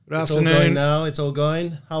Good It's all afternoon. going now. It's all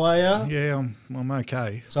going. How are you? Yeah, I'm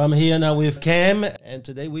okay. So I'm here now with Cam, and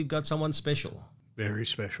today we've got someone special. Very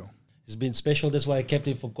special. He's been special. That's why I kept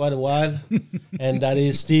him for quite a while, and that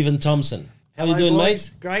is Stephen Thompson. How Hello, you doing,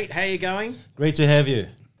 boys. mate? Great. How you going? Great to have you.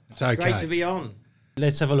 It's okay. Great to be on.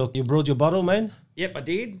 Let's have a look. You brought your bottle, man? Yep, I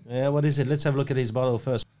did. Yeah, what is it? Let's have a look at his bottle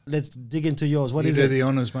first. Let's dig into yours. What You is do it? the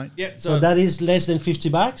honours, mate. Yep. So that is less than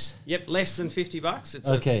 $50? Yep, less than $50. It's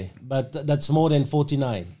Okay, but that's more than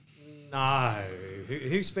 49. No.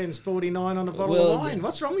 Who spends $49 on a bottle Well, of wine?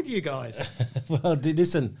 What's wrong with you guys? Well,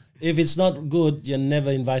 listen, if it's not good, you're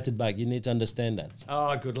never invited back. You need to understand that.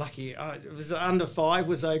 Oh, good lucky. It was under $5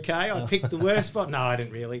 was okay. I picked the worst spot. No, I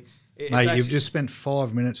didn't really. Mate, you've just spent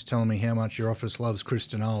 5 minutes telling me how much your office loves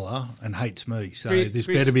Cristanola and hates me. So Chris-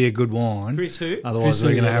 better be a good wine. Chris who? Otherwise, Chris we're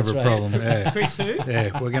who, going to yeah, have a that's right. problem. Yeah. Chris who?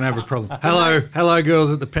 Yeah, we're going to have a problem. Hello,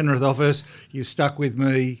 girls at the Penrith office. You stuck with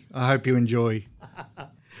me. I hope you enjoy.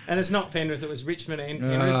 And it's not Penrith, it was Richmond and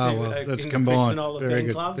Penrith. Oh, who, well, in that's the combined. Cristanola Very fan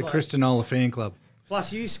good. club. The Like, Cristanola fan club.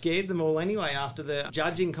 plus, you scared them all anyway after the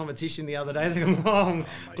judging competition the other day. They're going, I'm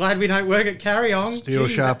glad we don't work at Carry On. Steel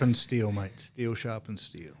Gee, sharpens steel, mate. Steel sharpens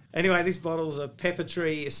steel. Anyway, this bottle's a Pepper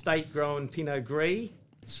Tree estate-grown Pinot Gris.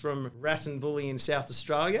 It's from Rattenbully in South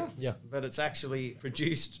Australia. Yeah. But it's actually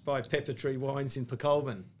produced by Pepper Tree Wines in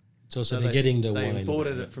Peckolman. So they're getting the they wine.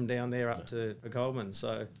 imported it from down there up to Peckolman.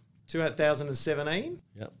 So 2017.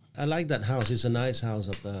 Yeah. I like that house. It's a nice house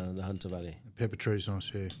up the Hunter Valley. Pepper tree's nice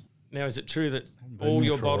here. Now, is it true that been all there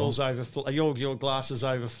your for a while. bottles overflow, your glasses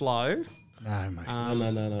overflow? No, mate.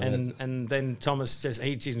 No. And then Thomas just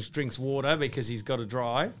drinks water because he's got to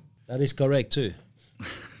drive. That is correct too.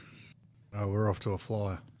 Oh, we're off to a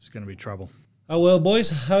flyer. It's going to be trouble. Oh, well, boys,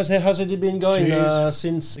 how's it been going Cheers.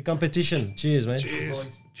 since the competition? Cheers, man.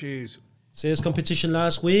 Cheers. Sales competition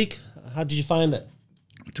last week. How did you find it?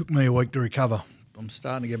 It took me a week to recover. I'm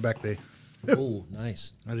starting to get back there. Oh,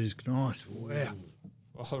 nice. That is nice. Wow.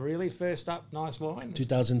 Oh, really? First up, nice wine.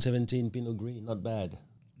 2017 Pinot Gris, not bad.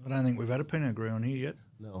 I don't think we've had a Pinot Gris on here yet.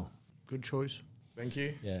 No. Good choice. Thank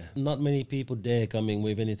you. Yeah. Not many people dare coming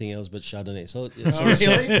with anything else but Chardonnay. So Oh,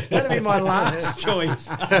 really? That'd be my last choice.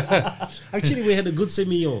 actually, we had a good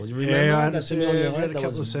Semillon. You remember Yeah, I had that a- Semillon yeah, you I had had? a That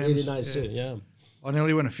couple was of really Sems, nice yeah. too. Yeah. I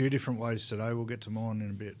nearly went a few different ways today. We'll get to mine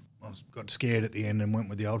in a bit. Got scared at the end and went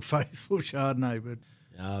with the old faithful Chardonnay, but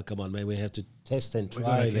Oh, come on, man. We have to test and we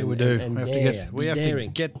try. we do. And we have dare. to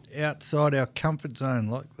get daring. outside our comfort zone,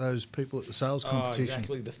 like those people at the sales Oh, competition.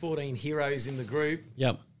 exactly. The 14 heroes in the group.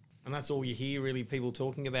 Yep. And that's all you hear, really, people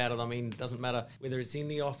talking about it. I mean, it doesn't matter whether it's in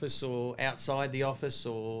the office or outside the office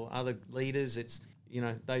or other leaders. It's,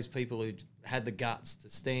 those people who had the guts to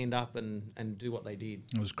stand up and do what they did.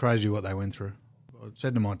 It was crazy what they went through. I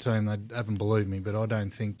said to my team, they haven't believed me, but I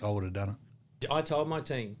don't think I would have done it. I told my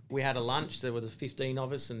team, we had a lunch, there were the 15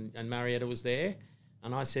 of us and Marietta was there.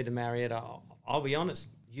 And I said to Marietta, I'll be honest,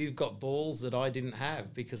 you've got balls that I didn't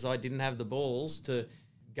have because I didn't have the balls to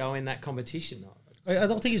go in that competition. I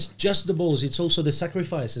don't think it's just the balls, it's also the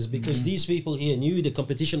sacrifices because Mm-hmm. these people here knew the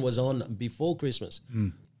competition was on before Christmas.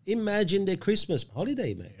 Imagine their Christmas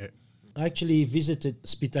holiday, man. Yeah. I actually visited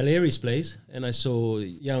Spitaleri's place and I saw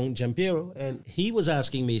young Giampiero and he was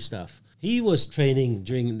asking me stuff. He was training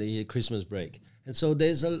during the Christmas break. And so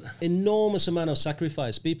there's an enormous amount of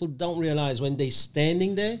sacrifice. People don't realize when they're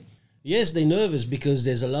standing there, yes, they're nervous because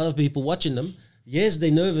there's a lot of people watching them. Yes,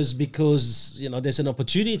 they're nervous because, there's an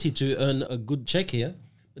opportunity to earn a good check here.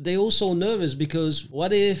 But they're also nervous because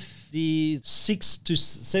what if the 6 to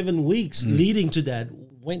 7 weeks leading to that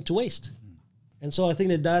went to waste? And so I think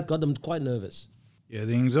that got them quite nervous. Yeah,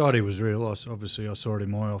 the anxiety was real. Obviously, I saw it in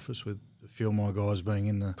my office with a few of my guys being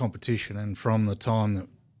in the competition. And from the time that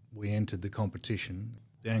we entered the competition,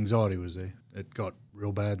 the anxiety was there. It got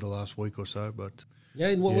real bad the last week or so, but... Yeah,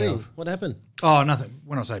 in what Yeah. way? What happened? Oh, nothing.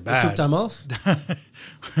 When I say You bad... took time off?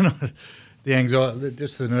 The anxiety,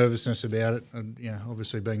 just the nervousness about it. And,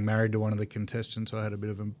 obviously being married to one of the contestants, I had a bit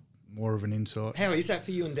of more of an insight. How is that for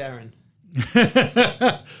you and Darren?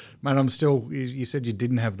 Mate, I'm still... You said you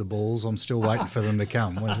didn't have the balls. I'm still waiting for them to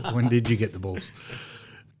come. When did you get the balls?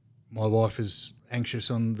 My wife is anxious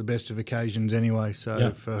on the best of occasions anyway, so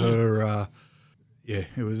Yeah. for her,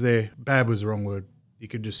 it was there. Bad was the wrong word. You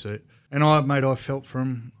could just see it. And I felt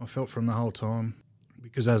from the whole time.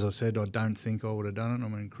 Because, as I said, I don't think I would have done it. I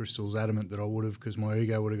mean, Crystal's adamant that I would have because my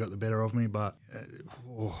ego would have got the better of me. But,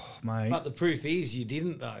 mate. But the proof is you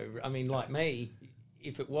didn't, though. I mean, like me,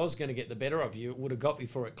 if it was going to get the better of you, it would have got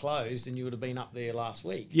before it closed and you would have been up there last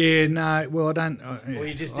week. Yeah, no. Well, I don't. Or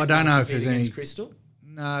you just I didn't don't want know to if there's compete any. against Crystal?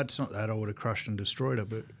 No, it's not that. I would have crushed and destroyed her.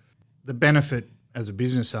 But the benefit as a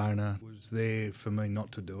business owner, it was there for me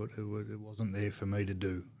not to do it. It wasn't there for me to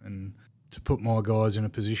do. And to put my guys in a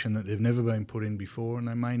position that they've never been put in before and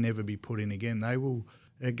they may never be put in again,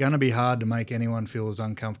 they're going to be hard to make anyone feel as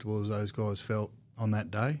uncomfortable as those guys felt on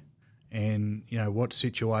that day. And, what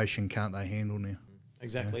situation can't they handle now?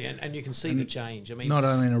 Exactly, and you can see the change. I mean, not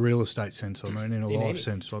only in a real estate sense, I mean in a life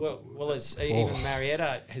sense. Like, well, as even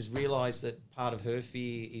Marietta has realised that part of her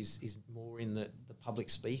fear is more in the public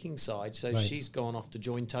speaking side. So she's gone off to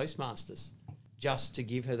join Toastmasters just to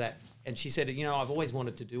give her that. And she said, I've always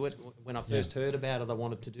wanted to do it. When I first heard about it, I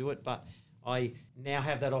wanted to do it, but I now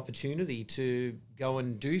have that opportunity to go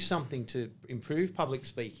and do something to improve public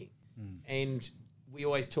speaking. And we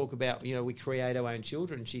always talk about, we create our own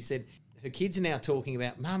children. She said her kids are now talking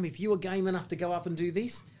about, Mum, if you were game enough to go up and do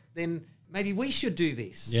this, then maybe we should do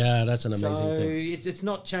this. Yeah, that's an amazing thing. So it's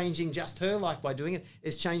not changing just her life by doing it.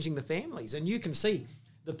 It's changing the families. And you can see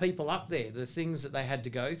the people up there, the things that they had to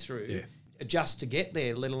go through just to get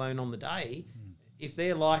there, let alone on the day. If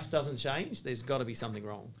their life doesn't change, there's got to be something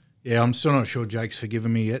wrong. Yeah, I'm still not sure Jake's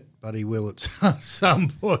forgiven me yet, but he will at some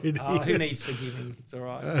point. Who needs forgiving? It's all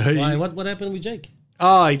right. Why? What happened with Jake?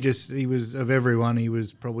 Oh, he was, of everyone, he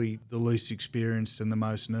was probably the least experienced and the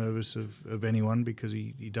most nervous of anyone because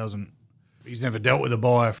he's never dealt with a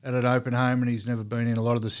buyer at an open home and he's never been in a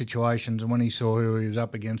lot of the situations. And when he saw who he was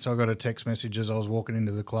up against, I got a text message as I was walking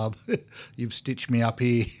into the club, "You've stitched me up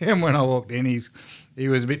here." And when I walked in, he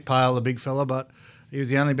was a bit pale, the big fella, but he was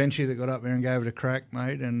the only benchie that got up there and gave it a crack,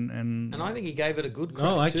 mate. And I think he gave it a good crack.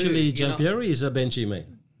 No, actually, Giampieri is a benchie, mate.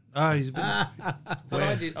 Oh, he's a bit... But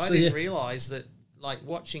I didn't realise that, like,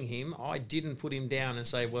 watching him, I didn't put him down and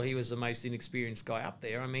say, well, he was the most inexperienced guy up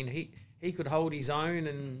there. I mean, he could hold his own,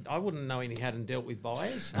 and I wouldn't know he hadn't dealt with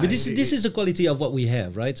buyers. But this is the quality of what we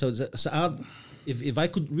have, right? So if I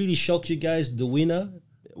could really shock you guys, the winner,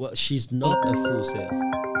 well, she's not a full sales.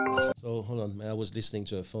 So hold on, I was listening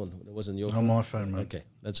to a phone. It wasn't your phone. On my phone, mate. Okay,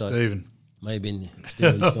 that's all right. Stephen. Maybe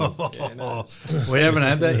Stephen's phone. We haven't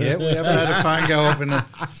had that yet. We haven't had a phone go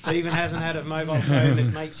off Stephen hasn't had a mobile phone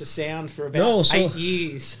that makes a sound for about 8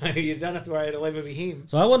 years, so you don't have to worry, it'll ever be him.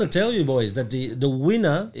 So I want to tell you, boys, that the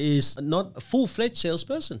winner is not a full-fledged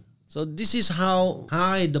salesperson. So this is how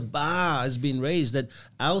high the bar has been raised, that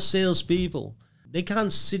our salespeople, they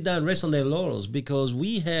can't sit down and rest on their laurels because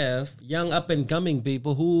we have young up-and-coming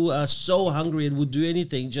people who are so hungry and would do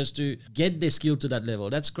anything just to get their skill to that level.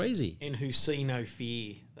 That's crazy. And who see no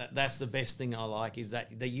fear. That's the best thing I like, is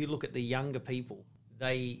that you look at the younger people,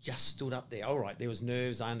 they just stood up there. All right, there was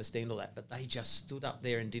nerves, I understand all that, but they just stood up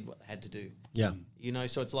there and did what they had to do. Yeah.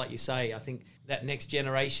 So it's like you say, I think that next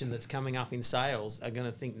generation that's coming up in sales are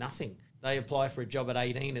going to think nothing. They apply for a job at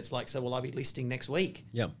 18, it's like, so will I be listing next week?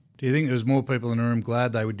 Yeah. Do you think there's more people in the room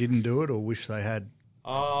glad they didn't do it or wish they had?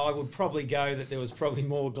 Oh, I would probably go that there was probably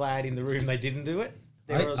more glad in the room they didn't do it.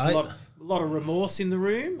 There was a lot of remorse in the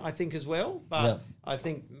room, I think, as well. But I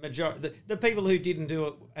think the people who didn't do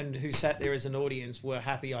it and who sat there as an audience were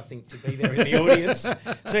happy, I think, to be there in the audience,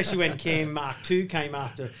 especially when Cam Mark II came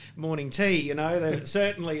after morning tea, that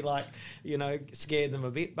certainly, scared them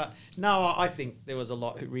a bit. But no, I think there was a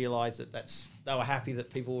lot who realised that they were happy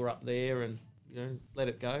that people were up there and, let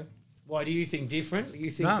it go. Why do you think different? You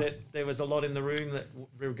think that there was a lot in the room that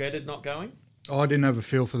regretted not going? I didn't have a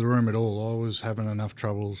feel for the room at all. I was having enough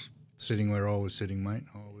troubles sitting where I was sitting, mate.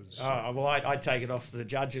 I take it off the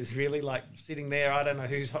judges, really. Like, sitting there, I don't know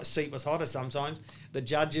whose seat was hotter sometimes, the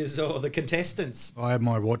judges or the contestants. I had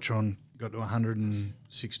my watch on, got to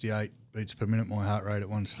 168 beats per minute, my heart rate at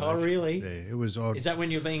one stage. Oh, really? Yeah, it was odd. Is that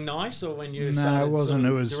when you're being nice or when you No, it wasn't.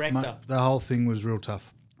 It was director? The whole thing was real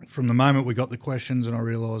tough. From the moment we got the questions and I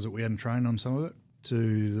realised that we hadn't trained on some of it,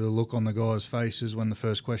 to the look on the guys' faces when the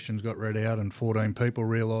first questions got read out and 14 people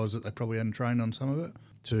realised that they probably hadn't trained on some of it,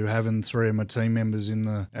 to having 3 of my team members in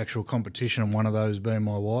the actual competition and one of those being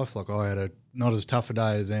my wife. Like, I had not as tough a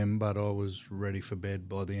day as them, but I was ready for bed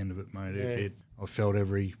by the end of it, mate. Yeah. I felt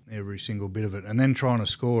every single bit of it. And then trying to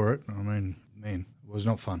score it, I mean, man, it was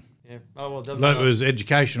not fun. Yeah. Oh, well, It was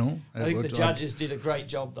educational. I think the judges did a great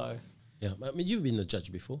job, though. Yeah, I mean, you've been a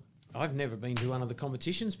judge before. I've never been to one of the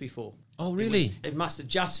competitions before. Oh, really? It must have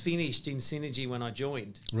just finished in Synergy when I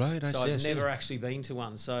joined. Right, I see. So I'd never actually been to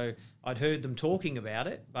one. So I'd heard them talking about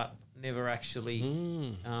it, but never actually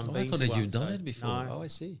been to one. I thought that you've done it before. No. Oh, I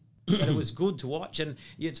see. But it was good to watch. And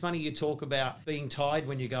it's funny you talk about being tired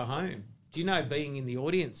when you go home. Do you know being in the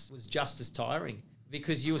audience was just as tiring?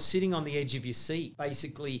 Because you were sitting on the edge of your seat,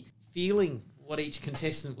 basically feeling what each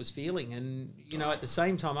contestant was feeling. And, at the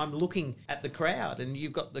same time, I'm looking at the crowd, and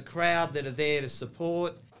you've got the crowd that are there to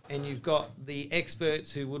support. and you've got the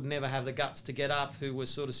experts who would never have the guts to get up, who were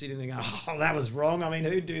sort of sitting there going, oh, that was wrong. I mean,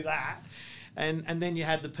 who'd do that? And then you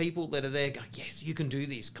had the people that are there going, yes, you can do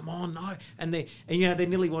this. Come on, no. And they're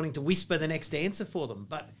nearly wanting to whisper the next answer for them.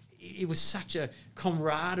 But it was such a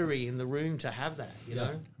camaraderie in the room to have that, you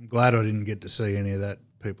know. I'm glad I didn't get to see any of that,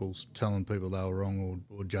 people telling people they were wrong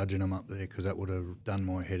or judging them up there, because that would have done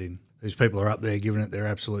my head in. These people are up there giving it their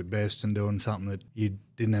absolute best and doing something that you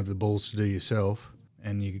didn't have the balls to do yourself.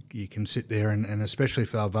 And you can sit there and especially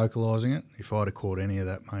if they're vocalising it, if I'd have caught any of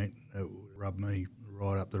that, mate, it would rub me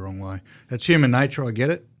right up the wrong way. It's human nature, I get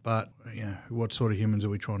it, but what sort of humans are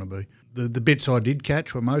we trying to be? The bits I did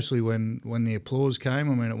catch were mostly when the applause came.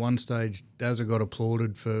 I mean, at one stage, Dazza got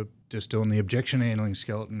applauded for just doing the objection handling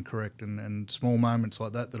skeleton correct, and small moments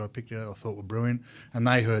like that I picked out I thought were brilliant, and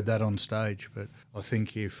they heard that on stage. But I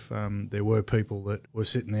think if there were people that were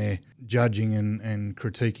sitting there judging and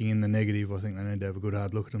critiquing in the negative, I think they need to have a good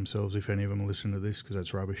hard look at themselves if any of them listen to this, because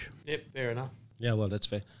that's rubbish. Yep, fair enough. Yeah, well, that's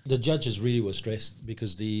fair. The judges really were stressed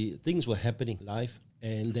because the things were happening live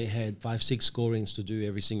and they had 5-6 scorings to do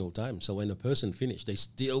every single time. So when a person finished, they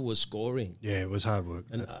still were scoring. Yeah, it was hard work.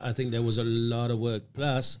 And I think there was a lot of work.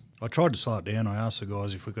 Plus, I tried to slow it down. I asked the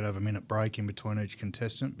guys if we could have a minute break in between each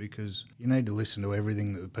contestant, because you need to listen to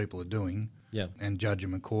everything that the people are doing and judge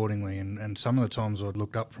them accordingly. And some of the times I'd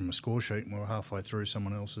looked up from a score sheet and we were halfway through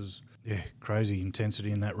someone else's crazy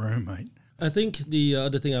intensity in that room, mate. I think the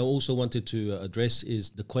other thing I also wanted to address is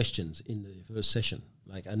the questions in the first session.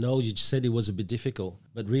 Like, I know you said it was a bit difficult,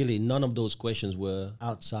 but really none of those questions were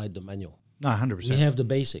outside the manual. No, 100%. We have the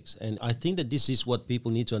basics. And I think that this is what people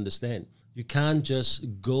need to understand. You can't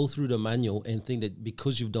just go through the manual and think that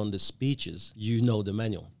because you've done the speeches, you know the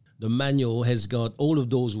manual. The manual has got all of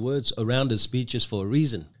those words around the speeches for a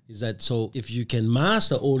reason. Is that so? If you can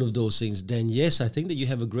master all of those things, then yes, I think that you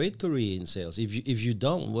have a great career in sales. If you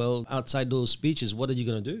don't, well, outside those speeches, what are you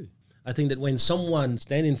going to do? I think that when someone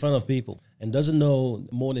stands in front of people and doesn't know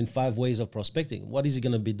more than 5 ways of prospecting, what is he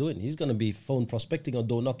going to be doing? He's going to be phone prospecting or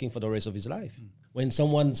door knocking for the rest of his life. When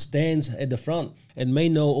someone stands at the front and may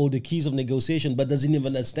know all the keys of negotiation but doesn't even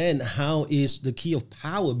understand how is the key of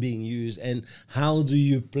power being used and how do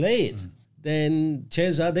you play it, then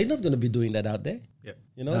chances are they're not going to be doing that out there. Yep.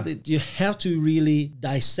 You know, you have to really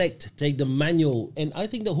dissect, take the manual. And I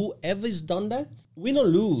think that whoever's done that, win or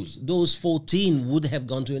lose, those 14 would have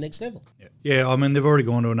gone to the next level. Yeah, I mean, they've already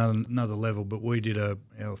gone to another level, but we did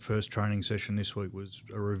our first training session this week was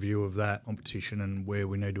a review of that competition and where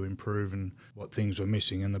we need to improve and what things were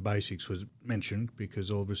missing, and the basics was mentioned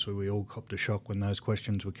because obviously we all copped a shock when those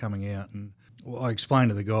questions were coming out. And I explained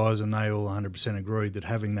to the guys and they all 100% agreed that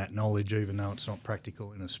having that knowledge, even though it's not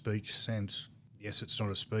practical in a speech sense, yes, it's not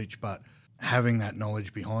a speech, but having that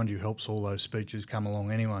knowledge behind you helps all those speeches come along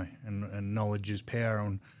anyway, and knowledge is power.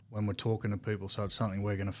 And when we're talking to people, so it's something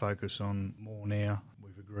we're going to focus on more now.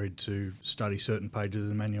 We've agreed to study certain pages of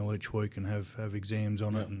the manual each week and have exams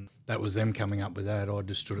on it, and that was them coming up with that. I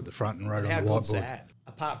just stood at the front and wrote on the whiteboard. How good's that?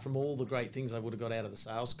 Apart from all the great things I would have got out of the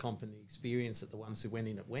sales comp and the experience that the ones who went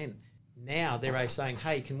in it went, now they're saying,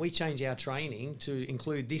 hey, can we change our training to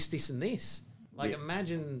include this, this and this? Like,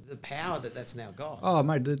 imagine the power that's now got. Oh,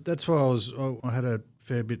 mate, that's why I had a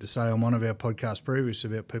fair bit to say on one of our podcasts previous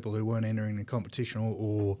about people who weren't entering the competition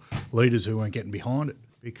or leaders who weren't getting behind it,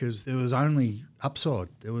 because there was only upside.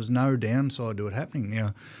 There was no downside to it happening.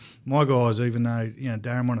 Now, my guys, even though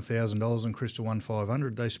Darren won $1,000 and Crystal won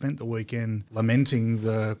 $500, they spent the weekend lamenting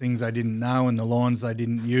the things they didn't know and the lines they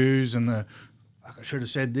didn't use and I should have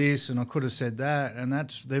said this and I could have said that, and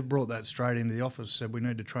they've brought that straight into the office. Said we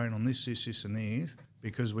need to train on this, and this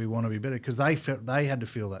because we want to be better. Because they had to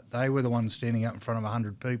feel that they were the ones standing up in front of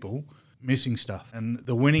 100 people, missing stuff. And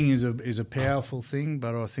the winning is a powerful thing,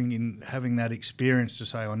 but I think in having that experience to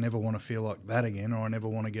say I never want to feel like that again, or I never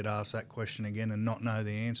want to get asked that question again and not know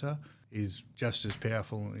the answer, is just as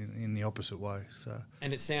powerful in the opposite way. So,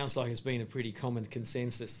 and it sounds like it's been a pretty common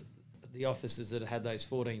consensus. The officers that had those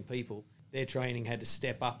 14 people, their training had to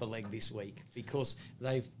step up a leg this week because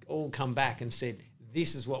they've all come back and said,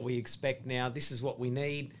 this is what we expect now, this is what we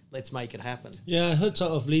need, let's make it happen. Yeah, I heard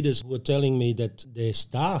some of leaders who were telling me that their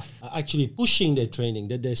staff are actually pushing their training,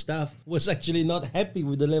 that their staff was actually not happy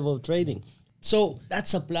with the level of training. So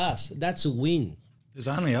that's a plus, that's a win. There's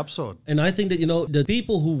only upside. And I think that, the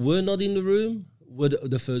people who were not in the room were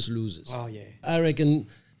the first losers. Oh, yeah. I reckon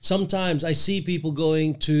sometimes I see people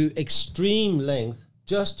going to extreme length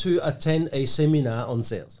just to attend a seminar on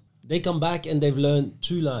sales. They come back and they've learned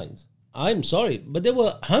 2 lines. I'm sorry, but there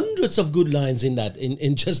were hundreds of good lines in that,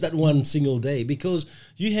 in just that one single day, because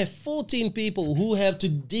you have 14 people who have to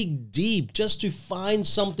dig deep just to find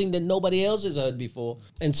something that nobody else has heard before.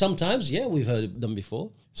 And sometimes, yeah, we've heard them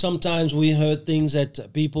before. Sometimes we heard things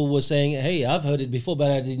that people were saying, hey, I've heard it before,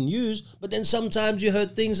 but I didn't use. But then sometimes you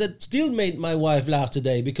heard things that still made my wife laugh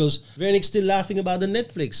today, because Veronique's still laughing about the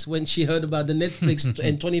Netflix when she heard about the Netflix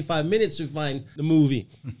and 25 minutes to find the movie.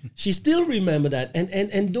 She still remember that.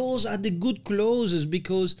 And those are the good closes,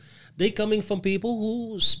 because they're coming from people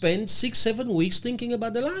who spend 6-7 weeks thinking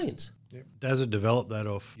about the lines. Does it develop that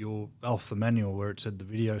off the manual where it said the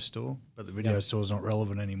video store, but the video store's not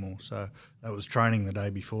relevant anymore? So that was training the day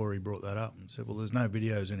before he brought that up and said, well, there's no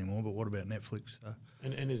videos anymore, but what about Netflix? So.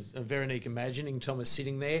 And is Veronique imagining Thomas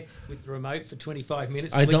sitting there with the remote for 25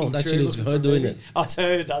 minutes? I don't. Actually, it's her doing it. Oh, it's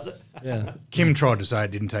her who does it. Yeah. Kim tried to say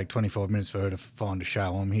it didn't take 25 minutes for her to find a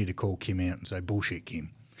show. I'm here to call Kim out and say, bullshit,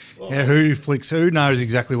 Kim. Well, yeah, who knows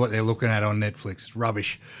exactly what they're looking at on Netflix? It's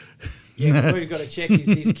rubbish. Yeah, what we've got to check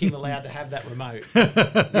is Kim allowed to have that remote?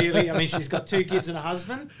 Really? I mean, she's got 2 kids and a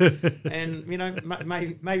husband, and, you know,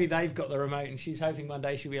 maybe they've got the remote and she's hoping one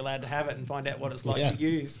day she'll be allowed to have it and find out what it's like to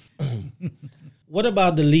use. What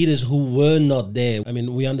about the leaders who were not there? I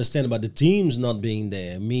mean, we understand about the teams not being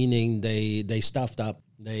there, meaning they stuffed up.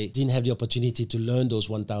 They didn't have the opportunity to learn those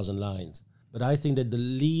 1,000 lines. But I think that the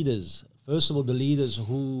leaders... First of all, the leaders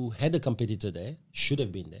who had a competitor there should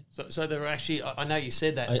have been there. So there were actually, I know you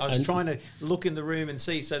said that. I was trying to look in the room and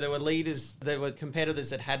see. So there were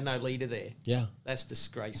competitors that had no leader there. Yeah. That's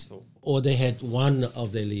disgraceful. Or they had one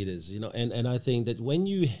of their leaders, you know. And I think that when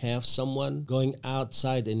you have someone going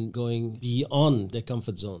outside and going beyond their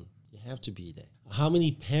comfort zone, you have to be there. How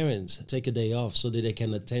many parents take a day off so that they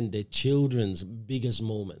can attend their children's biggest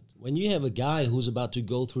moment? When you have a guy who's about to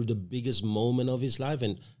go through the biggest moment of his life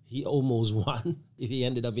and he almost won if he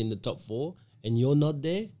ended up in the top 4 and you're not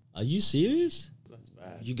there, are you serious? That's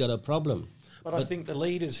bad. You got a problem. But I think the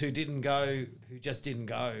leaders who just didn't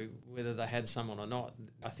go, whether they had someone or not,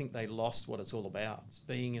 I think they lost what it's all about. It's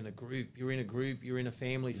being in a group. You're in a group, you're in a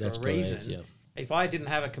family for a reason. Correct, yeah. If I didn't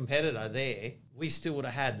have a competitor there, we still would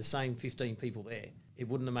have had the same 15 people there. It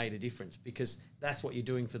wouldn't have made a difference, because that's what you're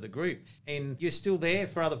doing for the group. And you're still there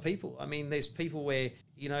for other people. I mean, there's people where,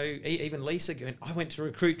 you know, even Lisa, I went to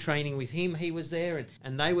recruit training with him, he was there,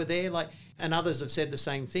 and they were there. And others have said the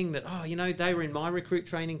same thing, that, oh, you know, they were in my recruit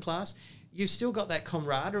training class. You've still got that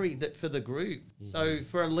camaraderie that for the group. Mm-hmm. So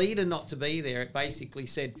for a leader not to be there, it basically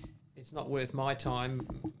said, it's not worth my time.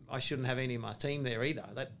 I shouldn't have any of my team there either.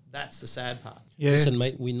 That's the sad part. Yeah. Listen,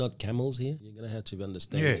 mate, we're not camels here. You're going to have to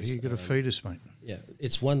understand this. Yeah, you've got to feed us, mate. Yeah,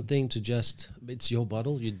 it's one thing to it's your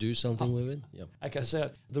bottle, you do something with it. Yeah. Okay, so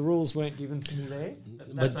the rules weren't given to me there.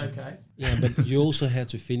 That's okay. Yeah, but you also have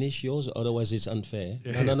to finish yours, otherwise it's unfair.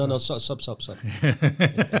 Yeah. No, stop.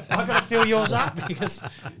 I've got to fill yours up because,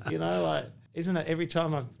 you know, isn't it every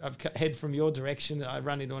time I've head from your direction, I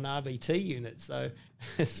run into an RBT unit? So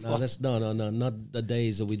it's not the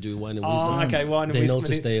days that we do wine and wisdom. Oh, okay, wine and they wisdom. Know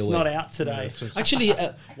to stay away. It's not out today. Yeah, actually,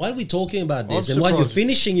 while we're talking about this and while you're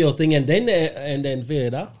finishing your thing and then fill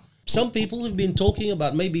it up, some people have been talking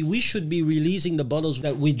about maybe we should be releasing the bottles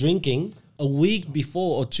that we're drinking a week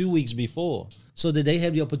before or 2 weeks before, so that they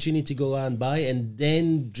have the opportunity to go out and buy and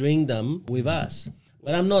then drink them with us.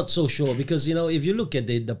 But I'm not so sure, because, you know, if you look at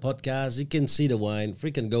the podcast, you can see the wine,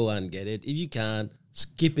 freaking go out and get it. If you can't,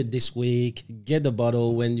 skip it this week, get the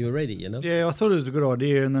bottle when you're ready, you know? Yeah, I thought it was a good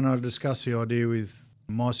idea, and then I discussed the idea with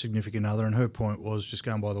my significant other, and her point was just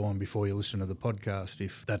go and buy the wine before you listen to the podcast,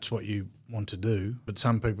 if that's what you want to do. But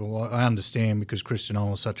some people, I understand, because Christian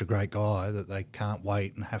Owen is such a great guy that they can't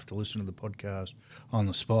wait and have to listen to the podcast on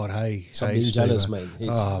the spot. Hey, being jealous, mate.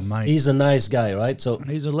 Mate. He's a nice guy, right? So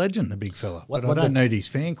he's a legend, the big fella. But I don't need his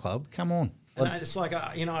fan club. Come on. And it's like,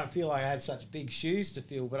 you know, I feel like I had such big shoes to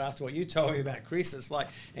fill, but after what you told me about Chris, it's like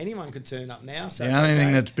anyone could turn up now. So the only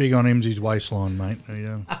thing that's big on him is his waistline, mate.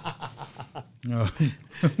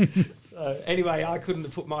 Anyway, I couldn't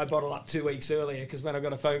have put my bottle up 2 weeks earlier, because when I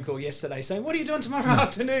got a phone call yesterday saying, what are you doing tomorrow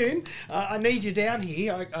afternoon? I need you down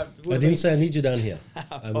here. I didn't say I need you down here.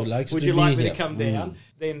 I would like would you like me to come down?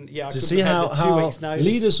 Then, yeah, I to see how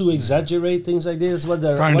leaders who exaggerate things like this, what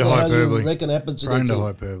the hell you reckon happens to their team? Prone to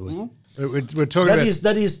hyperbole. We're talking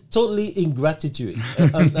that is totally ingratitude.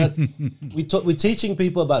 We're teaching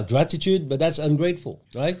people about gratitude, but that's ungrateful,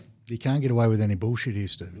 right? You can't get away with any bullshit here,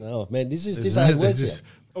 Steve. No, man, this is how it works here.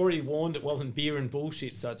 Already warned it wasn't beer and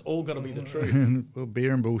bullshit, so it's all got to be the truth. Well,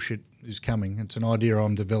 beer and bullshit is coming. It's an idea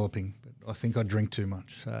I'm developing, but I think I drink too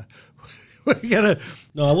much. So we're gonna.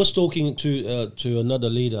 No, I was talking to another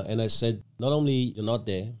leader, and I said, not only you're not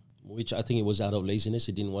there, which I think it was out of laziness.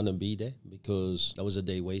 He didn't want to be there because that was a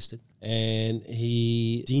day wasted. And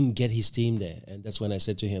he didn't get his team there. And that's when I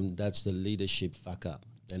said to him, that's the leadership fuck up.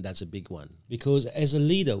 And that's a big one. Because as a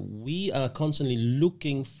leader, we are constantly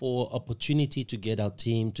looking for opportunity to get our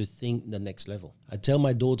team to think the next level. I tell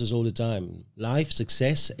my daughters all the time, life,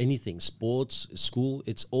 success, anything, sports, school,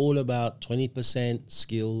 it's all about 20%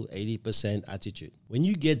 skill, 80% attitude. When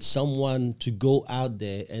you get someone to go out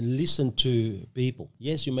there and listen to people,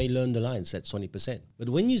 yes, you may learn the lines, that's 20%. But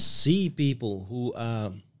when you see people who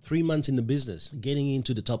are 3 months in the business getting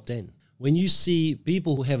into the top 10, when you see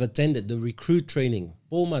people who have attended the recruit training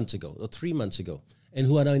 4 months ago or 3 months ago and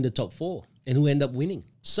who are now in the top 4 and who end up winning,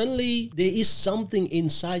 suddenly there is something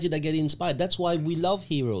inside you that get inspired. That's why we love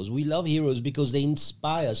heroes. We love heroes because they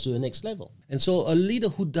inspire us to the next level. And so a leader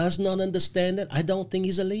who does not understand that, I don't think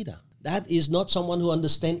he's a leader. That is not someone who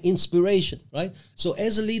understands inspiration, right? So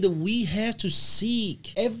as a leader, we have to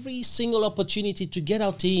seek every single opportunity to get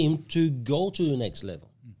our team to go to the next level.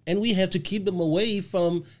 And we have to keep them away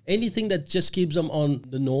from anything that just keeps them on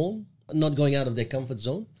the norm, not going out of their comfort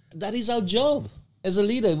zone. That is our job as a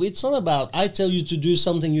leader. It's not about, I tell you to do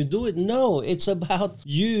something, you do it. No, it's about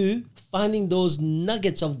you finding those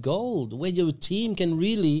nuggets of gold where your team can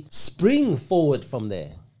really spring forward from there.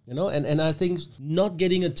 You know, and I think not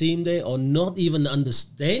getting a team there or not even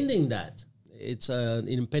understanding that, it's an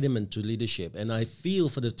impediment to leadership. And I feel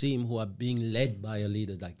for the team who are being led by a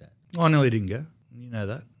leader like that. I nearly didn't go. You know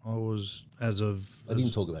that. I was, I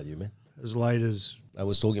didn't talk about you, man. As late as I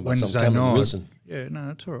was talking about Wednesday some Cameron night. Wilson. Yeah, no,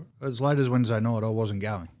 it's all right. As late as Wednesday night, I wasn't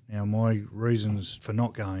going. Now, my reasons for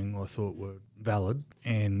not going, I thought were valid.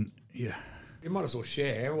 And, yeah. You might as well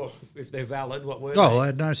share what, if they're valid. What were Oh, they? I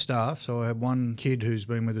had no staff. So I had one kid who's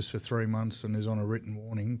been with us for 3 months and is on a written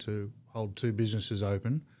warning to hold 2 businesses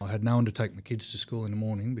open. I had no one to take my kids to school in the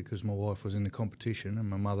morning because my wife was in the competition, and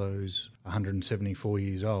my mother, who's 174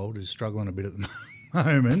 years old, is struggling a bit at the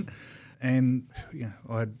moment. And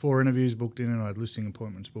I had 4 interviews booked in and I had listing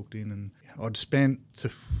appointments booked in, and I'd spent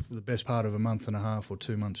the best part of a month and a half or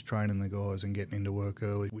 2 months training the guys and getting into work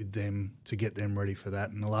early with them to get them ready for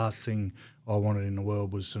that. And the last thing I wanted in the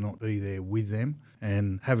world was to not be there with them.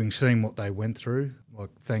 And having seen what they went through, like,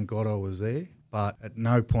 thank God I was there. But at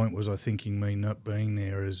no point was I thinking me not being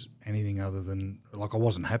there as anything other than, like, I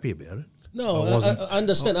wasn't happy about it. No, I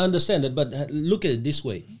understand it, but look at it this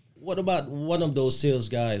way. What about one of those sales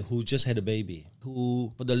guys who just had a baby,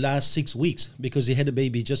 who for the last 6 weeks, because he had a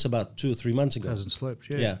baby just about 2 or 3 months ago. Hasn't slept,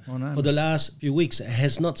 Yeah. I know. For the last few weeks,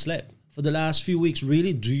 has not slept. For the last few weeks,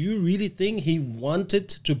 really, do you really think he wanted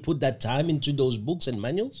to put that time into those books and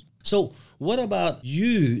manuals? So what about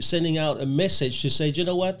you sending out a message to say, you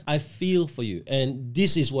know what, I feel for you, and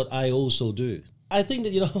this is what I also do. I think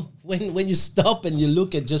that, when you stop and you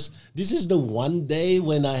look at just, this is the one day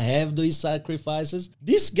when I have these sacrifices.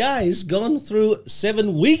 This guy has gone through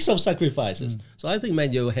 7 weeks of sacrifices. So I think,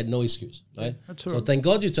 man, you had no excuse, right? That's so right. thank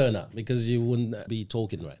God you turned up, because you wouldn't be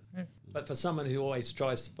talking right. Yeah. But for someone who always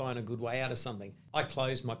tries to find a good way out of something, I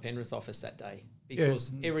closed my Penrith office that day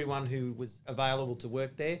because everyone who was available to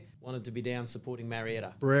work there wanted to be down supporting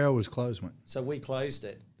Marietta. Brow was closed, mate. So we closed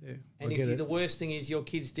it. Yeah, And I if get you, it. the worst thing is your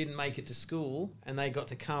kids didn't make it to school and they got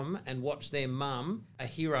to come and watch their mum, a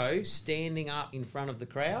hero, standing up in front of the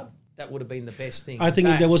crowd, that would have been the best thing. I think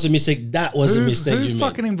if there was a mistake, that was a mistake you Who made.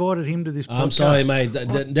 fucking invited him to this podcast? I'm sorry, mate.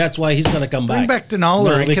 That's why he's going to come Bring back Danola.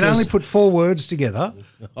 No, He can because- only put 4 words together.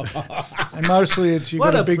 And mostly it's, you've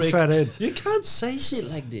What got a big prick. fat head. You can't say shit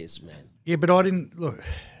like this, man. Yeah, but I didn't, look.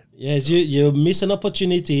 Yes, you miss an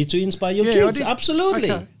opportunity to inspire your I kids. did.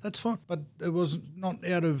 Absolutely. Okay, that's fine. But it was not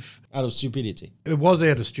out of, Out of stupidity. it was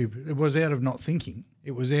out of stupid. It was out of not thinking.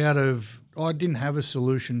 It was out of, I didn't have a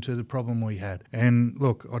solution to the problem we had. And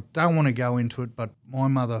look, I don't want to go into it, but my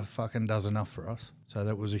mother fucking does enough for us. So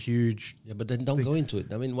that was a huge... Yeah, but then don't go into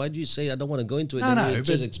it. I mean, why do you say I don't want to go into it? No, Then no, you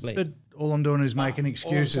just explain. but all I'm doing is making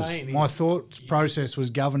excuses. saying is- My thought process was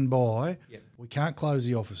governed by, Yep. we can't close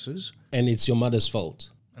the offices, And it's your mother's fault.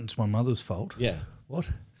 and it's my mother's fault. Yeah. What?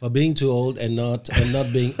 For being too old and not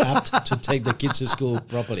being apt to take the kids to school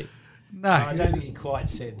properly. No. I don't think he quite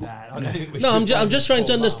said that. I don't think we No, should I'm just trying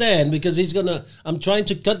to fall off. understand, because I'm trying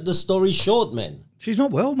to cut the story short, man. She's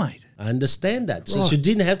not well, mate. I understand that. So Right. she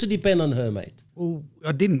didn't have to depend on her, mate. Well,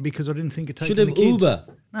 I didn't, because I didn't think of taking Should the have kids. Uber.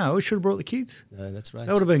 No, I should have brought the kids. No, that's right.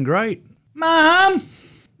 That would have been great. Mum!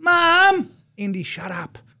 Indy, shut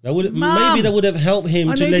up. Maybe that would have helped him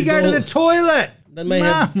I to need let to go to the toilet. That may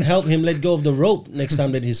have Mum! helped him let go of the rope next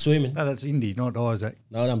time that he's swimming. No, that's Indy, not Isaac.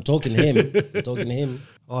 No, I'm talking him. I'm talking to him.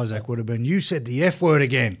 Isaac would have been, you said the F word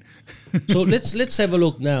again. So let's have a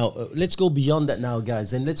look now. Let's go beyond that now,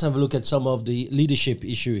 guys, and let's have a look at some of the leadership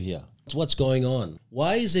issue here. What's going on?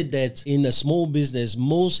 Why is it that in a small business,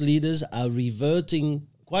 most leaders are reverting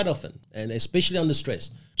quite often, and especially under stress,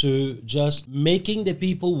 to just making the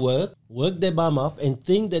people work their bum off, and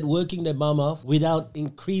think that working their bum off without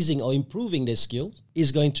increasing or improving their skills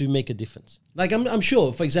is going to make a difference? Like I'm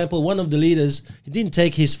sure, for example, one of the leaders, he didn't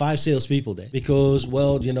take his 5 salespeople there because,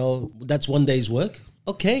 well, that's one day's work.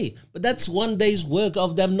 Okay, but that's one day's work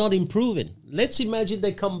of them not improving. Let's imagine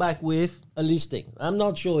they come back with a listing. I'm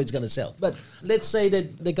not sure it's going to sell, but let's say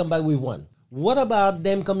that they come back with one. What about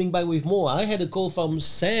them coming back with more? I had a call from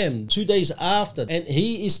Sam 2 days after, and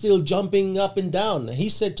he is still jumping up and down. He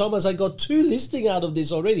said, Thomas, I got 2 listings out of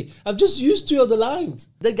this already. I've just used 2 of the lines.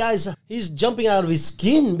 The guy's, he's jumping out of his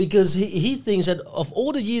skin because he thinks that of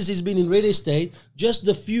all the years he's been in real estate, just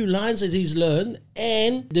the few lines that he's learned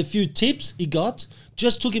and the few tips he got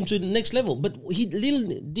just took him to the next level. But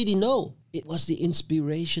little did he know, it was the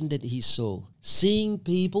inspiration that he saw. Seeing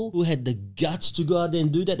people who had the guts to go out there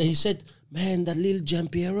and do that. And he said, man, that little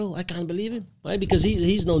Giampiero, I can't believe him. Right? Because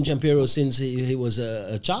he's known Giampiero since he was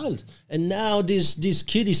a child. And now this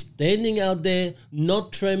kid is standing out there,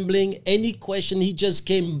 not trembling. Any question, he just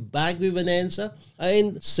came back with an answer.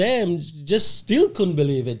 And Sam just still couldn't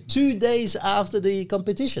believe it 2 days after the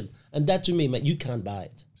competition. And that, to me, man, you can't buy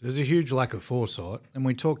it. There's a huge lack of foresight, and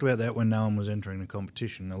we talked about that when no one was entering the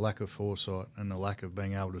competition, the lack of foresight and the lack of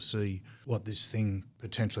being able to see what this thing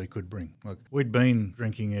potentially could bring. Like, we'd been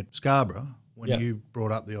drinking at Scarborough when you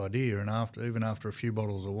brought up the idea, and even after a few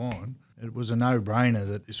bottles of wine, it was a no-brainer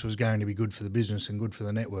that this was going to be good for the business and good for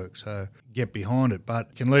the network, so get behind it. But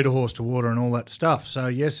it can lead a horse to water and all that stuff. So,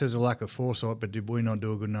 yes, there's a lack of foresight, but did we not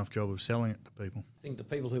do a good enough job of selling it to people? I think the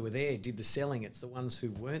people who were there did the selling. It's the ones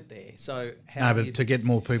who weren't there. So to get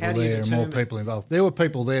more people there and more people involved. There were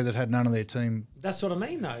people there that had none of their team. That's what I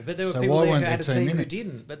mean, though. But there were people there who had a team who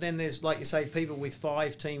didn't. But then there's, like you say, people with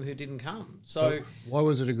 5 team who didn't come. So why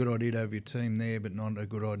was it a good idea to have your team there, but not a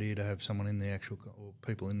good idea to have someone in the actual or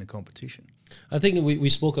people in the competition? I think we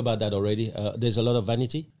spoke about that already. There's a lot of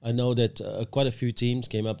vanity. I know that quite a few teams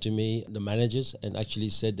came up to me, the managers, and actually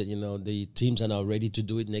said that, the teams are now ready to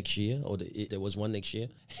do it next year, or there was one next year.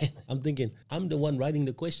 And I'm thinking, I'm the one writing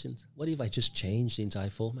the questions. What if I just change the entire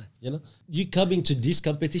format? You coming to this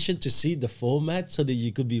competition to see the format so that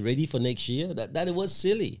you could be ready for next year? That was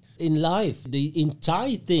silly. In life, the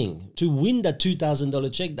entire thing, to win that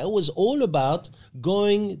 $2,000 check, that was all about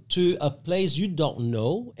going to a place you don't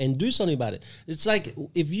know and do something about it. It's like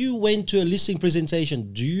if you went to a listing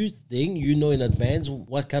presentation, do you think you know in advance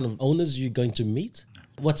what kind of owners you're going to meet?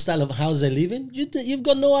 What style of house they live in? You've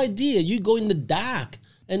got no idea. You go in the dark.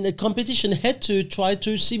 And the competition had to try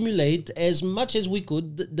to simulate as much as we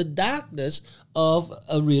could the darkness of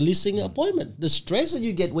a real listing appointment. The stress that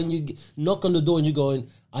you get when you knock on the door and you're going,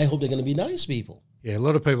 I hope they're going to be nice people. Yeah, a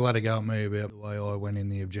lot of people had to go at me about the way I went in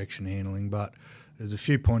the objection handling, but there's a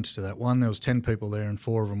few points to that. One, there was 10 people there and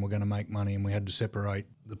 4 of them were going to make money, and we had to separate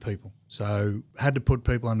the people. So had to put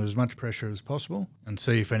people under as much pressure as possible and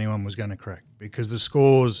see if anyone was going to crack. Because the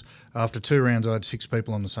scores, after 2 rounds, I had 6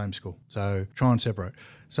 people on the same score. So try and separate.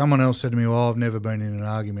 Someone else said to me, well, I've never been in an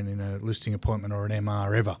argument in a listing appointment or an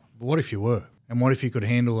MR ever. But what if you were? And what if you could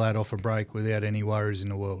handle that off a break without any worries in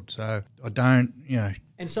the world? So I don't,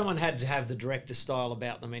 And someone had to have the director style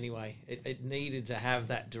about them anyway. It needed to have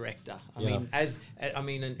that director.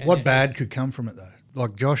 What bad could come from it though?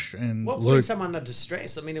 Like Josh and Luke. Putting someone under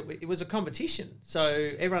stress. I mean, it was a competition.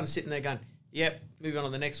 So everyone's sitting there going, yep, move on to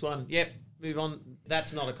the next one. Yep, move on.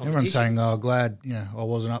 That's not a competition. Everyone's saying, oh, glad I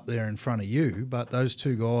wasn't up there in front of you. But those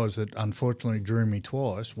 2 guys that unfortunately drew me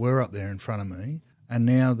twice were up there in front of me. And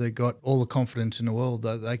now they've got all the confidence in the world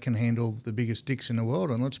that they can handle the biggest dicks in the world.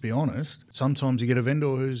 And let's be honest, sometimes you get a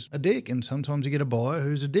vendor who's a dick and sometimes you get a buyer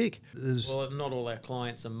who's a dick. Well, not all our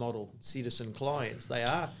clients are model citizen clients. They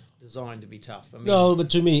are designed to be tough. No, but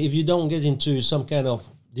to me, if you don't get into some kind of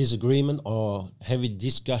disagreement or heavy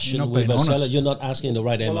discussion with a seller, you're not asking the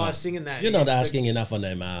right MR. Well, I was singing that. You're not asking enough on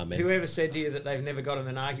MR, man. Whoever said to you that they've never got in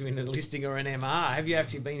an argument in a listing or an MR, have you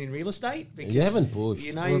actually been in real estate? Because, you haven't pushed.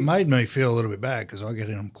 Well, it made me feel a little bit bad because I get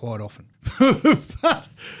in them quite often.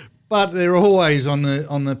 but they're always on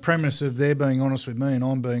the premise of they're being honest with me and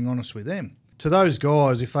I'm being honest with them. To those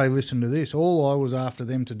guys, if they listen to this, all I was after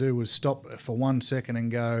them to do was stop for 1 second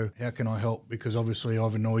and go, how can I help? Because obviously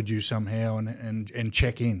I've annoyed you somehow and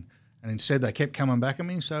check in. And instead they kept coming back at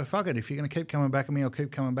me. So fuck it. If you're going to keep coming back at me, I'll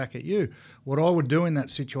keep coming back at you. What I would do in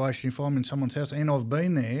that situation if I'm in someone's house, and I've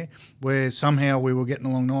been there, where somehow we were getting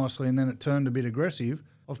along nicely and then it turned a bit aggressive,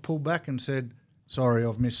 I've pulled back and said, sorry,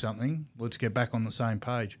 I've missed something. Let's get back on the same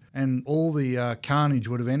page. And all the carnage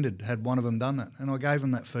would have ended had one of them done that. And I gave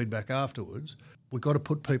them that feedback afterwards. We've got to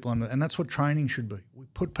put people under, and that's what training should be. We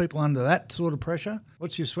put people under that sort of pressure.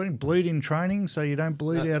 What's your sweating? Bleed in training so you don't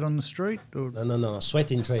bleed out on the street? Or? No.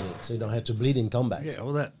 Sweat in training so you don't have to bleed in combat. Yeah,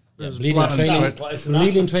 well, that... Bleed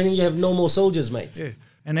in training, you have no more soldiers, mate. Yeah.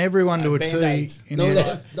 And everyone to a T...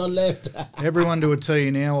 Not left. Everyone to a T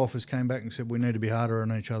in our office came back and said we need to be harder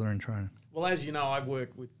on each other in training. Well, as you know, I work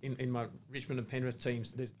with in my Richmond and Penrith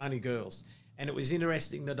teams, there's only girls. And it was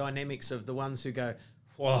interesting, the dynamics of the ones who go,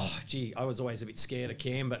 oh, gee, I was always a bit scared of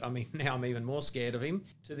Cam, but I mean, now I'm even more scared of him.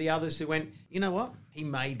 To the others who went, you know what? He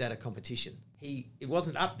made that a competition. It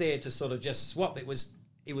wasn't up there to sort of just swap. It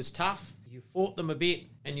was tough. You fought them a bit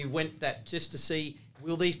and you went that just to see,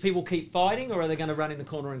 will these people keep fighting or are they going to run in the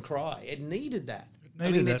corner and cry? It needed that.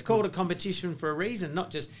 It's called a competition for a reason, not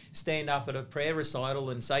just stand up at a prayer recital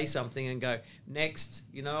and say something and go, next,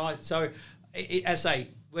 you know. As I say,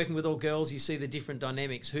 working with all girls, you see the different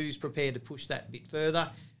dynamics. Who's prepared to push that bit further?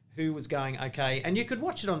 Who was going, okay. And you could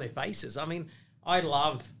watch it on their faces. I mean, I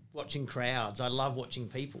love watching crowds. I love watching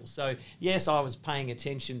people. So, yes, I was paying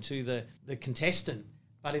attention to the contestant,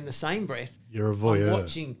 but in the same breath, you're a voyeur. I'm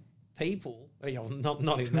watching people.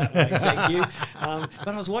 Not in that way, thank you. But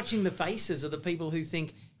I was watching the faces of the people who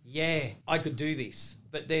think, yeah, I could do this.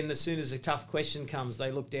 But then as soon as a tough question comes,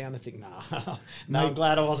 they look down and think, no, I'm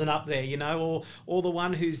glad I wasn't up there, you know. Or the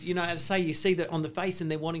one who's, you know, as I say, you see that on the face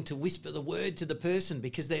and they're wanting to whisper the word to the person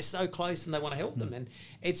because they're so close and they want to help them. And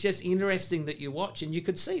it's just interesting that you watch and you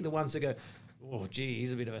could see the ones that go, oh, gee,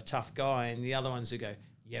 he's a bit of a tough guy. And the other ones who go,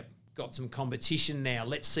 yep, got some competition now.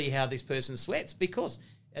 Let's see how this person sweats because,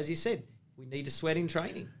 as you said, we need to sweat in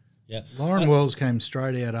training. Yeah. Lauren Wells came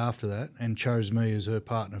straight out after that and chose me as her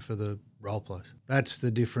partner for the role plays. That's the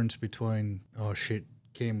difference between, oh, shit,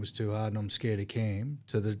 Cam was too hard and I'm scared of Cam,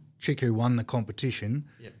 to the chick who won the competition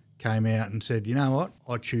came out and said, you know what,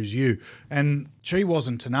 I choose you. And she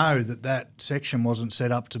wasn't to know that section wasn't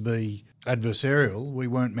set up to be adversarial. We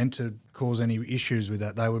weren't meant to cause any issues with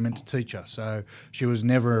that. They were meant to teach us. So she was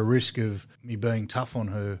never a risk of me being tough on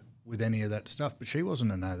her with any of that stuff, but she wasn't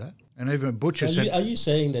to know that. And even Butcher said... Are you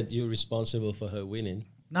saying that you're responsible for her winning?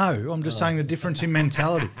 No, I'm just saying the difference in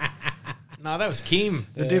mentality. No, that was Kim.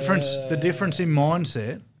 The difference in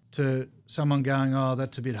mindset to someone going, oh,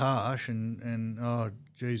 that's a bit harsh and oh,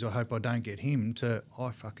 geez, I hope I don't get him, to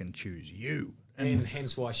I fucking choose you. And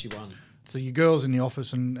hence why she won. So you girls in the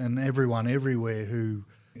office and everyone everywhere who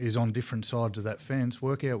is on different sides of that fence,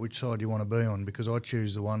 work out which side you want to be on, because I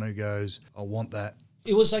choose the one who goes, I want that.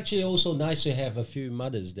 It was actually also nice to have a few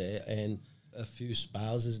mothers there and a few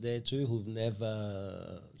spouses there too who've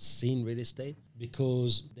never seen real estate,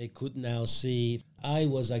 because they could now see. I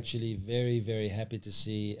was actually very, very happy to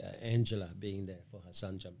see Angela being there for her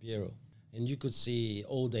son Giampiero. And you could see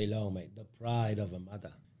all day long, mate, the pride of a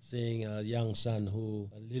mother, seeing a young son who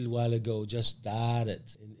a little while ago just started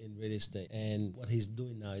in real estate. And what he's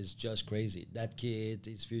doing now is just crazy. That kid,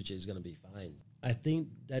 his future is going to be fine. I think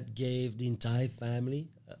that gave the entire family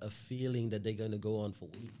a feeling that they're going to go on for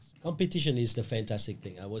weeks. Competition is the fantastic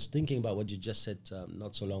thing. I was thinking about what you just said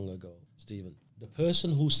not so long ago, Stephen. The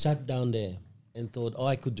person who sat down there and thought, oh,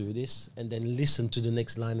 I could do this, and then listened to the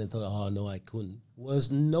next line and thought, oh, no, I couldn't, was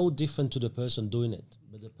no different to the person doing it.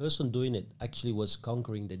 But the person doing it actually was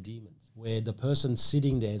conquering the demons, where the person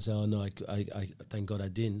sitting there and saying, oh, no, I thank God I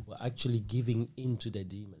didn't, were actually giving in to their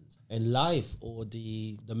demons. And life, or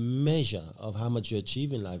the measure of how much you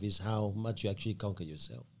achieve in life, is how much you actually conquer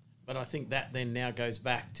yourself. But I think that then now goes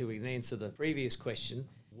back to answer the previous question,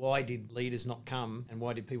 why did leaders not come and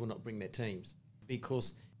why did people not bring their teams?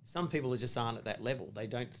 Because some people just aren't at that level. They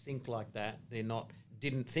don't think like that.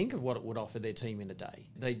 Didn't think of what it would offer their team in a day.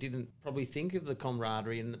 They didn't probably think of the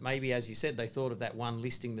camaraderie, and maybe, as you said, they thought of that one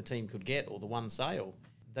listing the team could get or the one sale.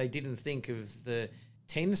 They didn't think of the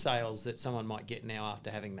 10 sales that someone might get now after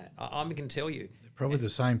having that. I can tell you. They're probably the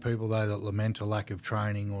same people, though, that lament a lack of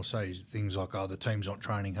training or say things like, oh, the team's not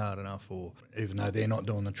training hard enough, or even though they're not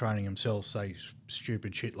doing the training themselves, say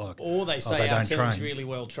stupid shit like, or they say they our don't team's train. really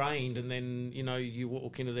well trained, and then, you know, you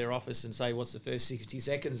walk into their office and say, what's the first 60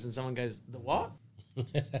 seconds? And someone goes, the what?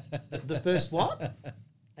 the first what?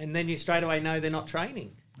 And then you straight away know they're not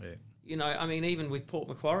training. Yeah. You know, I mean, even with Port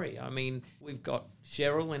Macquarie, I mean, we've got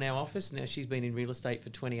Cheryl in our office. Now, she's been in real estate for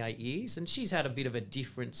 28 years, and she's had a bit of a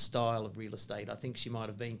different style of real estate. I think she might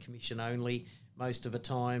have been commission only most of the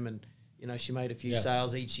time, and, you know, she made a few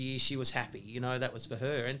sales each year. She was happy, you know, that was for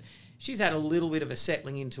her. And she's had a little bit of a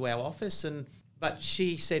settling into our office, but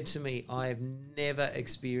she said to me, I have never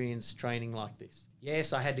experienced training like this.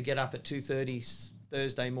 Yes, I had to get up at 2:30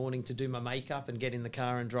 Thursday morning to do my makeup and get in the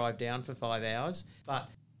car and drive down for 5 hours. But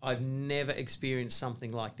I've never experienced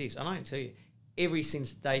something like this. And I can tell you, every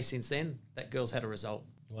day since then, that girl's had a result.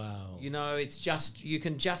 Wow. You know, it's just, you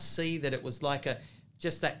can just see that it was like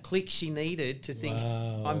just that click she needed to think,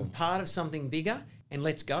 Wow. I'm part of something bigger and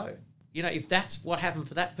let's go. You know, if that's what happened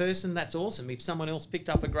for that person, that's awesome. If someone else picked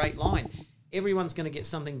up a great line, everyone's going to get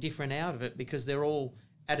something different out of it because they're all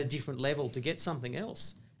at a different level to get something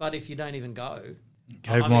else. But if you don't even go...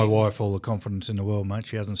 Gave my wife all the confidence in the world, mate.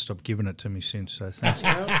 She hasn't stopped giving it to me since, so thanks.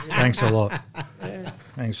 Thanks a lot. Yeah.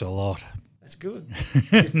 Thanks a lot. That's good.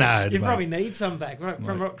 No, You mate. probably need some back. Right?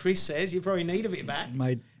 From what Chris says, you probably need a bit back.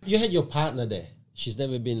 Mate, You had your partner there. She's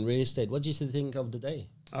never been real estate. What do you think of the day?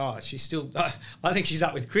 Oh, she's still... I think she's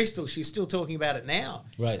up with Crystal. She's still talking about it now.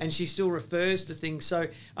 Right. And she still refers to things. So,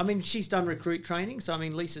 I mean, she's done recruit training. So, I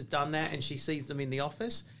mean, Lisa's done that and she sees them in the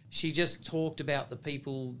office. She just talked about the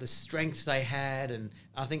people, the strengths they had. And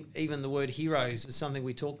I think even the word heroes was something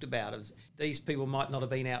we talked about. Of these people might not have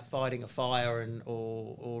been out fighting a fire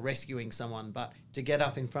or rescuing someone, but to get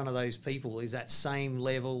up in front of those people is that same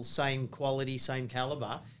level, same quality, same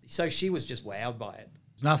calibre. So she was just wowed by it.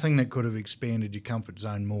 nothing that could have expanded your comfort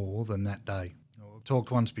zone more than that day. I've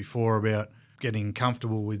talked once before about getting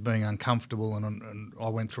comfortable with being uncomfortable, and I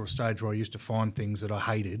went through a stage where I used to find things that I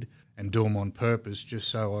hated and do them on purpose just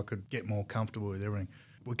so I could get more comfortable with everything.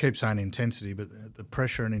 We keep saying intensity, but the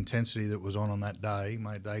pressure and intensity that was on that day,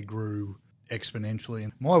 mate, they grew exponentially.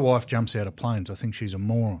 And my wife jumps out of planes. I think she's a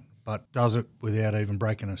moron, but does it without even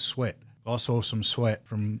breaking a sweat. I saw some sweat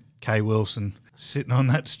from Kay Wilson sitting on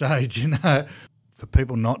that stage, you know. For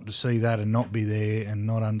people not to see that and not be there and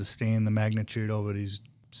not understand the magnitude of it is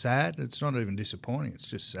sad. It's not even disappointing. It's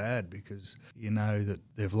just sad because you know that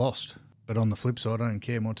they've lost. But on the flip side, I don't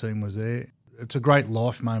care. My team was there. It's a great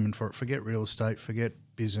life moment for it. Forget real estate, forget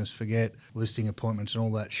business, forget listing appointments and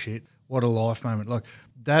all that shit. What a life moment. Like,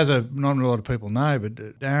 not a lot of people know, but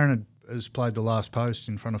Darren has played the last post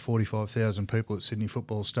in front of 45,000 people at Sydney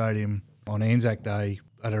Football Stadium on Anzac Day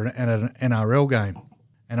at an NRL game.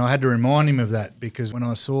 And I had to remind him of that because when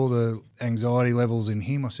I saw the anxiety levels in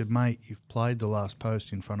him, I said, mate, you've played the last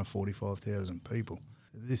post in front of 45,000 people.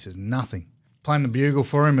 This is nothing. Playing the bugle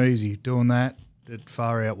for him, easy. Doing that, it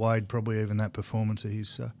far outweighed probably even that performance of his.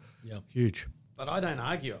 So, huge. But I don't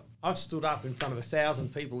argue it. I've stood up in front of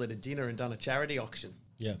 1,000 people at a dinner and done a charity auction.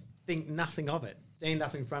 Yeah. Think nothing of it. Stand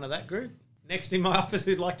up in front of that group. Next in my office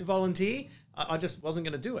who'd like to volunteer, I just wasn't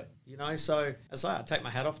going to do it. You know, so as I say, I take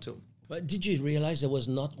my hat off to them. But did you realize there was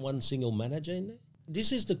not one single manager in there?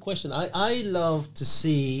 This is the question. I love to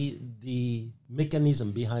see the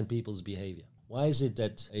mechanism behind people's behavior. Why is it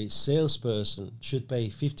that a salesperson should pay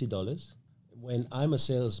 $50 when I'm a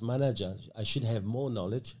sales manager? I should have more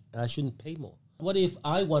knowledge and I shouldn't pay more. What if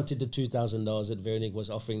I wanted the $2,000 that Veronique was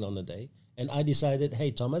offering on the day and I decided,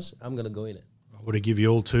 hey, Thomas, I'm going to go in it? I would have give you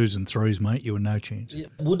all 2s and 3s, mate. You were no chance. Yeah.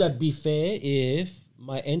 Would that be fair if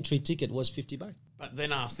my entry ticket was $50? But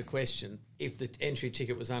then ask the question, if the entry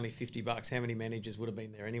ticket was only $50, how many managers would have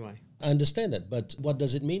been there anyway? I understand that, but what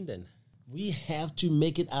does it mean then? We have to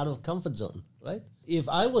make it out of comfort zone, right? If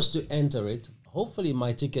I was to enter it, hopefully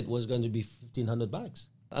my ticket was going to be $1,500.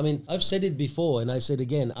 I mean, I've said it before and I said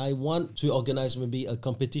again, I want to organize maybe a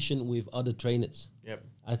competition with other trainers. Yep.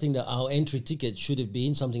 I think that our entry ticket should have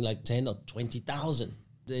been something like 10 or 20,000.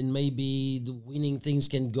 Then maybe the winning things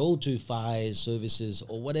can go to fire services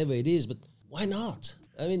or whatever it is, but why not?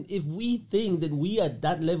 I mean, if we think that we are at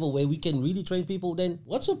that level where we can really train people, then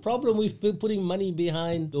what's the problem with putting money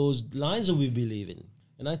behind those lines that we believe in?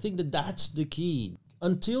 And I think that that's the key.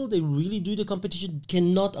 Until they really do the competition,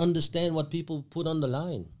 cannot understand what people put on the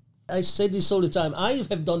line. I say this all the time. I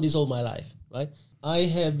have done this all my life, right? I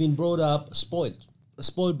have been brought up spoiled, a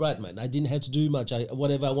spoiled brat, man. I didn't have to do much.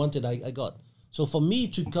 Whatever I wanted, I got. So for me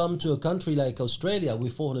to come to a country like Australia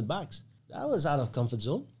with $400, that was out of comfort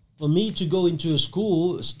zone. For me to go into a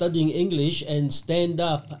school studying English and stand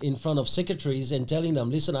up in front of secretaries and telling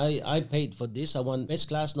them, listen, I paid for this. I want best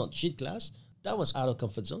class, not shit class. That was out of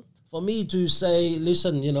comfort zone. For me to say,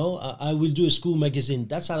 listen, you know, I will do a school magazine.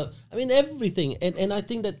 That's out of, I mean, everything. And I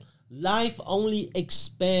think that life only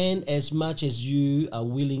expands as much as you are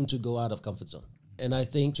willing to go out of comfort zone. And I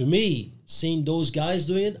think, to me, seeing those guys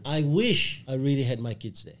doing it, I wish I really had my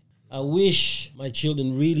kids there. I wish my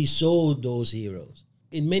children really saw those heroes.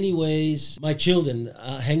 In many ways, my children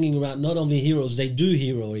are hanging around not only heroes, they do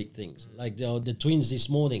heroic things. Like the twins this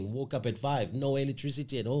morning woke up at 5, no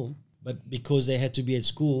electricity at home, but because they had to be at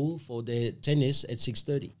school for their tennis at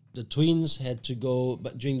 6:30. The twins had to go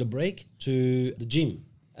during the break to the gym.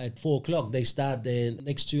 At 4 o'clock, they start their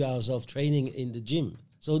next 2 hours of training in the gym.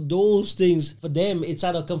 So those things, for them, it's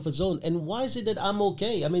out of comfort zone. And why is it that I'm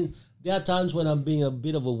okay? I mean, there are times when I'm being a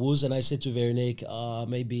bit of a wuss and I said to Veronique,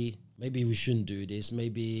 maybe we shouldn't do this.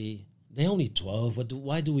 Maybe they're only 12.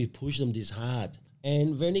 Why do we push them this hard?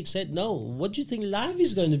 And Veronique said, no, what do you think life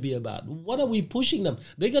is going to be about? What are we pushing them?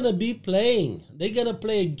 They're going to be playing. They're going to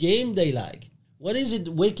play a game they like. What is it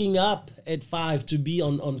waking up at 5 to be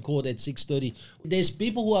on court at 6:30? There's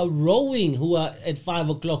people who are rowing who are at 5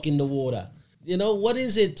 o'clock in the water. You know, what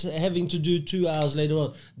is it having to do 2 hours later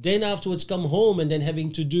on? Then afterwards come home and then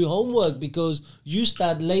having to do homework because you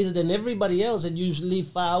start later than everybody else and you live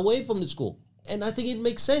far away from the school. And I think it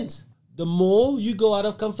makes sense. The more you go out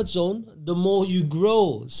of comfort zone, the more you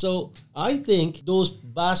grow. So I think those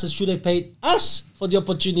bastards should have paid us for the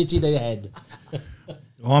opportunity they had.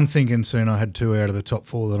 I'm thinking soon I had 2 out of the top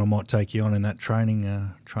 4 that I might take you on in that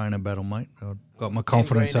trainer battle, mate. I've got my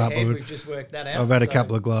confidence up. We've just worked that out. I've had a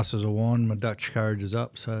couple of glasses of wine. My Dutch courage is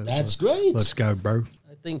up. So that's great. Let's go, bro.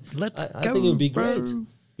 I think it would be great.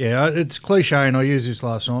 Yeah, it's cliche, and I used this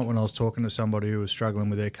last night when I was talking to somebody who was struggling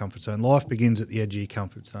with their comfort zone. Life begins at the edge of your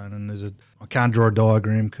comfort zone, and I can't draw a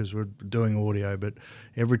diagram because we're doing audio, but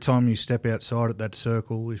every time you step outside at that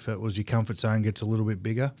circle, if it was your comfort zone gets a little bit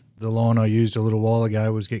bigger. The line I used a little while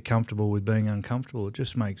ago was get comfortable with being uncomfortable. It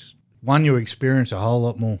just makes, you experience a whole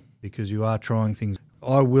lot more because you are trying things.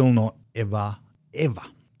 I will not ever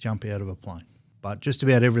jump out of a plane. But just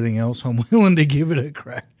about everything else, I'm willing to give it a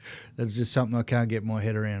crack. That's just something I can't get my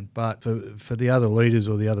head around. But for the other leaders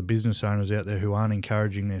or the other business owners out there who aren't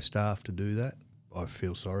encouraging their staff to do that, I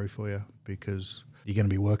feel sorry for you because you're going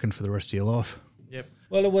to be working for the rest of your life. Yep.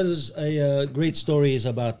 Well, it was a great story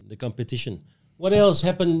about the competition. What else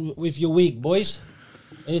happened with your week, boys?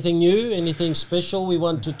 Anything new? Anything special we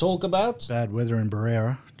want to talk about? Bad weather in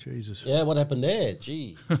Barrera. Jesus. Yeah, what happened there?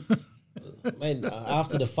 Gee. Man,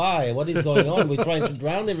 after the fire, what is going on? We're trying to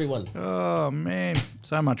drown everyone. Oh, man,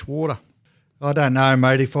 so much water. I don't know,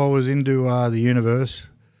 mate. If I was into the universe,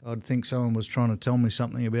 I'd think someone was trying to tell me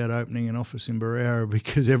something about opening an office in Barrera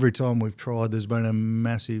because every time we've tried, there's been a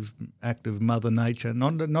massive act of Mother Nature.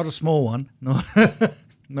 Not a small one,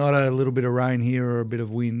 not a little bit of rain here or a bit of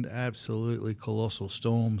wind, absolutely colossal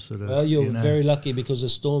storms. Well, you're very lucky because the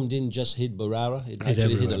storm didn't just hit Barrera. It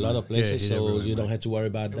actually hit a lot of places, so you don't have to worry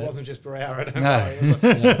about that. It wasn't just Barrera, don't worry, was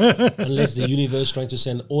it? Yeah. Unless the universe trying to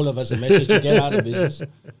send all of us a message to get out of business.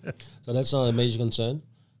 So that's not a major concern.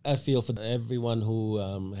 I feel for everyone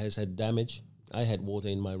who has had damage. I had water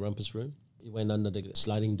in my rumpus room. It went under the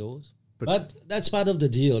sliding doors. But that's part of the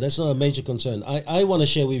deal. That's not a major concern. I want to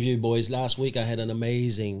share with you, boys. Last week, I had an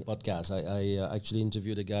amazing podcast. I actually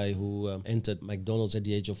interviewed a guy who entered McDonald's at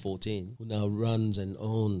the age of 14, who now runs and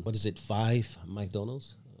owns, 5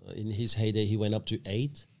 McDonald's. In his heyday, he went up to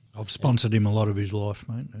 8. I've sponsored him a lot of his life,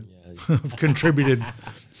 mate. Yeah. I've contributed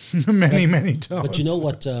many times. But you know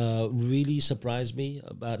what really surprised me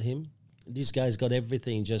about him? This guy's got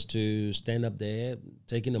everything just to stand up there,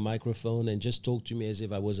 taking a microphone and just talk to me as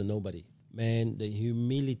if I was a nobody. Man, the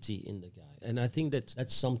humility in the guy. And I think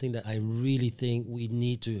that's something that I really think we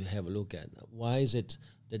need to have a look at. Why is it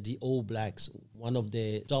that the All Blacks, one of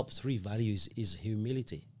their top 3 values is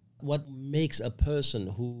humility? What makes a person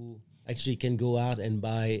who actually can go out and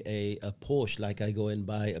buy a Porsche like I go and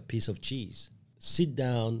buy a piece of cheese, sit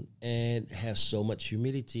down and have so much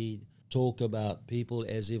humility, talk about people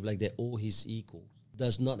as if like they're all his equal,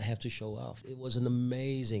 does not have to show off. It was an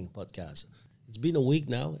amazing podcast. It's been a week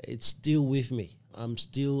now. It's still with me. I'm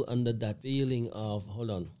still under that feeling of, hold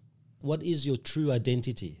on, what is your true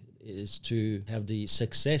identity? Is to have the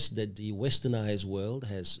success that the westernized world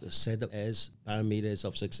has set up as parameters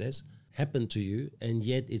of success happen to you, and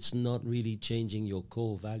yet it's not really changing your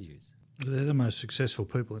core values. They're the most successful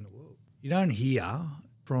people in the world. You don't hear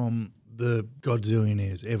from the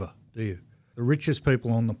godzillionaires ever, do you? The richest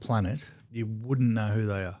people on the planet, you wouldn't know who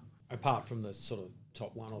they are. Apart from the sort of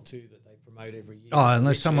top 1 or 2 that they promote every year. Oh,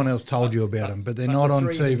 unless someone else told you about them, but they're not on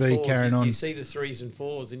TV carrying on. You see the 3s and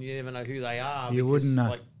 4s and you never know who they are. You wouldn't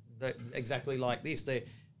know. Exactly like this. They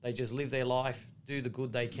just live their life, do the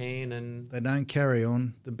good they can, and they don't carry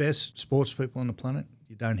on. The best sports people on the planet,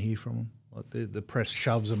 you don't hear from them. Like the press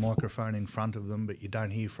shoves a microphone in front of them, but you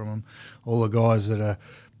don't hear from them. All the guys that are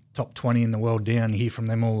top 20 in the world down, you hear from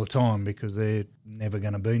them all the time because they're never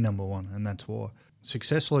going to be number 1, and that's why.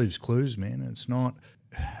 Success leaves clues, man. It's not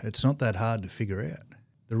that hard to figure out.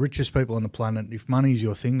 The richest people on the planet, if money's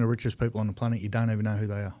your thing, the richest people on the planet, you don't even know who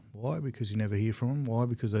they are. Why? Because you never hear from them. Why?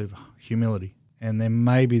 Because they have humility. And then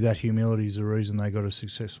maybe that humility is the reason they got as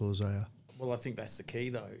successful as they are. Well, I think that's the key,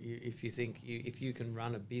 though. If you can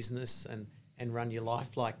run a business and run your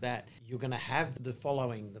life like that, you're going to have the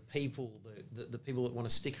following, the people, the people that want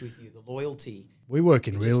to stick with you, the loyalty. We work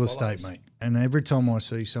in It real just estate, follows. mate. And every time I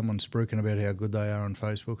see someone spruiking about how good they are on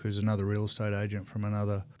Facebook, who's another real estate agent from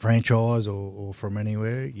another franchise or from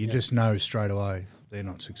anywhere, you just know straight away they're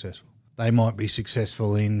not successful. They might be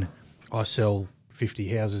successful in, I sell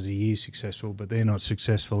 50 houses a year successful, but they're not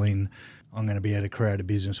successful in, I'm going to be able to create a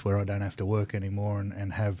business where I don't have to work anymore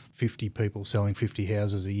and have 50 people selling 50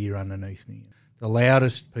 houses a year underneath me. The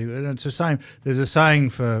loudest people, and it's the same. There's a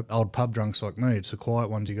saying for old pub drunks like me, it's the quiet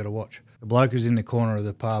ones you got to watch. The bloke who's in the corner of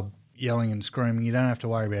the pub yelling and screaming, you don't have to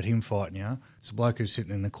worry about him fighting you. It's the bloke who's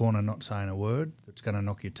sitting in the corner not saying a word that's going to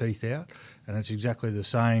knock your teeth out. And it's exactly the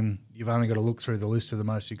same. You've only got to look through the list of the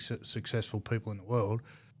most successful people in the world.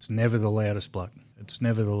 It's never the loudest bloke. It's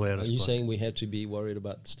never the Are loudest you bloke. saying we had to be worried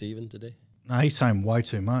about Stephen today? No, he's saying way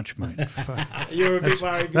too much, mate. You're a bit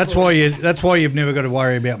worried. That's why you've never got to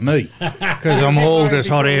worry about me, because I'm all just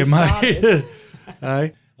hot air, before we mate.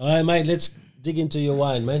 Hey? All right, mate, let's dig into your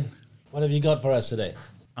wine, man. What have you got for us today?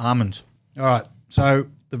 Almonds. All right. So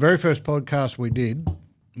the very first podcast we did,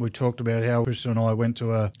 we talked about how Crystal and I went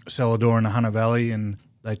to a cellar door in the Hunter Valley, and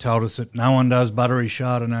they told us that no one does buttery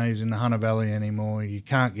Chardonnays in the Hunter Valley anymore. You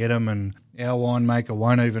can't get them, and our winemaker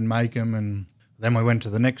won't even make them. And then we went to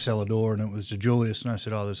the next cellar door, and it was to Julius, and I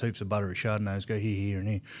said, there's heaps of buttery Chardonnays, go here, here, and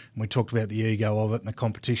here. And we talked about the ego of it and the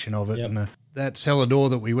competition of it. Yep. And that cellar door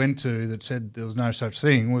that we went to that said there was no such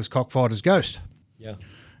thing was Cockfighter's Ghost. Yeah.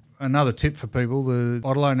 Another tip for people, the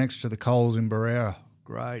bottle next to the Coles in Barrera,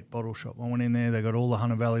 great bottle shop. I went in there, they got all the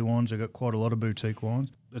Hunter Valley wines, they got quite a lot of boutique wines.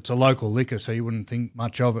 It's a local liquor, so you wouldn't think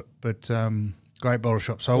much of it, but great bottle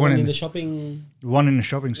shop. So I went in in the shopping. the one in the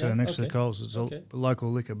shopping centre Yeah, next to the okay. Coles. It's Okay. a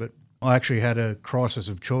local liquor, but I actually had a crisis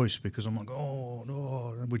of choice because I'm like,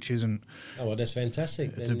 which isn't. Oh, well, that's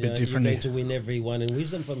fantastic. It's Then, a bit different You're here. going to win every one in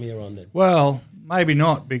wisdom from here on then. Well, maybe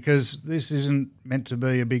not, because this isn't meant to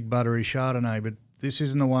be a big buttery Chardonnay, but this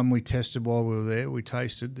isn't the one we tested while we were there. We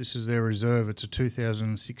tasted. This is their reserve. It's a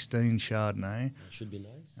 2016 Chardonnay, Should be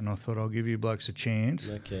nice. and I thought I'll give you blokes a chance.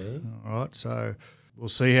 Okay. All right, so we'll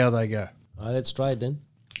see how they go. All right, let's try it then.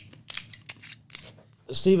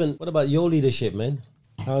 Stephen, what about your leadership, man?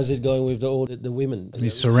 How is it going with all the women?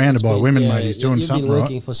 He's surrounded by women, mate. He's doing something You've been right.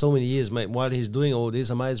 working for so many years, mate. While he's doing all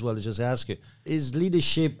this, I might as well just ask you. Is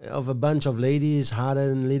leadership of a bunch of ladies harder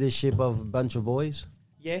than leadership of a bunch of boys?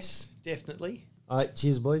 Yes, definitely. All right,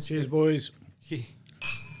 cheers, boys. Cheers, boys.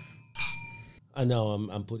 I know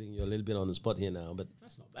I'm putting you a little bit on the spot here now, but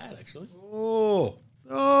That's not bad, actually. Oh,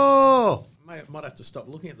 Might have to stop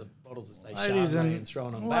looking at the bottles that say ladies Chardonnay and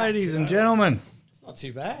throwing them back. ladies and you know. gentlemen, It's not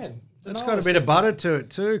too bad. it's Danola got a bit said- of butter to it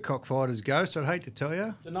too. Cockfighter's Ghost. I'd hate to tell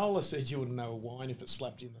you. Danola said you wouldn't know a wine if it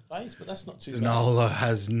slapped you in the face, but that's not too Danola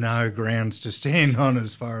has no grounds to stand on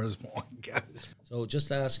as far as wine goes. so just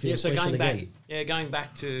to ask you Yeah, a so question going again. back, going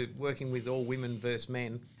back to working with all women versus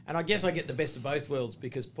men, and I guess I get the best of both worlds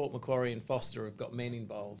because Port Macquarie and Foster have got men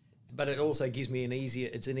involved, but it also gives me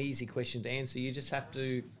it's an easy question to answer. You just have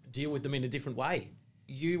to deal with them in a different way.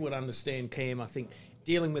 You would understand, Cam, I think,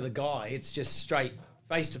 dealing with a guy, it's just straight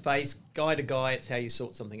face to face, guy to guy, it's how you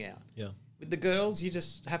sort something out. Yeah. With the girls, you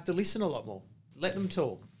just have to listen a lot more. Let them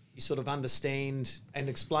talk. You sort of understand and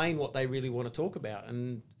explain what they really want to talk about.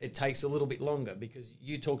 And it takes a little bit longer because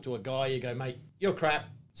you talk to a guy, you go, mate, you're crap,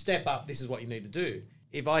 step up, this is what you need to do.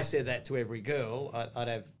 If I said that to every girl, I'd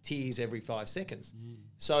have tears every 5 seconds.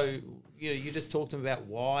 So you just talk to them about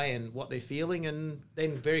why and what they're feeling, and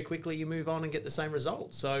then very quickly you move on and get the same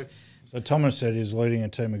result. So Thomas said, is leading a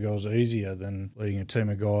team of girls easier than leading a team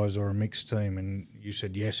of guys or a mixed team? And you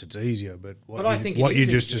said, yes, it's easier. But I think it what you is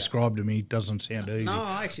just easier. described to me doesn't sound easy. no,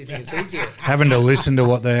 I actually think it's easier. Having to listen to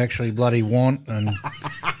what they actually bloody want and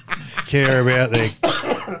care about their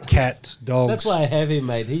cats, dogs. That's why I have him,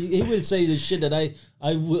 mate. He will say the shit that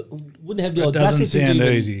I wouldn't have the It audacity doesn't to sound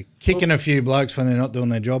even- easy. Kicking a few blokes when they're not doing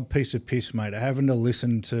their job, piece of piss, mate. Having to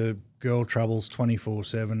listen to girl troubles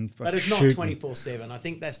 24/7. But it's not shooting. 24/7. I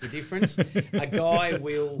think that's the difference. A guy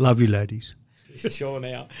will... Love you, ladies. Sure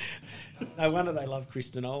now. No wonder they love Chris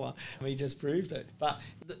Danola. He just proved it. But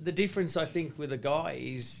the difference, I think, with a guy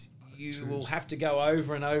is you will have to go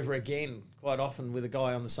over and over again quite often with a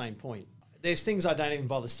guy on the same point. There's things I don't even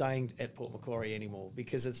bother saying at Port Macquarie anymore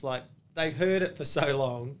because it's like they've heard it for so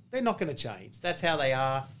long. They're not going to change. That's how they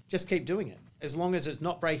are. Just keep doing it. As long as it's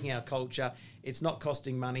not breaking our culture, it's not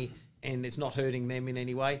costing money, and it's not hurting them in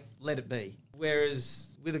any way, let it be.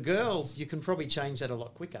 Whereas with the girls, you can probably change that a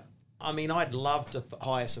lot quicker. I mean, I'd love to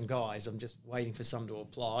hire some guys. I'm just waiting for some to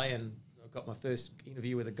apply, and I've got my first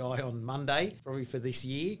interview with a guy on Monday, probably for this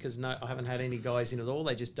year, because I haven't had any guys in at all.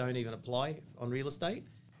 They just don't even apply on real estate.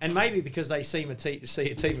 And maybe because they see a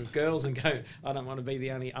team of girls and go, I don't want to be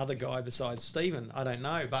the only other guy besides Stephen. I don't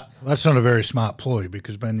know. But Well, that's not a very smart ploy,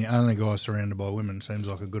 because being the only guy surrounded by women seems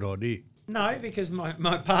like a good idea. no, because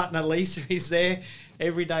my partner Lisa is there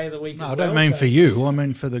every day of the week No, as I well. don't mean so- for you. I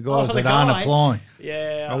mean for the guys for the that aren't guy. applying.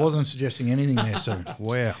 Yeah. I wasn't suggesting anything there, Sue.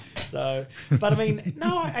 Wow. So, but I mean,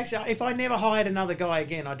 no, actually, if I never hired another guy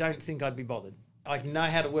again, I don't think I'd be bothered. I know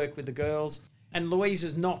how to work with the girls. And Louise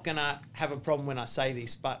is not going to have a problem when I say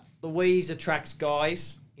this, but Louise attracts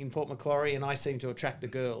guys in Port Macquarie, and I seem to attract the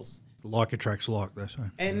girls. Like attracts like, they say.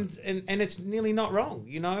 And it's nearly not wrong.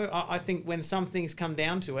 You know, I think when some things come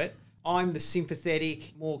down to it, I'm the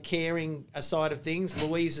sympathetic, more caring side of things.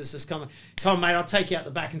 Louise is just come on, mate, I'll take you out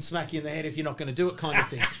the back and smack you in the head if you're not going to do it kind of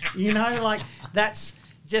thing. You know, like that's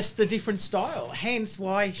just the different style. Hence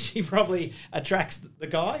why she probably attracts the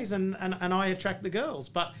guys and I attract the girls.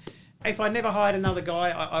 But if I never hired another guy,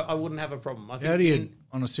 I wouldn't have a problem. I think How do you,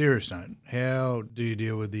 on a serious note, how do you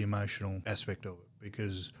deal with the emotional aspect of it?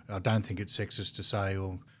 Because I don't think it's sexist to say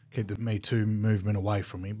or keep the Me Too movement away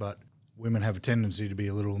from me, but women have a tendency to be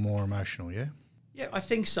a little more emotional, yeah? Yeah, I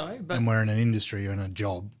think so. But And we're in an industry or in a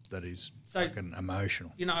job that is So- fucking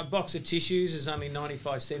emotional. you know, a box of tissues is only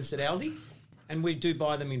 95 cents at Aldi, and we do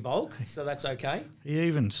buy them in bulk, so that's okay. He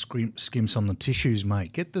even skimps on the tissues,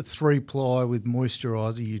 mate. Get the 3-ply with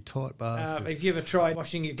moisturiser, you tight bastard. If you ever tried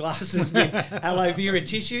washing your glasses with aloe vera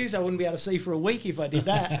tissues, I wouldn't be able to see for a week if I did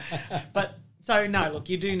that. But so no, look,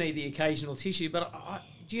 you do need the occasional tissue. But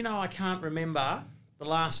do you know I can't remember the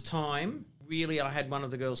last time really I had one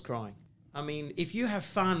of the girls crying. I mean, if you have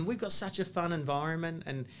fun, we've got such a fun environment,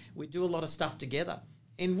 and we do a lot of stuff together.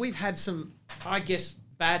 And we've had some, I guess,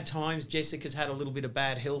 bad times. Jessica's had a little bit of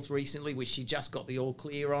bad health recently, which she just got the all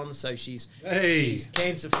clear on, so she's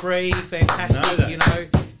cancer free, fantastic. You know,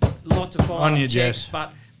 lots of follow-up On you, checks, Jess.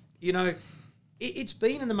 but you know, it's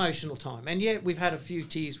been an emotional time, and yeah, we've had a few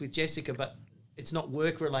tears with Jessica, but it's not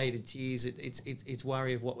work-related tears. It's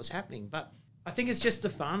worry of what was happening, but I think it's just the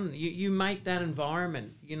fun. You make that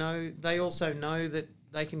environment. You know, they also know that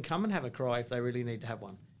they can come and have a cry if they really need to have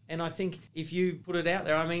one. And I think if you put it out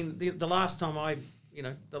there, I mean, the last time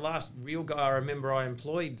the last real guy I remember I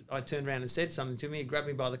employed, I turned around and said something to me. He grabbed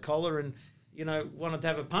me by the collar and, you know, wanted to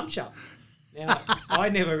have a punch up. Now, I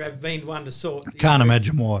never have been one to sort. Can't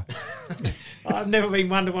imagine why. I've never been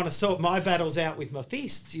one to want to sort my battles out with my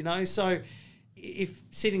fists, you know. So if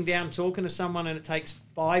sitting down talking to someone and it takes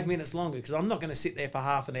 5 minutes longer, because I'm not going to sit there for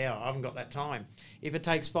half an hour, I haven't got that time. If it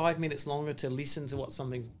takes 5 minutes longer to listen to what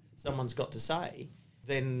someone's got to say,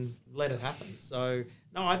 then let it happen. So,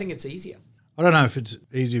 no, I think it's easier. I don't know if it's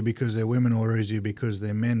easier because they're women or easier because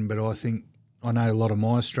they're men, but I know a lot of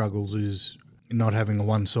my struggles is not having a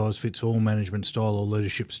one-size-fits-all management style or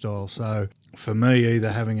leadership style. So for me,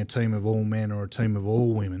 either having a team of all men or a team of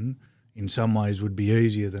all women in some ways would be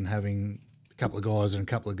easier than having a couple of guys and a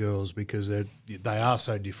couple of girls, because they are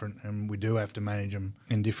so different and we do have to manage them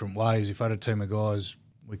in different ways. If I had a team of guys,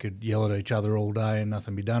 we could yell at each other all day and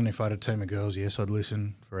nothing be done. If I had a team of girls, yes, I'd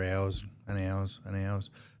listen for hours and hours and hours.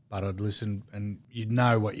 But I'd listen and you'd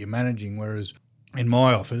know what you're managing. Whereas in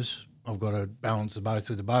my office, I've got to balance the both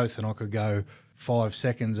with the both, and I could go 5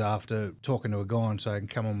 seconds after talking to a guy and saying,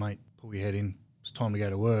 come on, mate, pull your head in, it's time to go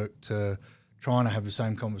to work, to trying to have the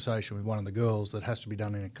same conversation with one of the girls that has to be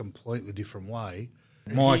done in a completely different way.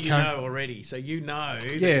 You know already, so you know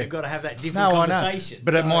that you've got to have that different conversation. I know.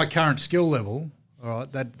 But at my current skill level, all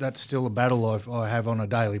right, that's still a battle I have on a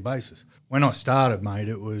daily basis. When I started, mate,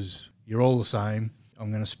 it was, you're all the same. I'm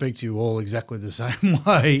going to speak to you all exactly the same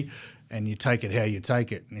way, and you take it how you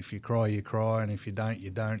take it. And if you cry, you cry, and if you don't, you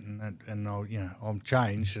don't. And I'm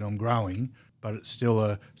changed and I'm growing, but it's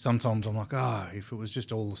still sometimes I'm like, if it was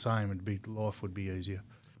just all the same, life would be easier.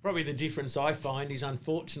 Probably the difference I find is,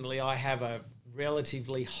 unfortunately, I have a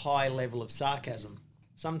relatively high level of sarcasm.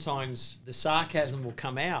 Sometimes the sarcasm will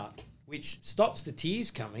come out, which stops the tears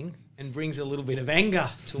coming and brings a little bit of anger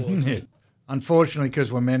towards me. Unfortunately,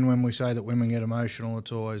 because we're men, when we say that women get emotional,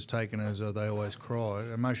 it's always taken as they always cry.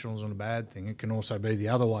 Emotional isn't a bad thing. It can also be the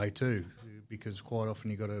other way too, because quite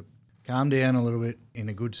often you've got to calm down a little bit in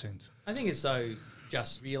a good sense. I think it's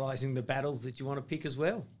just realising the battles that you want to pick as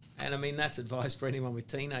well. And I mean, that's advice for anyone with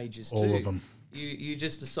teenagers too. All of them. You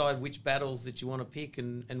just decide which battles that you want to pick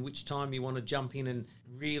and which time you want to jump in and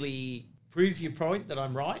really prove your point that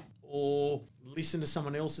I'm right, or listen to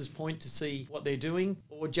someone else's point to see what they're doing,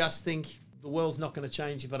 or just think the world's not going to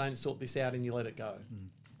change if I don't sort this out, and you let it go.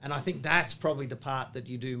 And I think that's probably the part that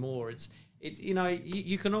you do more. It's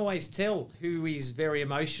you can always tell who is very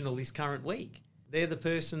emotional this current week. They're the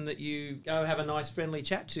person that you go have a nice friendly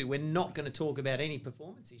chat to. We're not going to talk about any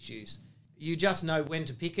performance issues. You just know when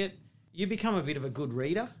to pick it. You become a bit of a good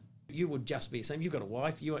reader. You would just be the same. You've got a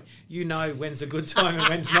wife. You know when's a good time and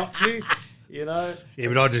when's not to. You know. Yeah,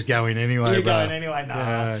 but I just go in anyway. You're going anyway.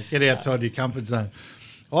 No. Get outside your comfort zone.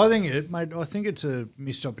 I think it's a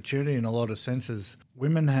missed opportunity in a lot of senses.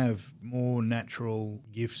 Women have more natural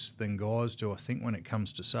gifts than guys do, I think, when it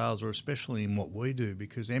comes to sales, or especially in what we do,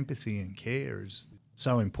 because empathy and care is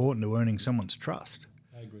so important to earning someone's trust.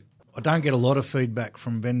 I agree. I don't get a lot of feedback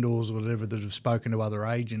from vendors or whatever that have spoken to other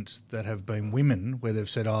agents that have been women where they've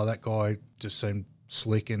said, oh, that guy just seemed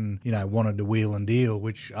slick and, wanted to wheel and deal,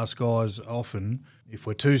 which us guys often, if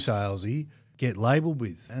we're too salesy, get labelled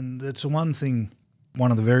with. And it's the one thing, one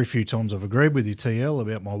of the very few times I've agreed with you, TL,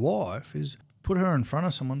 about my wife is put her in front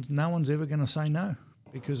of someone, no one's ever going to say no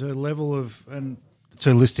because her level of, and it's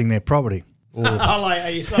her listing their property. Or,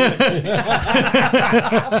 I've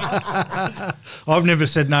never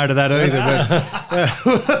said no to that either.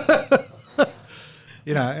 But,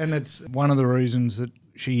 and it's one of the reasons that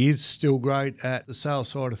she is still great at the sales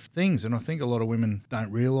side of things. And I think a lot of women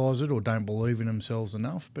don't realise it or don't believe in themselves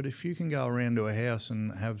enough. But if you can go around to a house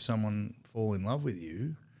and have someone fall in love with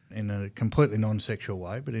you in a completely non-sexual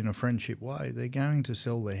way, but in a friendship way, they're going to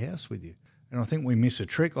sell their house with you. And I think we miss a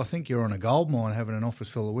trick. I think you're on a goldmine having an office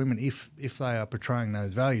full of women if they are portraying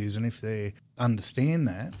those values and if they understand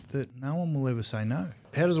that no one will ever say no.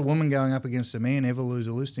 How does a woman going up against a man ever lose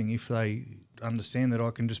a listing if they understand that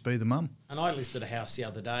I can just be the mum? And I listed a house the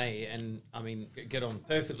other day and, get on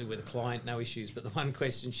perfectly with a client, no issues. But the one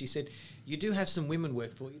question she said, you do have some women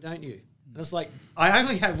work for you, don't you? And it's like, I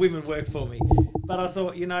only have women work for me. But I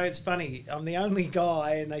thought, it's funny. I'm the only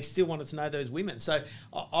guy and they still wanted to know those women. So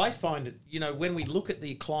I find it, when we look at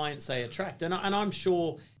the clients they attract, and I'm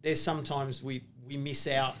sure there's sometimes we miss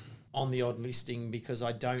out on the odd listing because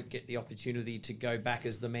I don't get the opportunity to go back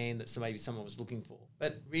as the man that maybe someone was looking for.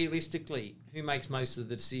 But realistically, who makes most of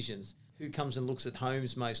the decisions? Who comes and looks at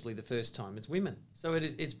homes mostly the first time? It's women. So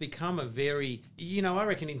it's become a very, I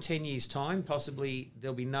reckon in 10 years' time, possibly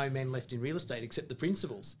there'll be no men left in real estate except the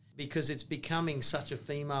principals because it's becoming such a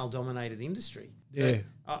female-dominated industry. Yeah.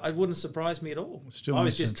 It wouldn't surprise me at all. I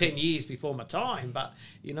was just 10 years before my time, but,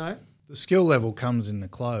 The skill level comes in the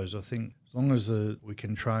close. I think as long as we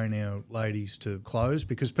can train our ladies to close,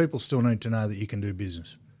 because people still need to know that you can do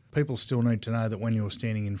business. People still need to know that when you're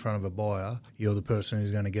standing in front of a buyer, you're the person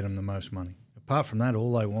who's going to get them the most money. Apart from that,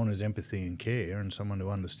 all they want is empathy and care and someone to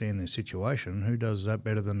understand their situation. Who does that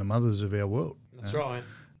better than the mothers of our world? That's right.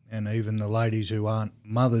 And even the ladies who aren't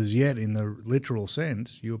mothers yet in the literal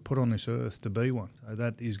sense, you were put on this earth to be one. So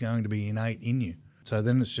that is going to be innate in you. So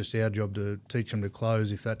then it's just our job to teach them to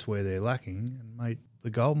close if that's where they're lacking. And, mate, the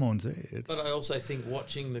gold mine's there. But I also think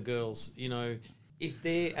watching the girls, if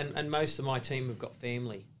they're, and most of my team have got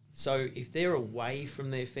family, so if they're away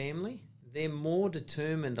from their family, they're more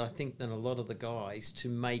determined, I think, than a lot of the guys to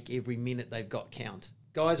make every minute they've got count.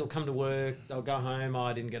 Guys will come to work, they'll go home,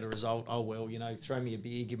 I didn't get a result, oh well, throw me a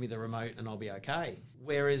beer, give me the remote and I'll be okay.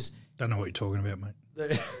 Whereas... Don't know what you're talking about, mate.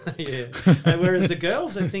 And whereas the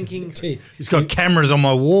girls are thinking... He's got cameras on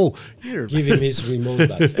my wall. Give him his remote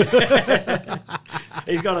back.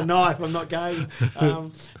 He's got a knife, I'm not game.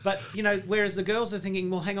 But, whereas the girls are thinking,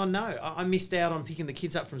 well, hang on, no, I missed out on picking the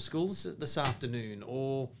kids up from school this afternoon,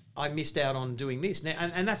 or I missed out on doing this. Now,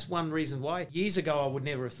 and that's one reason why. Years ago, I would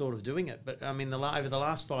never have thought of doing it. But, over the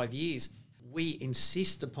last 5 years, we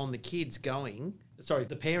insist upon the parents going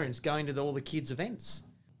to all the kids' events.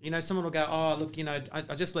 Someone will go, oh, look,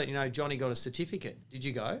 I just let you know Johnny got a certificate. Did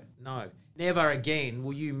you go? No. Never again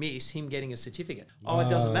will you miss him getting a certificate. Wow. Oh, it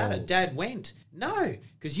doesn't matter. Dad went. No,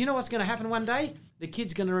 because you know what's going to happen one day? The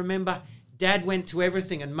kid's going to remember Dad went to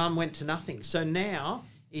everything and Mum went to nothing. So now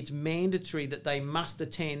it's mandatory that they must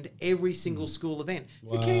attend every single school event.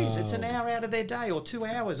 Wow. Who cares? It's an hour out of their day or 2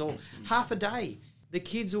 hours or half a day. The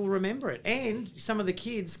kids will remember it. And some of the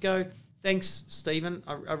kids go... Thanks, Stephen.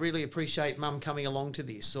 I really appreciate Mum coming along to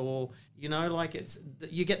this. Or, you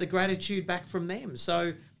get the gratitude back from them.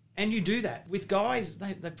 So, and you do that. With guys,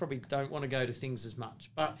 they probably don't want to go to things as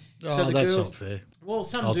much. But so the that's girls, not fair. Well,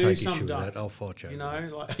 some I'll do, take some issue don't. with that. I'll fight you.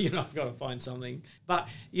 I've got to find something. But,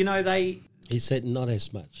 they... He said not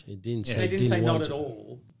as much. He didn't say... They didn't say not at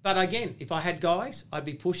all. But again, if I had guys, I'd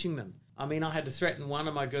be pushing them. I had to threaten one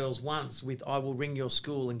of my girls once with, I will ring your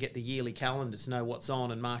school and get the yearly calendar to know what's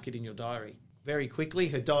on and mark it in your diary. Very quickly,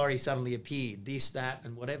 her diary suddenly appeared, this, that,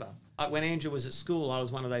 and whatever. When Andrew was at school, I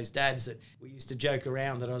was one of those dads that we used to joke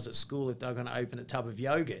around that I was at school if they were going to open a tub of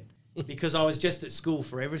yogurt because I was just at school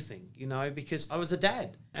for everything, because I was a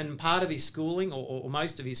dad. And part of his schooling, or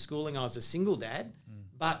most of his schooling, I was a single dad.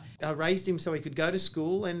 But I raised him so he could go to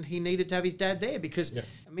school, and he needed to have his dad there because,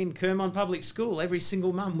 I mean, Kermon Public School, every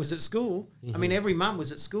single mum was at school. I mean, every mum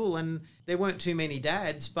was at school, and there weren't too many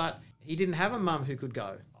dads, but he didn't have a mum who could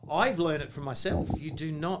go. I've learned it from myself. You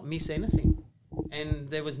do not miss anything. And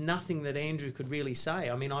there was nothing that Andrew could really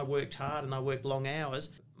say. I mean, I worked hard and I worked long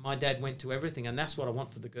hours. My dad went to everything, and that's what I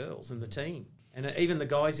want for the girls and the team. And even the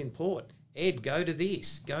guys in Port, Ed, go to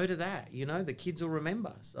this, go to that. You know, the kids will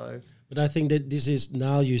remember. So, but I think that this is,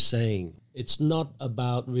 now you're saying, it's not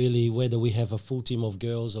about really whether we have a full team of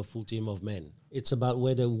girls or full team of men. It's about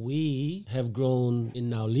whether we have grown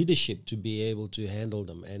in our leadership to be able to handle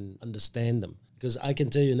them and understand them. Because I can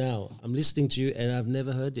tell you now, I'm listening to you and I've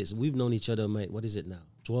never heard this. We've known each other, mate, what is it now?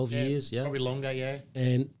 12 years, yeah? Probably longer, yeah.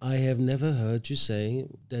 And I have never heard you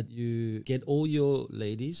saying that you get all your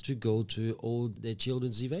ladies to go to all their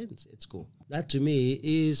children's events at school. That to me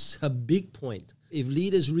is a big point. If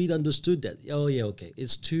leaders really understood that, oh yeah, okay,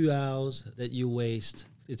 it's 2 hours that you waste.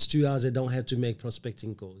 It's 2 hours they don't have to make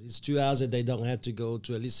prospecting calls. It's 2 hours that they don't have to go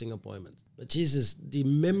to a listing appointment. But Jesus, the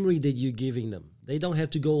memory that you're giving them, they don't have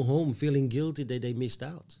to go home feeling guilty that they missed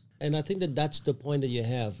out. And I think that that's the point that you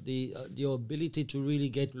have, your ability to really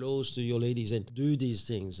get close to your ladies and do these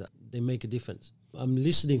things. They make a difference. I'm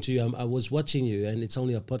listening to you. I was watching you, and it's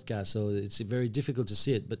only a podcast, so it's very difficult to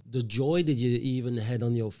see it. But the joy that you even had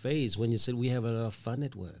on your face when you said, we have a lot of fun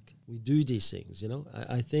at work. We do these things, you know.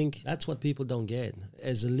 I think that's what people don't get.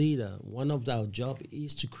 As a leader, one of our job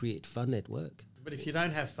is to create fun at work. But if you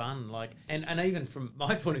don't have fun, like, and even from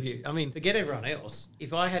my point of view, I mean, forget everyone else.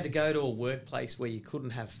 If I had to go to a workplace where you couldn't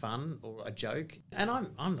have fun or a joke, and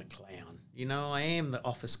I'm the clown, you know, I am the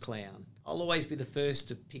office clown. I'll always be the first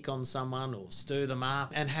to pick on someone or stir them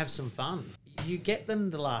up and have some fun. You get them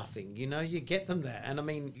the laughing, you know, you get them that. And I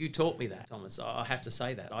mean, you taught me that, Thomas. I have to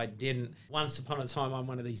say that. I didn't. Once upon a time, I'm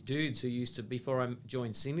one of these dudes who used to, before I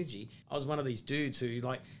joined Synergy, I was one of these dudes who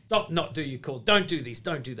like, stop, not do your call, don't do this,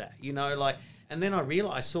 don't do that, you know, like. And then I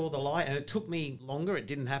realised, I saw the light, and it took me longer. It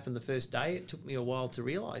didn't happen the first day. It took me a while to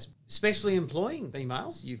realise, especially employing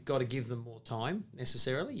females, you've got to give them more time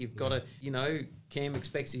necessarily. You've got to, you know, Cam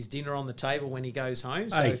expects his dinner on the table when he goes home.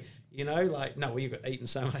 So, Hey. you know, like, no, well, you've got eaten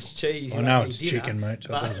so much cheese. I you know won't it's eat dinner. chicken, mate,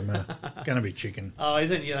 so it doesn't matter. It's going to be chicken. Oh, is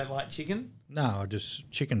it? You don't like chicken? No, just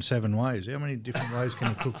chicken 7 ways. How many different ways can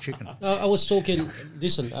you cook chicken? I was talking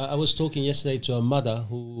yesterday to a mother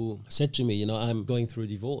who said to me, you know, I'm going through a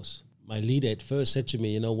divorce. My leader at first said to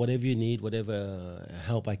me, you know, whatever you need, whatever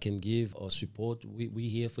help I can give or support, we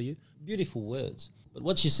here for you. Beautiful words. But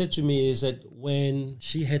what she said to me is that when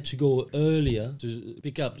she had to go earlier to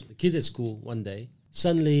pick up the kids at school one day,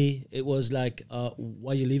 suddenly it was like,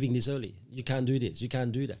 why are you leaving this early? You can't do this, you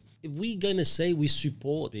can't do that. If we're going to say we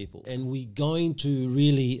support people and we're going to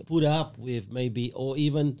really put up with maybe or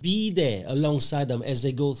even be there alongside them as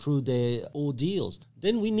they go through their ordeals,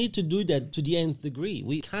 then we need to do that to the nth degree.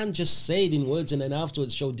 We can't just say it in words and then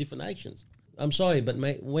afterwards show different actions. I'm sorry, but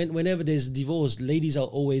whenever there's divorce, ladies are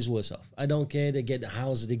always worse off. I don't care, they get the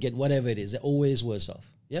house, they get whatever it is, they're always worse off.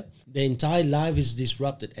 Yeah, their entire life is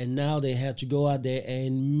disrupted, and now they have to go out there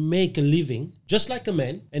and make a living, just like a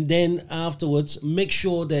man, and then afterwards make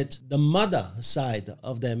sure that the mother side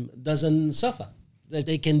of them doesn't suffer. That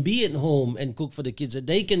they can be at home and cook for the kids, that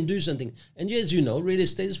they can do something. And as you know, real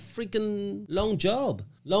estate is a freaking long job,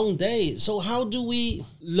 long day. So how do we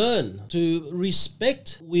learn to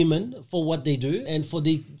respect women for what they do and for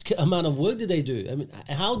the amount of work that they do? I mean,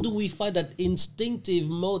 how do we find that instinctive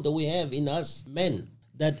mode that we have in us men?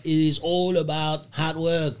 That it is all about hard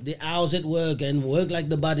work, the hours at work, and work like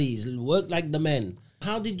the buddies, work like the men.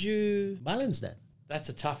 How did you balance that? That's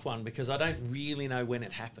a tough one because I don't really know when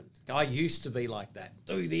it happened. I used to be like that.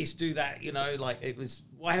 Do this, do that, you know, like it was,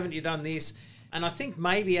 why haven't you done this? And I think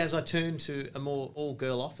maybe as I turned to a more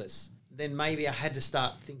all-girl office, then maybe I had to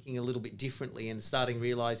start thinking a little bit differently and starting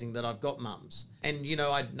realising that I've got mums. And, you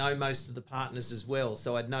know, I'd know most of the partners as well.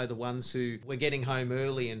 So I'd know the ones who were getting home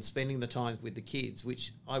early and spending the time with the kids,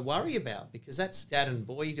 which I worry about because that's dad and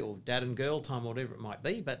boy or dad and girl time, whatever it might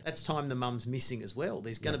be. But that's time the mum's missing as well.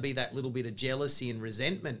 There's going to be that little bit of jealousy and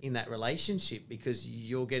resentment in that relationship because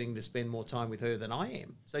you're getting to spend more time with her than I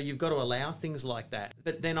am. So you've got to allow things like that.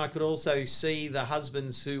 But then I could also see the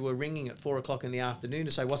husbands who were ringing at 4 o'clock in the afternoon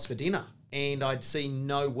to say, what's for dinner? And I'd see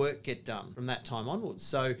no work get done from that time onwards.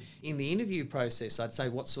 So in the interview process, I'd say,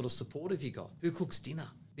 what sort of support have you got? Who cooks dinner?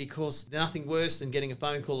 Because nothing worse than getting a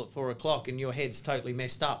phone call at 4 o'clock and your head's totally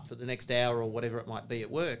messed up for the next hour or whatever it might be at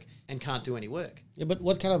work and can't do any work. Yeah, but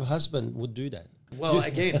what kind of husband would do that? Well,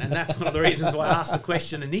 again, and that's one of the reasons why I asked the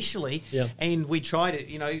question initially. Yeah. And we try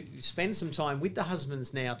to, spend some time with the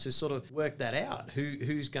husbands now to sort of work that out.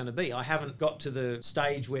 Who's going to be? I haven't got to the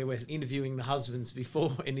stage where we're interviewing the husbands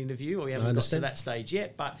before an interview, or we haven't got to that stage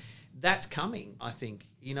yet. But that's coming, I think.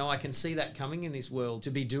 I can see that coming in this world,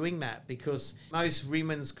 to be doing that, because most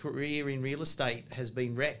women's career in real estate has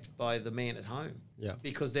been wrecked by the man at home. Yeah.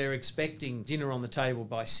 Because they're expecting dinner on the table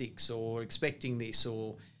by 6, or expecting this,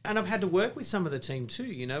 and I've had to work with some of the team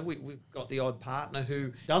too. We've got the odd partner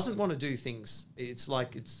who doesn't want to do things. It's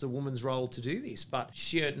like it's the woman's role to do this, but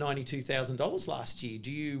she earned $92,000 last year.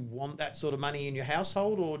 Do you want that sort of money in your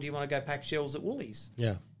household, or do you want to go pack shelves at Woolies?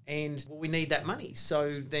 Yeah. And we need that money.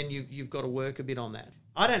 So then you've got to work a bit on that.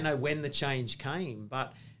 I don't know when the change came,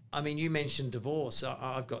 but I mean, you mentioned divorce.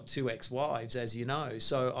 I've got 2 ex-wives, as you know.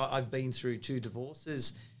 So I've been through 2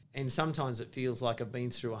 divorces, and sometimes it feels like I've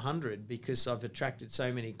been through 100, because I've attracted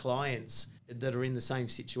so many clients that are in the same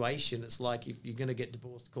situation. It's like, if you're going to get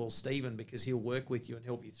divorced, call Stephen, because he'll work with you and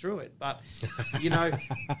help you through it. But,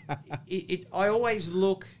 I always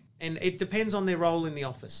look, and it depends on their role in the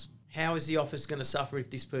office. How is the office going to suffer if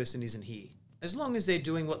this person isn't here? As long as they're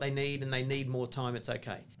doing what they need and they need more time, it's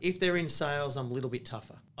okay. If they're in sales, I'm a little bit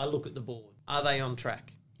tougher. I look at the board. Are they on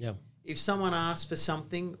track? Yeah. If someone asks for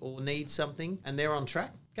something or needs something and they're on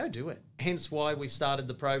track, go do it. Hence why we've started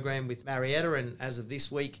the program with Marietta, and as of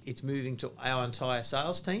this week, it's moving to our entire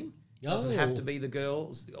sales team. It doesn't have to be the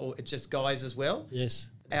girls, or it's just guys as well. Yes.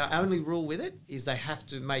 Our only rule with it is they have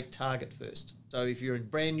to make target first. So if you're a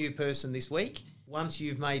brand new person this week, once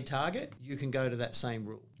you've made target, you can go to that same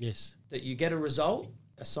rule. Yes. That you get a result,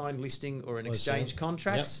 a signed listing or an exchange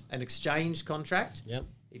contract. Yep. An exchange contract. Yep.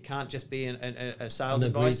 It can't just be a sales An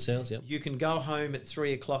agreed advice. sales, yep. You can go home at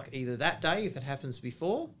 3 o'clock either that day, if it happens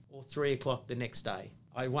before, or 3 o'clock the next day.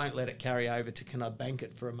 I won't let it carry over to, can I bank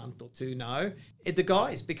it for a month or two? No. The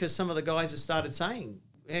guys, because some of the guys have started saying,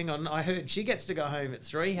 hang on, I heard she gets to go home at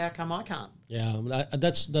 3. How come I can't? Yeah,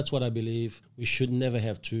 that's what I believe. We should never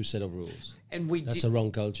have 2 set of rules. And that's a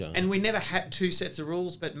wrong culture. And we never had 2 sets of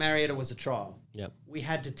rules, but Marietta was a trial. Yeah. We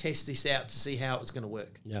had to test this out to see how it was going to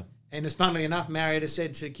work. Yeah. And as funnily enough, Marietta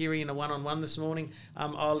said to Kiri in a one-on-one this morning,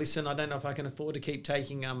 listen, I don't know if I can afford to keep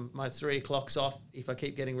taking my 3 o'clocks off if I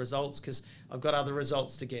keep getting results, because I've got other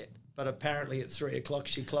results to get. But apparently at 3 o'clock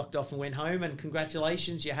she clocked off and went home, and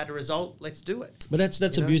congratulations, you had a result, let's do it. But that's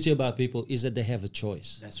the beauty about people, is that they have a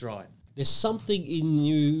choice. That's right. There's something in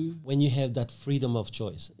you when you have that freedom of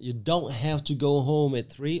choice. You don't have to go home at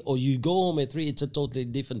 3, or you go home at 3, it's a totally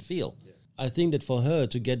different feel. Yeah. I think that for her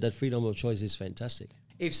to get that freedom of choice is fantastic.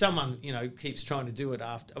 If someone, keeps trying to do it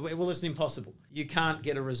after, well, it's impossible. You can't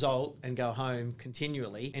get a result and go home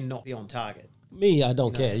continually and not be on target. Me, I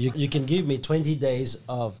don't care. You can give me 20 days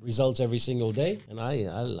of results every single day, and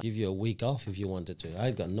I'll give you a week off if you wanted to.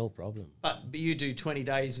 I've got no problem. But you do 20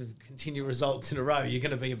 days of continued results in a row, you're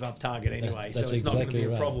going to be above target anyway, that's so it's not going to be a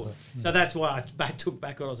right. problem. So that's why I took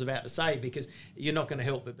back what I was about to say, because you're not going to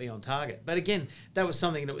help but be on target. But again, that was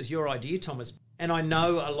something that was your idea, Thomas. And I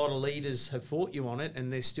know a lot of leaders have fought you on it,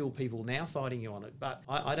 and there's still people now fighting you on it. But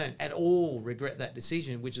I don't at all regret that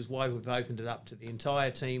decision, which is why we've opened it up to the entire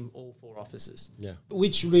team, all 4 offices. Yeah.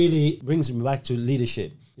 Which really brings me back to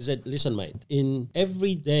leadership. Is that, listen, mate, in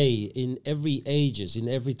every day, in every ages, in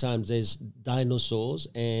every time, there's dinosaurs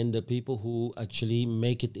and the people who actually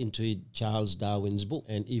make it into Charles Darwin's book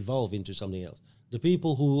and evolve into something else. The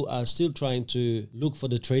people who are still trying to look for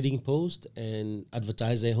the trading post and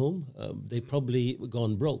advertise their home, they probably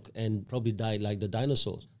gone broke and probably died like the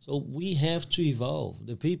dinosaurs. So we have to evolve.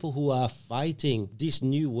 The people who are fighting this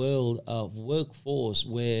new world of workforce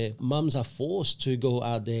where mums are forced to go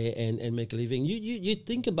out there and make a living. You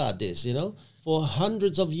think about this, for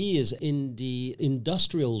hundreds of years in the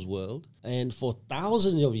industrials world and for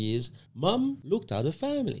thousands of years, mum looked out the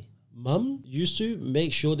family. Mum used to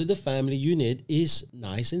make sure that the family unit is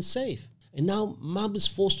nice and safe. And now mum is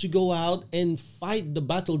forced to go out and fight the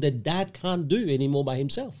battle that dad can't do anymore by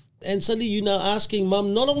himself. And suddenly you're now asking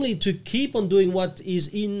mum not only to keep on doing what is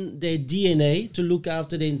in their DNA to look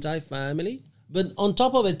after the entire family, but on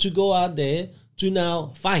top of it to go out there to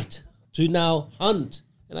now fight, to now hunt.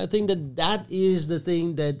 And I think that is the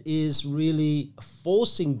thing that is really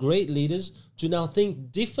forcing great leaders to now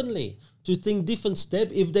think differently, to think different step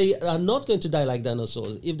if they are not going to die like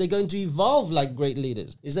dinosaurs, if they're going to evolve like great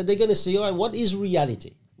leaders, is that they're going to say, all right, what is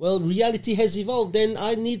reality? Well, reality has evolved, then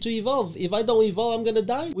I need to evolve. If I don't evolve, I'm going to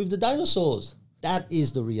die with the dinosaurs. That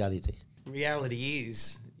is the reality. Reality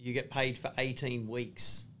is you get paid for 18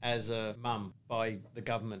 weeks as a mum by the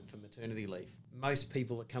government for maternity leave. Most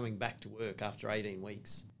people are coming back to work after 18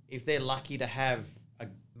 weeks. If they're lucky to have a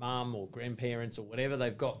mum or grandparents or whatever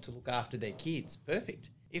they've got to look after their kids. Perfect.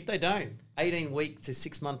 If they don't, 18-week to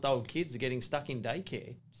 6-month-old kids are getting stuck in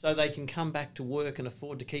daycare so they can come back to work and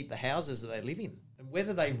afford to keep the houses that they live in. And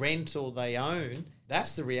whether they rent or they own,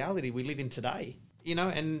 that's the reality we live in today. You know,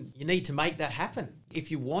 and you need to make that happen. If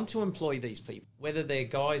you want to employ these people, whether they're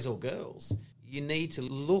guys or girls, you need to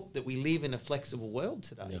look that we live in a flexible world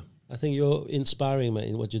today. Yeah. I think you're inspiring, mate,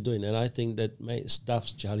 in what you're doing. And I think that, mate,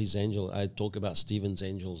 stuff's Charlie's Angel. I talk about Stephen's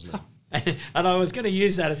Angels now. And I was going to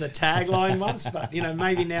use that as a tagline once, but, you know,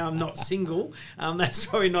 maybe now I'm not single. That's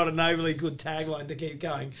probably not an overly good tagline to keep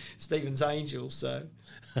going, Stephen's Angels, so...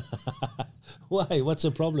 Why? What's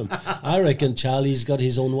the problem? I reckon Charlie's got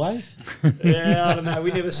his own wife. Yeah, I don't know.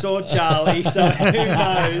 We never saw Charlie, so who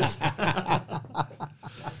knows?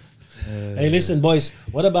 Hey, listen, boys.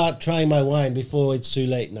 What about trying my wine before it's too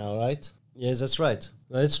late now, right? Yes, that's right.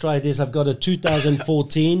 Now, let's try this. I've got a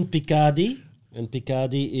 2014 Picardy. And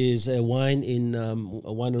Picardy is a wine in a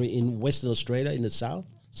winery in Western Australia in the south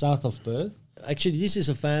of Perth. Actually, this is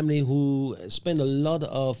a family who spend a lot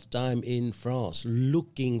of time in France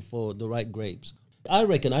looking for the right grapes. I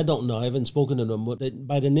reckon, I don't know, I haven't spoken to them, but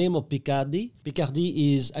by the name of Picardy,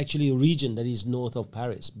 Picardy is actually a region that is north of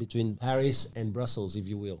Paris, between Paris and Brussels, if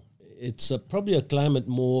you will. It's probably a climate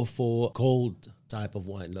more for cold type of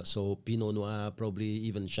wine, so Pinot Noir, probably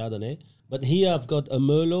even Chardonnay. But here I've got a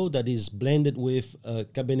Merlot that is blended with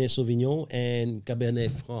Cabernet Sauvignon and Cabernet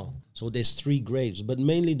Franc. So there's 3 grapes, but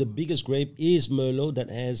mainly the biggest grape is Merlot that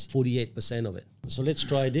has 48% of it. So let's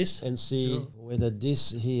try this and see whether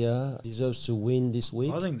this here deserves to win this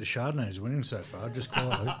week. I think the Chardonnay is winning so far, just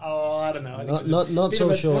quietly. Oh, I don't know. I think Not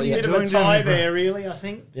so sure yet. A bit of a tie there, really, I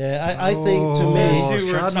think. Yeah, I think to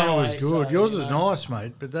me... Chardonnay was good. So, Yours is nice,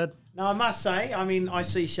 mate, but that... No, I must say, I mean, I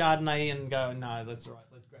see Chardonnay and go, no, that's right.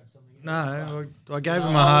 Let's grab something. No, I gave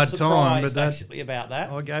him a hard time, but that actually about that.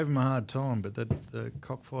 I gave him a hard time, but that the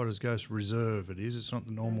Cockfighter's Ghost Reserve it is. It's not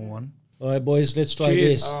the normal one. All right, boys, let's try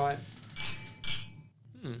Cheers. this. All right.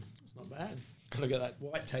 It's not bad. Look at that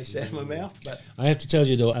white taste out of my mouth. But I have to tell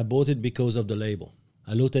you, though, I bought it because of the label.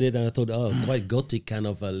 I looked at it and I thought, quite gothic kind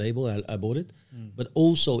of a label. I bought it. But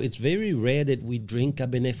also, it's very rare that we drink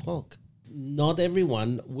Cabernet Franc. Not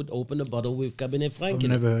everyone would open a bottle with Cabernet Franc I've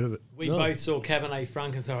in never it. heard of it. we both saw Cabernet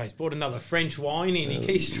Franc and thought, he's bought another French wine in. He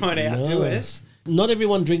keeps trying to outdo us. Not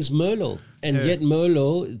everyone drinks Merlot. And yet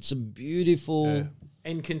Merlot, it's a beautiful... Yeah.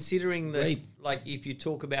 And considering that, Grape. like, if you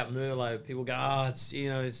talk about Merlot, people go, it's, you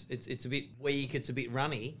know, it's a bit weak, it's a bit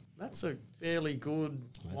runny. That's a fairly good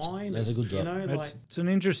wine. that's a good You drop. know, like, It's an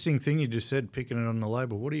interesting thing you just said, picking it on the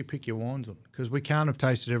label. What do you pick your wines on? Because we can't have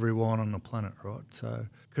tasted every wine on the planet, right? So,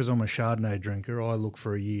 because I'm a Chardonnay drinker, I look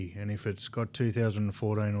for a year. And if it's got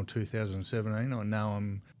 2014 or 2017, I know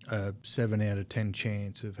I'm a 7 out of 10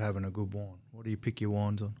 chance of having a good wine. What do you pick your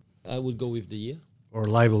wines on? I would go with the year. Or a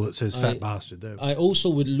label that says Fat Bastard there. I also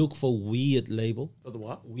would look for weird label. for the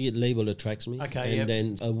what? Weird label attracts me. Okay, And yep.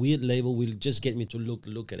 then a weird label will just get me to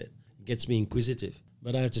look at it. It gets me inquisitive.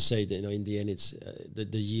 But I have to say that, in the end, it's the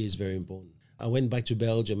year is very important. I went back to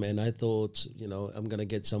Belgium and I thought, I'm going to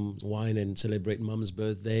get some wine and celebrate Mum's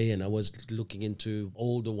birthday. And I was looking into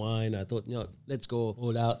all the wine. I thought, let's go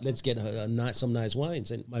all out. Let's get some nice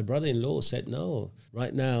wines. And my brother-in-law said, no,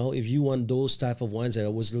 right now, if you want those type of wines that I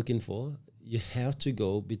was looking for, you have to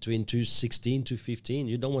go between 216 to 15.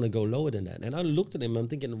 You don't want to go lower than that. And I looked at him. I'm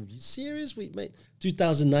thinking, are you serious? We made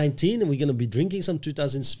 2019 and we're going to be drinking some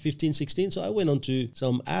 2015, 16. So I went onto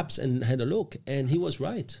some apps and had a look. And he was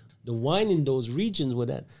right. The wine in those regions were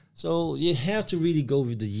that. So you have to really go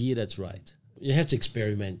with the year that's right. You have to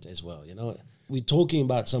experiment as well. We're talking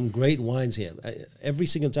about some great wines here. Every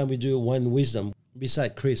single time we do a wine wisdom,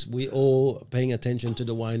 beside Chris, we all paying attention to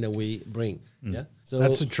the wine that we bring. Yeah, so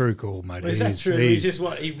That's a true call, mate. Is that true? He's He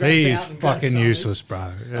raps he is out and grabs fucking something? useless,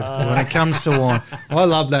 bro. When it comes to wine, I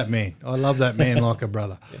love that man. I love that man like a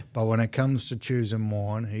brother. But when it comes to choosing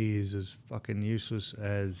wine, he is as fucking useless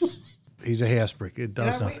as... He's a house brick. It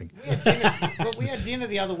does nothing. We had dinner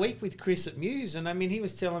the other week with Chris at Muse, and I mean, he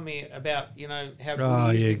was telling me about how good Oh,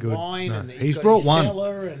 he is yeah, with good. wine, No, and he's got brought his one.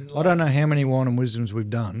 cellar and I don't know how many wine and wisdoms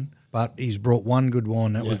we've done, but he's brought one good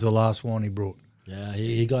wine. That was the last wine he brought. yeah,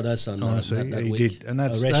 he got us on Honestly, that he week. did. And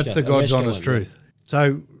that's Oreshka- the God's Oreshka honest one, truth.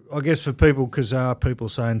 So I guess for people, because there are people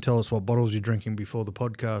saying, tell us what bottles you're drinking before the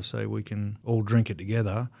podcast so we can all drink it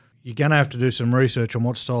together. You're going to have to do some research on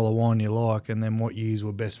what style of wine you like and then what years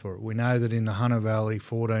were best for it. We know that in the Hunter Valley,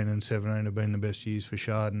 14 and 17 have been the best years for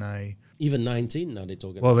Chardonnay. Even 19 now they're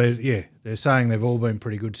talking Well, they're saying they've all been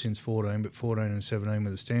pretty good since 14, but 14 and 17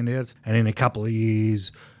 were the standouts. And in a couple of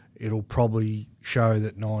years, it'll probably show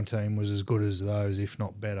that 19 was as good as those, if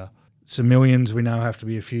not better. Semillions we know have to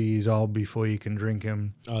be a few years old before you can drink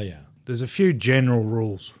them. Oh, yeah. There's a few general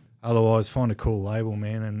rules. Otherwise, find a cool label,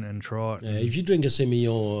 man, and try it. Yeah, if you drink a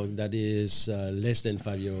Semillon that is less than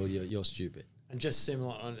 5 year old, you're stupid. And just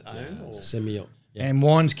similar on own? Or? Semillon. Yeah. And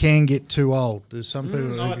wines can get too old. There's some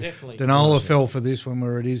people. Oh, definitely. Danola fell for this when we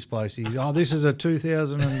were at his place. This is a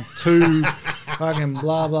 2002 fucking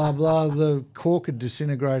blah, blah, blah. The cork had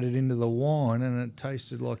disintegrated into the wine and it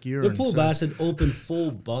tasted like urine. The poor bastard opened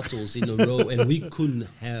 4 bottles in a row and we couldn't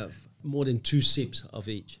have more than 2 sips of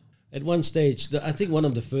each. At one stage, I think one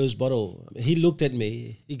of the first bottle, he looked at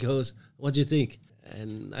me. He goes, "What do you think?"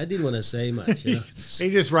 And I didn't want to say much. You know? He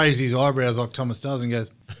just raised his eyebrows like Thomas does and goes,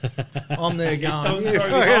 "I'm there going." Thomas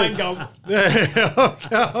behind,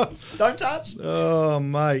 don't touch. Oh,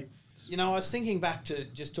 mate. You know, I was thinking back to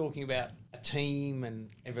just talking about a team and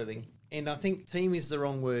everything. And I think team is the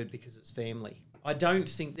wrong word because it's family. I don't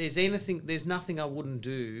think there's nothing I wouldn't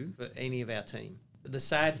do for any of our team. The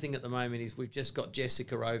sad thing at the moment is we've just got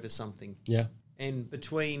Jessica over something. Yeah. And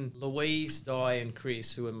between Louise, Di and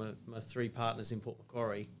Chris, who are my 3 partners in Port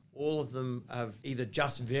Macquarie, all of them have either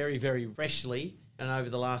just very, very freshly and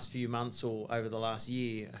over the last few months or over the last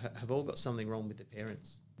year have all got something wrong with their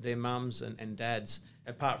parents. Their mums and dads,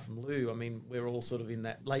 apart from Lou, I mean, we're all sort of in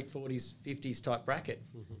that late 40s, 50s type bracket.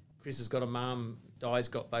 Mm-hmm. Chris has got a mum, Di's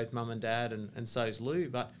got both mum and dad, and so's Lou.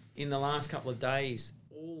 But in the last couple of days,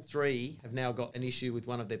 all 3 have now got an issue with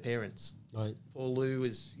one of their parents. Right. Poor Lou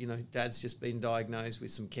is, dad's just been diagnosed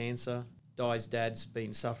with some cancer. Di's dad's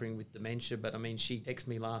been suffering with dementia, but I mean, she texted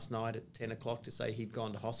me last night at 10 o'clock to say he'd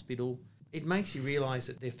gone to hospital. It makes you realise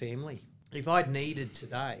that they're family. If I'd needed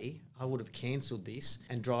today, I would have cancelled this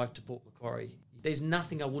and drive to Port Macquarie. There's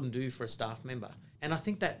nothing I wouldn't do for a staff member. And I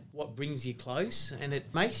think that what brings you close and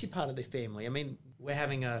it makes you part of their family. I mean, we're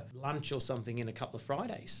having a lunch or something in a couple of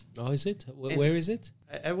Fridays. Oh, is it? Where is it?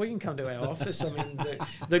 We can come to our office. I mean,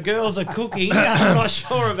 the girls are cooking. I'm not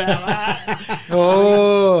sure about that.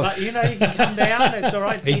 Oh. But, you can come down. It's all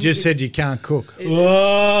right. He just said you can't cook.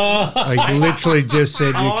 Oh. He literally just said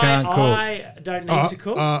you can't cook. I don't need to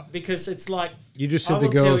cook because it's like... You just said the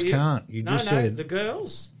girls can't. You just said... the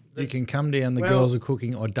girls... You can come down. The girls are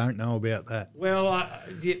cooking. I don't know about that. Well,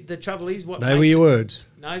 the trouble is what they were your words.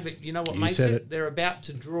 No, but you know what makes it? They're about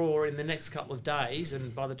to draw in the next couple of days,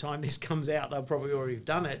 and by the time this comes out, they'll probably already have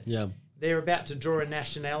done it. Yeah, they're about to draw a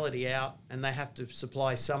nationality out, and they have to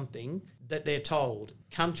supply something that they're told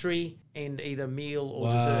country and either meal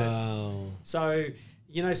or dessert. So.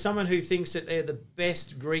 Someone who thinks that they're the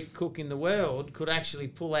best Greek cook in the world could actually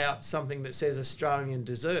pull out something that says Australian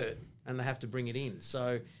dessert, and they have to bring it in.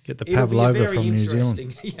 So get the pavlova from New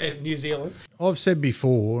Zealand. Yeah, New Zealand. I've said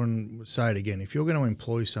before, and would say it again: if you're going to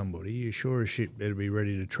employ somebody, you sure as shit better be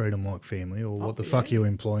ready to treat them like family. Or what the fuck are you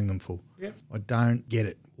employing them for? Yeah. I don't get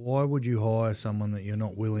it. Why would you hire someone that you're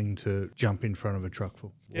not willing to jump in front of a truck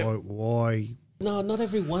for? Yep. Why? No, not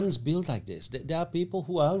everyone's built like this. There are people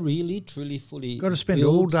who are really, truly, fully Got to spend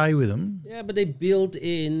built. all day with them. Yeah, but they built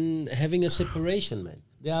in having a separation, man.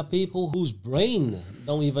 There are people whose brain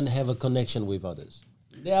don't even have a connection with others.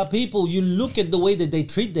 There are people, you look at the way that they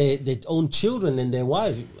treat their own children and their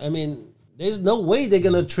wife. I mean, there's no way they're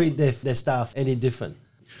going to treat their staff any different.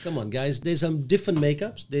 Come on, guys. There's some different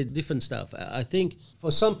makeups. There's different stuff. I think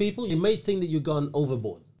for some people, you may think that you've gone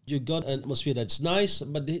overboard. You got an atmosphere that's nice,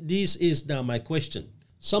 but this is now my question.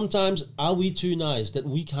 Sometimes are we too nice that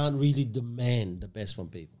we can't really demand the best from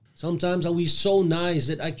people? Sometimes are we so nice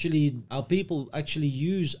that actually our people actually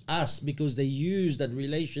use us because they use that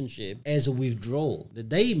relationship as a withdrawal that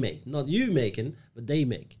they make, not you making, but they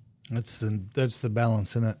make. That's the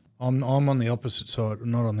balance, isn't it? I'm on the opposite side.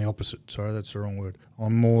 Not on the opposite. Sorry, that's the wrong word.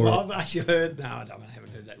 I'm more. Well, I've actually heard. No, I haven't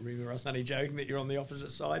heard that rumor. I was only joking that you're on the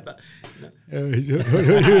opposite side, but. You're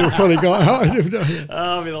a funny guy. It'll be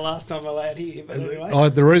the last time allowed here. But anyway.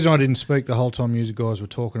 The reason I didn't speak the whole time you guys were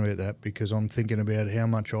talking about that because I'm thinking about how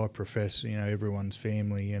much I profess, everyone's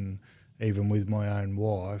family and even with my own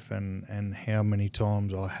wife and how many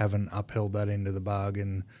times I haven't upheld that end of the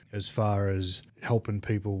bargain as far as helping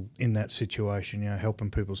people in that situation,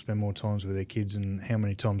 helping people spend more times with their kids and how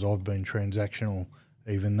many times I've been transactional,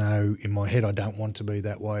 even though in my head I don't want to be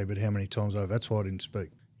that way, but how many times that's why I didn't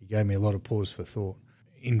speak. You gave me a lot of pause for thought.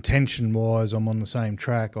 Intention-wise, I'm on the same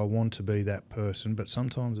track. I want to be that person, but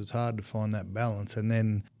sometimes it's hard to find that balance. And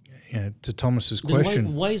then, to Thomas's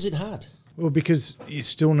question... Why is it hard? Well, because you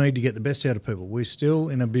still need to get the best out of people. We're still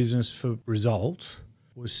in a business for results.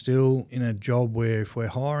 We're still in a job where if we're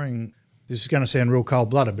hiring, this is going to sound real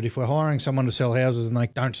cold-blooded, but if we're hiring someone to sell houses and they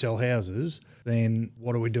don't sell houses, then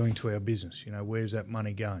what are we doing to our business? Where's that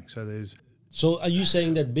money going? So there's So are you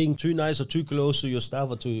saying that being too nice or too close to your staff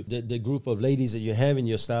or to the group of ladies that you have in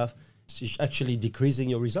your staff is actually decreasing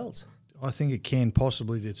your results? I think it can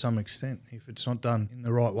possibly to some extent if it's not done in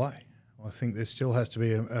the right way. I think there still has to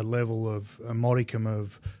be a level of, a modicum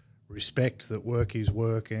of respect that work is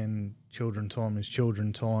work and children time is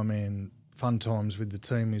children time and fun times with the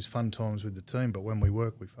team is fun times with the team. But when we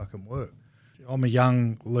work, we fucking work. I'm a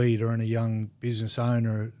young leader and a young business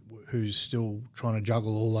owner who's still trying to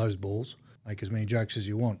juggle all those balls. Make as many jokes as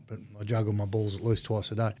you want, but I juggle my balls at least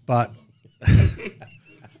twice a day. But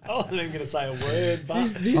I wasn't even going to say a word, but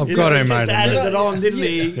I've got him, mate. just added it on, didn't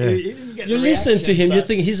he? Yeah. He didn't get You the listen to reaction, him, so- you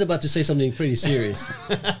think he's about to say something pretty serious.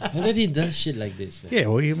 And then he does shit like this, man. yeah,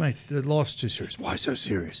 well, you mate, life's too serious. Why so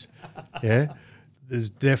serious? Yeah, there's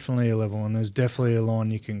definitely a level and there's definitely a line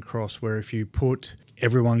you can cross where if you put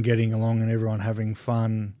everyone getting along and everyone having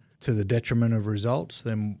fun to the detriment of results,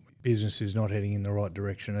 then business is not heading in the right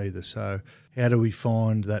direction either. So how do we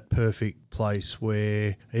find that perfect place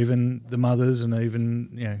where even the mothers and even,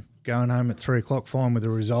 you know, going home at 3 o'clock fine with a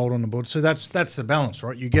result on the board? So that's the balance,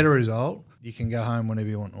 right? You get a result, you can go home whenever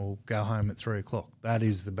you want or go home at 3 o'clock. That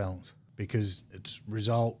is the balance because it's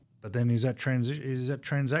result, but then is that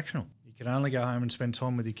transactional? You can only go home and spend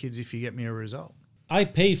time with your kids if you get me a result. I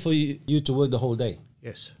pay for you to work the whole day.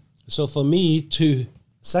 Yes. So for me to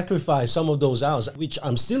sacrifice some of those hours, which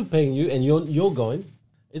I'm still paying you and you're going,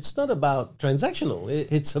 it's not about transactional.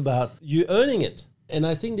 It's about you earning it. And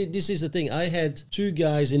I think that this is the thing. I had 2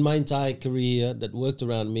 guys in my entire career that worked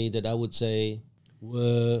around me that I would say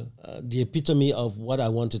were the epitome of what I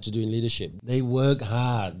wanted to do in leadership. They work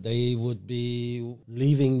hard. They would be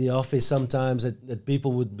leaving the office sometimes that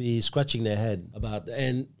people would be scratching their head about.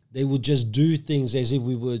 And they would just do things as if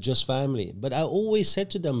we were just family. But I always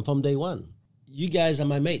said to them from day one, you guys are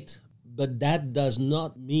my mate. But that does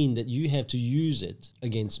not mean that you have to use it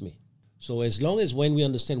against me. So as long as when we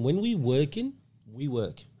understand, when we working, we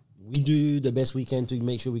work. We do the best we can to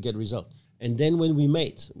make sure we get result. And then when we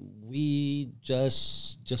mate, we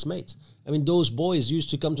just mates. I mean, those boys used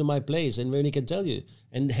to come to my place, and Rennie can tell you,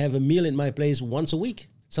 and have a meal in my place once a week.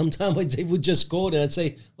 Sometimes they would just call and I'd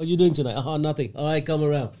say, what are you doing tonight? Oh, nothing. Oh, I come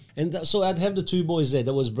around. And so I'd have the 2 boys there.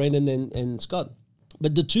 That was Brendan and Scott.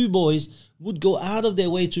 But the 2 boys would go out of their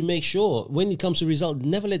way to make sure when it comes to result,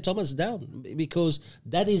 never let Thomas down because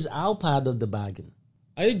that is our part of the bargain.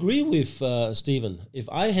 I agree with Stephen. If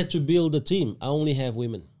I had to build a team, I only have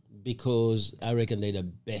women because I reckon they're the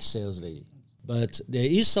best sales lady. But there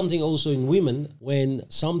is something also in women when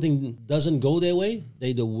something doesn't go their way,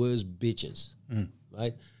 they're the worst bitches,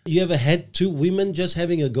 right? You ever had 2 women just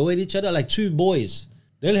having a go at each other? Like 2 boys.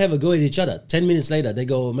 They'll have a go at each other. 10 minutes later, they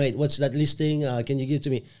go, mate, what's that listing? Can you give it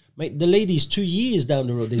to me? Mate, the lady's 2 years down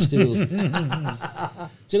the road. They still... So,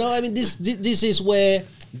 you know, I mean, this is where...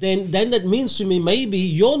 Then that means to me, maybe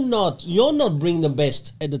you're not bringing the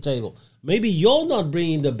best at the table. Maybe you're not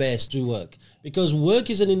bringing the best to work. Because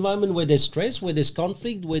work is an environment where there's stress, where there's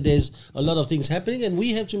conflict, where there's a lot of things happening, and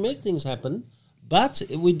we have to make things happen. But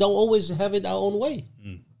we don't always have it our own way.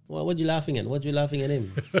 Well, what are you laughing at? What are you laughing at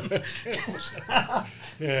him?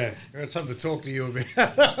 Yeah, I got something to talk to you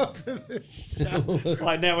about after this. It's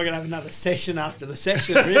like now we're going to have another session after the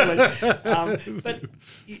session, really. But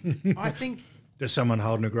I think Just someone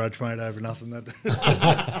holding a grudge, mate, over nothing.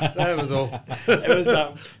 That was all. it was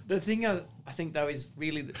the thing. I think though is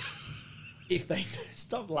really if they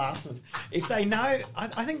stop laughing, if they know,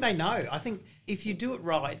 I think they know. I think if you do it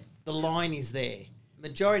right, the line is there.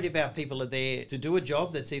 Majority of our people are there to do a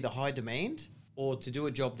job that's either high demand or to do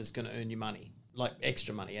a job that's going to earn you money, like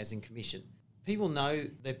extra money, as in commission. People know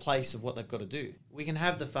their place of what they've got to do. We can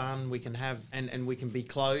have the fun, we can have, and we can be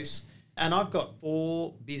close. And I've got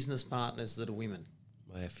 4 business partners that are women.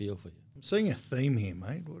 I feel for you. I'm seeing a theme here,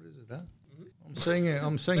 mate. What is it?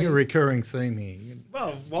 I'm seeing a recurring theme here.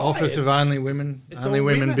 Well, why? Office of only women, it's only all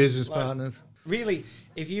women women. business Like, partners. Really,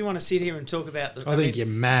 if you want to sit here and talk about the... I think you're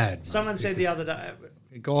mad. Mate, Someone said the other day...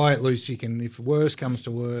 a guy, at least you can, if worst comes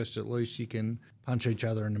to worst, at least you can punch each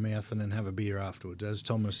other in the mouth and then have a beer afterwards, as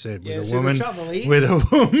Thomas said, Yeah, with see, a the woman. trouble is- With a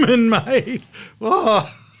woman, mate.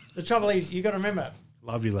 Oh, The trouble is, you got to remember,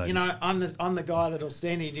 love you, ladies. you know, I'm the guy that'll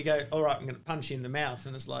stand here and you go, all right, I'm going to punch you in the mouth.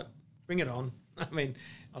 And it's like, bring it on. I mean,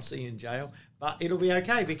 I'll see you in jail. But it'll be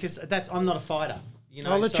okay because I'm not a fighter. You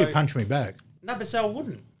know, I'll let you punch me back. No, but so I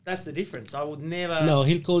wouldn't. That's the difference. I would never... No,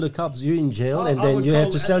 he'll call the cops, you in jail, I and then would you call-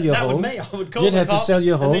 have to sell your that would home. me. I would call You'd the have to cops, sell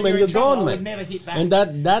your and home then and you're you're in trouble. gone, I mate. would never hit back. And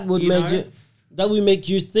that would You make know? you... That will make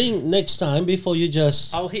you think next time before you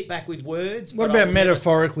just... I'll hit back with words. What but I about would never-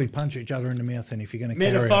 metaphorically punch each other in the mouth? And if you're going to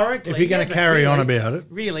Metaphorically, if you're going yeah, to but carry on really- about it,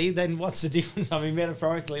 Really, then what's the difference? I mean,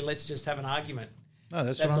 metaphorically, let's just have an argument. No,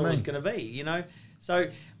 that's that's what I all mean. it's going to be, you know. So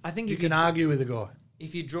I think You if can argue with the guy.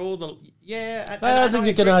 if you draw the I think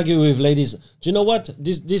you can argue with ladies. Do you know what?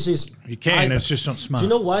 This is... You can, it's just not smart. Do you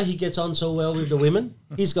know why he gets on so well with the women?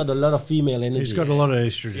 He's got a lot of female energy. He's got a lot of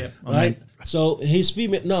estrogen. Yep. right? So his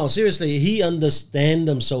female... No, seriously, he understands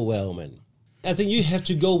them so well, man. I think you have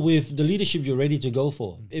to go with the leadership you're ready to go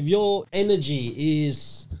for. If your energy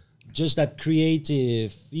is just that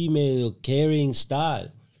creative, female, caring style,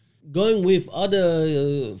 going with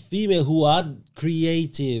other female who are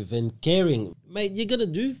creative and caring, mate, you're going to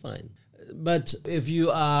do fine. But if you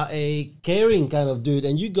are a caring kind of dude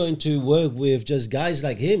and you're going to work with just guys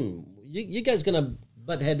like him, you guys going to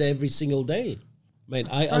butt head every single day. Mate,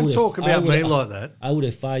 Don't talk about me like that. I would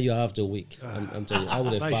have fired you after a week. I'm telling you, I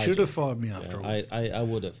would have They fired should you. have fired me after all. I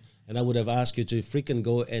would have. And I would have asked you to freaking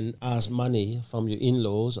go and ask money from your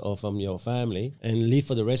in-laws or from your family and live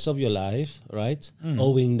for the rest of your life, right?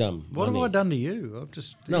 Owing them What money. have I done to you? I've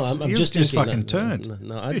just No, I'm you've just just thinking fucking turned.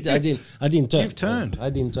 No, I didn't turn. You've turned. I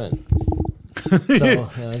didn't turn. So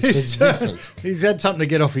it's different. He's had something to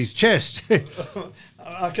get off his chest.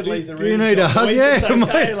 I could leave the room. Do you need a hug? Boys, Yeah, it's okay,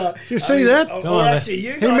 mate. like, Do you see that? Or Come on, actually,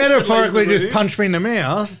 you He guys could metaphorically leave the just room. punched me in the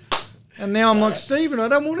mouth. And now I'm like, Stephen, I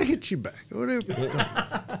don't want to hit you back. I want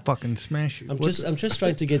to fucking smash you. I'm just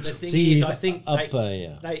trying to get The thing Steve is, I think up.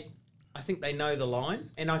 I think they know the line,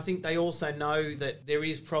 and I think they also know that there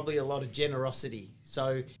is probably a lot of generosity.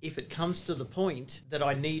 So if it comes to the point that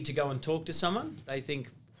I need to go and talk to someone, they think,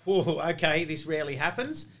 whoa, okay, this rarely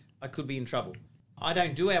happens. I could be in trouble. I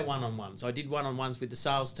don't do our one-on-ones. I did one-on-ones with the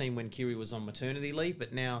sales team when Kiri was on maternity leave,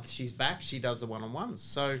 but now she's back. She does the one-on-ones.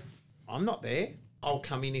 So I'm not there. I'll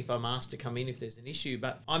come in if I'm asked to come in if there's an issue,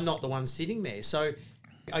 but I'm not the one sitting there. So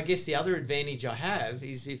I guess the other advantage I have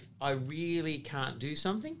is if I really can't do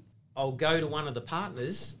something, I'll go to one of the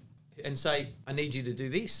partners and say, I need you to do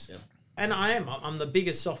this. Yeah. And I'm the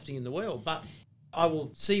biggest softie in the world, but I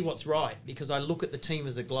will see what's right because I look at the team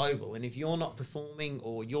as a global. And if you're not performing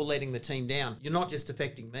or you're letting the team down, you're not just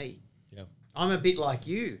affecting me. Yeah. I'm a bit like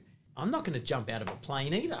you. I'm not going to jump out of a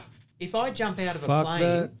plane either. If I jump out of a Fuck plane,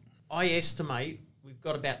 that. I estimate we've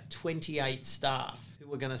got about 28 staff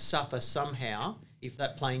who are going to suffer somehow if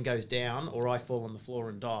that plane goes down or I fall on the floor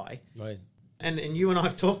and die. Right. And you and I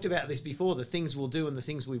have talked about this before, the things we'll do and the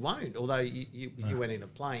things we won't, although you went in a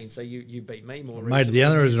plane, so you beat me more Mate, recently the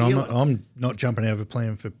other in New reason Zealand. I'm not jumping out of a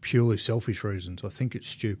plane for purely selfish reasons. I think it's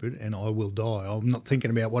stupid and I will die. I'm not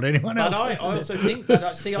thinking about what anyone But else I has. also think that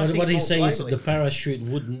I think What he's more saying is that globally. the parachute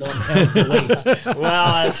would not have the weight.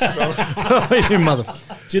 Well, that's You mother.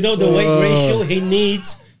 Do you know the weight ratio he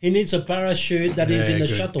needs? He needs a parachute that is in the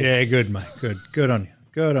good. shuttle. Yeah, good, mate. Good on you.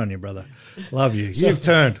 Good on you, brother. Love you. You've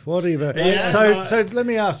turned. What are you? Yeah. So let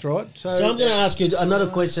me ask, right? So I'm going to ask you another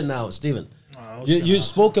question now, Stephen. You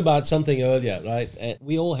spoke about something earlier, right?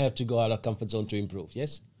 We all have to go out of our comfort zone to improve,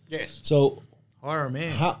 yes? yes. So hire a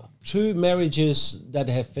man. two marriages that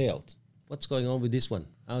have failed. What's going on with this one?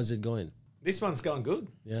 How is it going? This one's going good.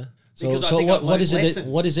 Yeah. Because I So think I've what learned is it? lessons.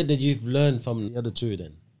 What is it that you've learned from the other two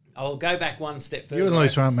then? I'll go back one step further. You and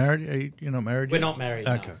Lisa aren't married? You're not married We're yet? not married.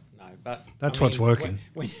 Okay. No, but That's what's working.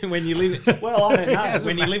 When you live, well, I don't know.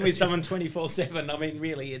 When you live with someone 24/7, I mean,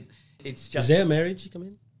 really, it's Is just. there a marriage come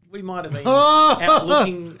in? We might have been out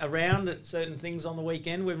looking around at certain things on the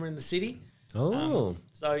weekend when we're in the city. Oh,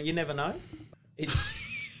 So you never know. It's.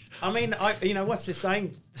 I mean, what's this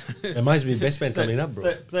saying? there might be best man coming up,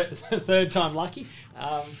 bro. Third time lucky.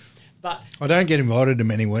 But I don't get invited to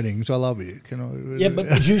many weddings. I love you. Can I? Yeah,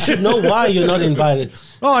 but you should know why you're not invited.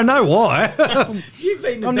 Oh, I know why. you've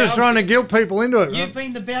been the I'm just trying to guilt people into it. You've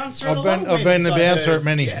been the bouncer at I've a lot been- of I've been the weddings, I bouncer heard. at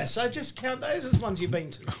many. Yeah, so just count those as ones you've been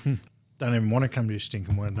to. Don't even want to come to your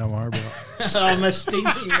stinking wedding. Don't worry about it. So I'm a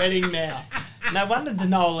stinking wedding now. No wonder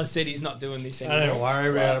Denola said he's not doing this anymore. Don't worry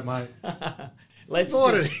about it, mate. Let's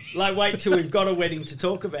What just wait till we've got a wedding to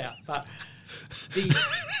talk about. But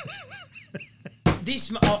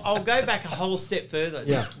I'll go back a whole step further.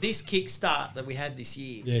 Yeah. This kickstart that we had this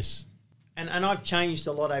year, Yes. and I've changed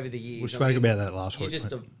a lot over the years. We I spoke mean, about that last you week.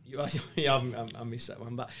 just mate. I missed that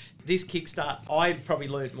one. But this kickstart, I probably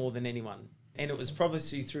learnt more than anyone, and it was probably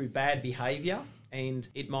through bad behaviour, and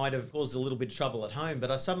it might have caused a little bit of trouble at home.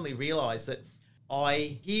 But I suddenly realised that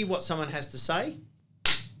I hear what someone has to say,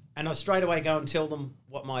 and I straight away go and tell them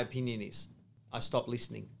what my opinion is. I stop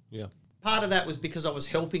listening. Yeah. Part of that was because I was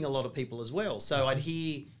helping a lot of people as well. So I'd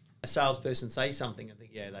hear a salesperson say something and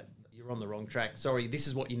think, yeah, you're on the wrong track. Sorry, this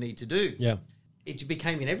is what you need to do. Yeah. It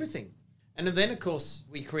became in everything. And then, of course,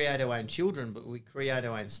 we create our own children, but we create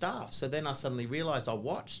our own staff. So then I suddenly realised I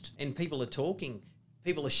watched and people are talking.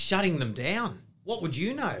 People are shutting them down. What would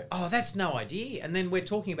you know? Oh, that's no idea. And then we're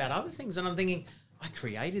talking about other things. And I'm thinking, I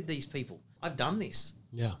created these people. I've done this.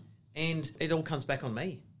 Yeah. And it all comes back on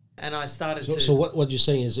me. And I started So what you're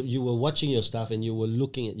saying is that you were watching your staff and you were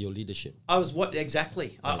looking at your leadership. I was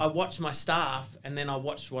exactly. I watched my staff, and then I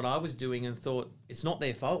watched what I was doing and thought, it's not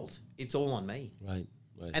their fault. It's all on me. Right.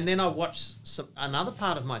 And then I watched another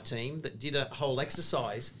part of my team that did a whole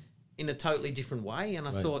exercise in a totally different way, and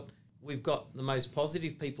I thought, we've got the most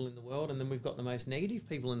positive people in the world, and then we've got the most negative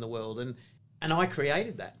people in the world, and I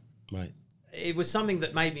created that. Right. It was something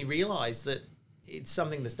that made me realise that it's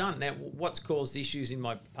something that's done. Now, what's caused issues in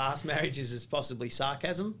my past marriages is possibly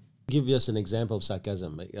sarcasm. Give us an example of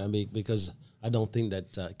sarcasm. I mean, because I don't think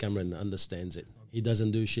that Cameron understands it. He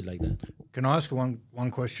doesn't do shit like that. Can I ask one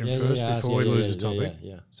question first before we lose the topic?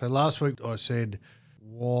 Yeah. So last week I said,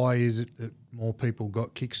 why is it that more people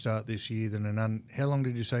got Kickstart this year than how long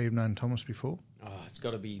did you say you've known Thomas before? Oh, it's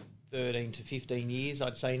got to be 13 to 15 years,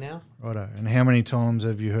 I'd say now. Righto. And how many times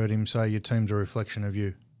have you heard him say your team's a reflection of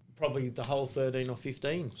you? Probably the whole 13 or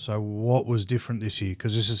 15. So what was different this year?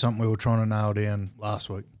 Because this is something we were trying to nail down last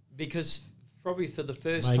week. Because probably for the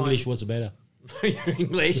first My time... English was better. Your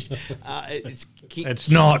English. It's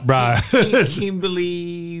not, bro.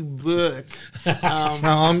 Kimberly Burke. No,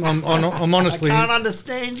 I'm honestly... I can't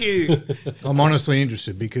understand you. I'm honestly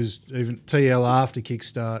interested because even TL after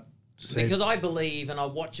Kickstart said... Because I believe, and I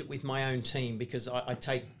watch it with my own team, because I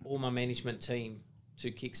take all my management team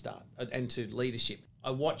to Kickstart and to leadership. I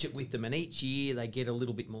watch it with them, and each year they get a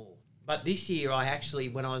little bit more. But this year I actually,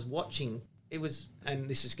 when I was watching, it was, and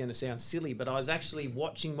this is going to sound silly, but I was actually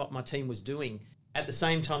watching what my team was doing at the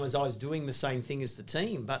same time as I was doing the same thing as the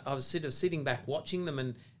team. But I was sort of sitting back watching them,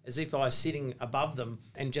 and as if I was sitting above them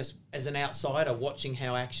and just as an outsider watching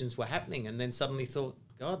how actions were happening, and then suddenly thought,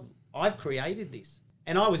 God, I've created this.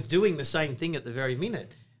 And I was doing the same thing at the very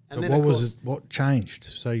minute. And but then what changed?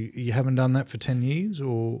 So you haven't done that for 10 years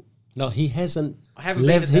or... No, he hasn't haven't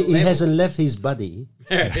left. been at that He level. hasn't left his buddy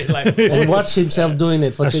like, and watched himself doing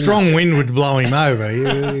it for A 10 strong wind would blow him over.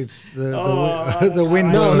 It's the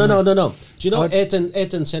wind. No. Do you know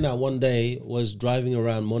Ayrton Senna one day was driving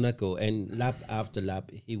around Monaco, and lap after lap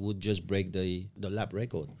he would just break the lap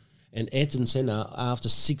record. And Ayrton Senna, after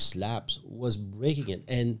 6 laps, was breaking it,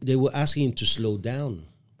 and they were asking him to slow down,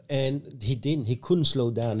 and he didn't. He couldn't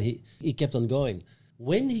slow down. He kept on going.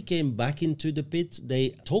 When he came back into the pit,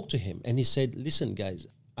 they talked to him, and he said, "Listen, guys,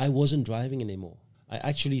 I wasn't driving anymore. I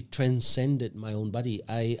actually transcended my own body.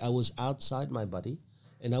 I was outside my body,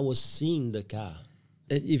 and I was seeing the car."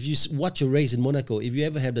 If you watch a race in Monaco, if you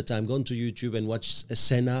ever have the time, go onto YouTube and watch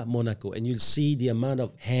Senna Monaco, and you'll see the amount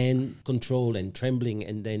of hand control and trembling,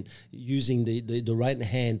 and then using the right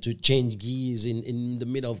hand to change gears in the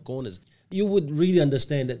middle of corners. You would really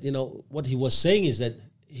understand that, what he was saying is that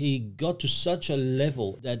he got to such a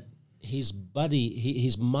level that his body,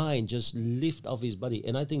 his mind just lift off his body.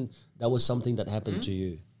 And I think that was something that happened to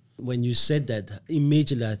you. When you said that,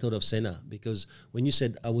 immediately I thought of Senna, because when you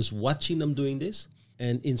said I was watching them doing this,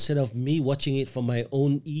 and instead of me watching it from my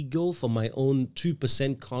own ego, from my own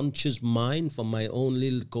 2% conscious mind, from my own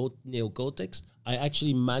little neocortex, I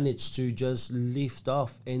actually managed to just lift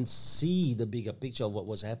off and see the bigger picture of what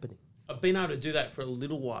was happening. I've been able to do that for a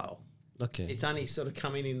little while. Okay. It's only sort of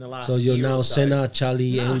come in the last So you're year now or so. Senna,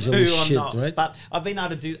 Charlie, Angel, I'm shit, not. right? But I've been able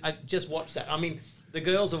to do. I just watched that. I mean, the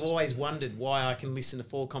girls have always wondered why I can listen to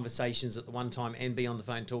 4 conversations at the one time and be on the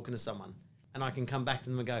phone talking to someone, and I can come back to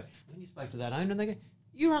them and go, "When you spoke to that owner," and they go,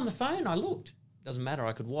 "You were on the phone. I looked." Doesn't matter.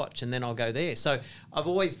 I could watch, and then I'll go there. So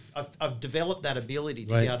I've developed that ability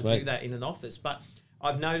to be able to do that in an office. But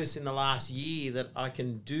I've noticed in the last year that I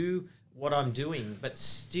can do what I'm doing, but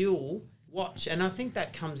still watch. And I think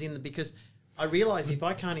that comes in because I realise if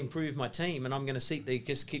I can't improve my team and I'm going to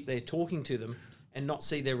just keep there talking to them and not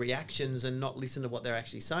see their reactions and not listen to what they're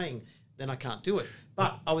actually saying, then I can't do it.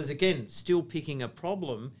 But I was, again, still picking a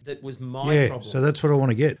problem that was my problem. So that's what I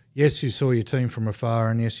want to get. Yes, you saw your team from afar,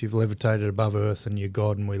 and yes, you've levitated above earth and you're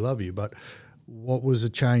God and we love you. But what was the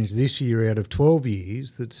change this year out of 12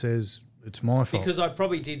 years that says it's my fault? Because I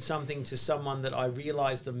probably did something to someone that I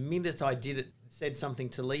realised the minute I did it, said something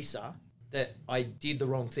to Lisa, that I did the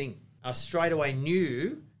wrong thing. I straight away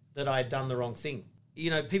knew that I had done the wrong thing.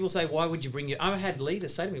 People say, why would you bring I had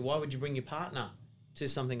leaders say to me, why would you bring your partner to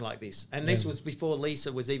something like this? And this was before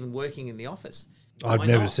Lisa was even working in the office. I've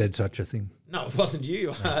never said such a thing. No, it wasn't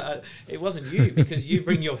you. It wasn't you, because you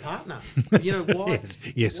bring your partner. Why?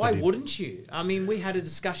 Yes, why wouldn't you? I mean, we had a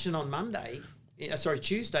discussion on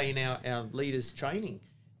Tuesday in our leaders training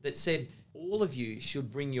that said all of you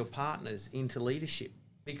should bring your partners into leadership,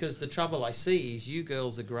 because the trouble I see is you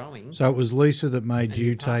girls are growing. So it was Lisa that made And you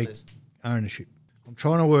your take partners. ownership. I'm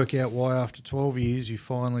trying to work out why after 12 years you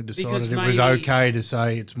finally decided it was maybe- okay to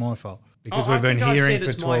say it's my fault. Because I we've been think I hearing said for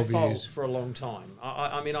it's my 12 fault years. for a long time.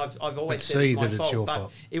 I mean, I've always But said see it's my that it's fault, your but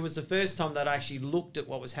fault. it was the first time that I actually looked at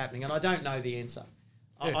what was happening, and I don't know the answer.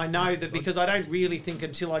 I know that because I don't really think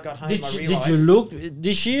until I got home I realised. Did you look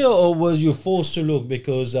this year, or was you forced to look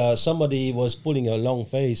because somebody was pulling a long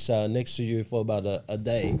face next to you for about a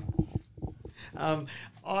day?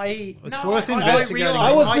 It's worth investigating.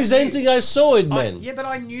 I was presenting. I saw it, man. Yeah, but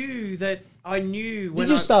I knew that. I knew. When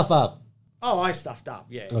Did you stuff up? Oh, I stuffed up.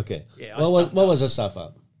 Yeah. Okay. Yeah. What was the stuff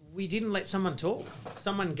up? We didn't let someone talk.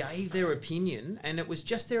 Someone gave their opinion, and it was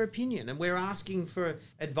just their opinion, and we're asking for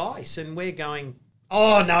advice, and we're going,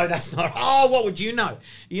 "Oh no, that's not. Oh, what would you know?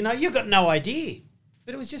 You know, you've got no idea."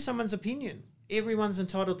 But it was just someone's opinion. Everyone's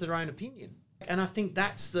entitled to their own opinion, and I think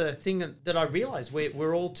that's the thing that I realised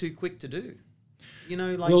we're all too quick to do. You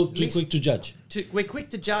know, like Well, too quick to judge. we're quick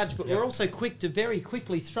to judge, but we're also quick to very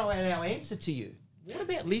quickly throw out our answer to you. What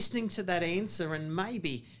about listening to that answer and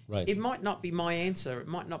maybe it might not be my answer, it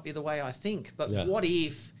might not be the way I think, but what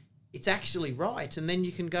if it's actually right? And then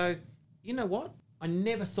you can go, you know what? I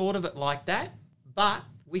never thought of it like that, but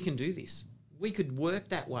we can do this. We could work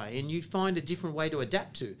that way, and you find a different way to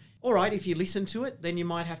adapt to. All right, if you listen to it, then you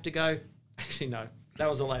might have to go, actually, no, that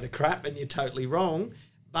was a load of crap and you're totally wrong.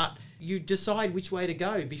 But you decide which way to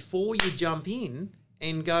go before you jump in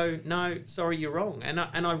and go, no, sorry, you're wrong. And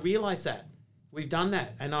I realise that. We've done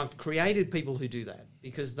that. And I've created people who do that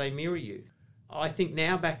because they mirror you. I think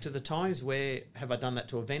now back to the times where have I done that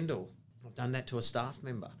to a vendor? I've done that to a staff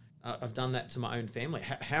member. I've done that to my own family.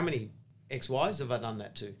 How many ex-wives have I done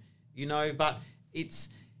that to? You know, but it's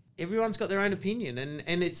everyone's got their own opinion.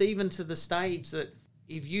 And it's even to the stage that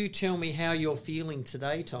if you tell me how you're feeling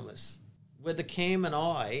today, Thomas, whether Cam and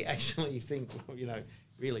I actually think, you know,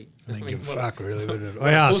 really, I think what fuck really. a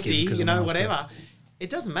I ask pussy, him 'cause you I'm know, a nice whatever. guy. It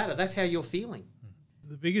doesn't matter. That's how you're feeling.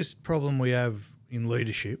 The biggest problem we have in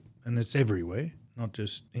leadership, and it's everywhere, not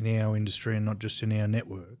just in our industry and not just in our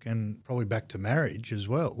network, and probably back to marriage as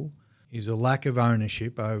well, is a lack of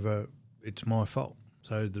ownership over it's my fault.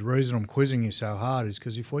 So the reason I'm quizzing you so hard is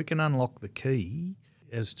because if we can unlock the key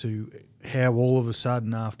as to how all of a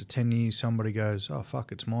sudden after 10 years somebody goes, oh,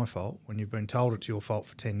 fuck, it's my fault, when you've been told it's your fault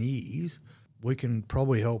for 10 years, we can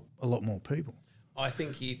probably help a lot more people. I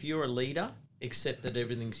think if you're a leader, accept that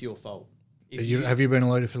everything's your fault. Have you been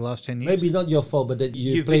a leader for the last 10 years? Maybe not your fault, but that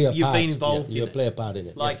you You've play been- a you've part. been involved in You it. play a part in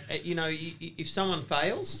it. Like, you know, if someone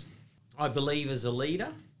fails, I believe as a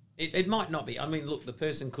leader, it might not be. I mean, look, the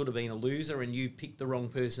person could have been a loser and you picked the wrong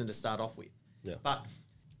person to start off with. Yeah. But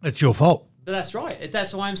It's your fault. that's right.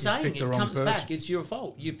 That's why I'm saying picked it the wrong comes person. back. It's your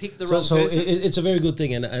fault. You picked the So, wrong person. it's a very good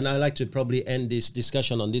thing, and I like to probably end this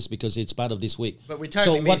discussion on this because it's part of this week. But we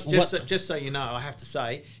totally So missed. Just so you know, I have to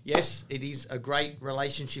say, yes, it is a great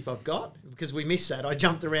relationship I've got because we missed that. I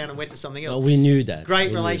jumped around and went to something else. No, we knew that. Great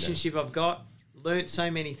We knew relationship I've got. Learnt so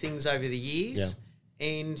many things over the years,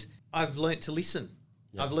 and I've learnt to listen.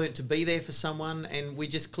 Yeah. I've learnt to be there for someone, and we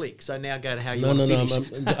just click. So now go to how you want to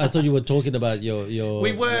finish. I thought you were talking about your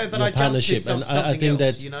we were, but your I jumped to partnership, and I something think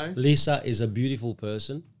else, that you know? Lisa is a beautiful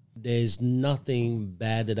person. There's nothing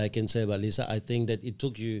bad that I can say about Lisa. I think that it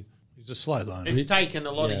took you He's a slow learner. It's taken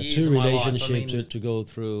a lot of years two of my life. relationships to go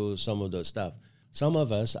through some of the stuff. Some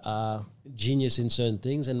of us are genius in certain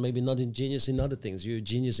things and maybe not in genius in other things. You're a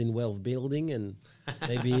genius in wealth building and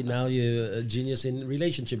maybe now you're a genius in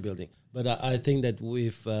relationship building. But I think that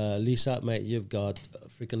with Lisa, mate, you've got a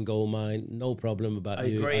freaking gold mine. No problem about I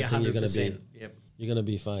you. agree, I think 100%. Yep. you're going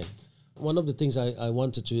to be fine. One of the things I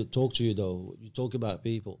wanted to talk to you, though, you talk about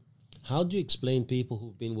people. How do you explain people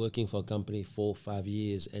who've been working for a company 4 or 5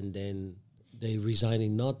 years and then they're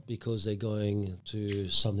resigning not because they're going to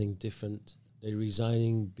something different, they're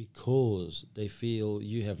resigning because they feel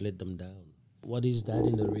you have let them down? What is that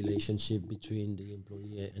in the relationship between the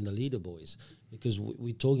employee and the leader, boys? Because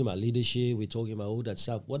we're talking about leadership, we're talking about all that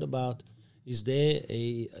stuff. What about, is there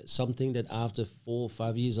something that after 4 or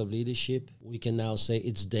 5 years of leadership, we can now say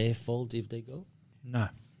it's their fault if they go? No.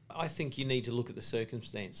 I think you need to look at the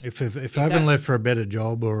circumstance. If I haven't left for a better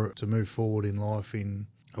job or to move forward in life in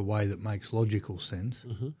a way that makes logical sense,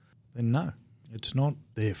 then no, it's not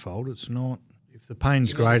their fault. It's not. If the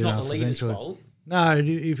pain's great enough, it's not the leader's eventually. fault. No,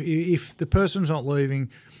 if the person's not leaving,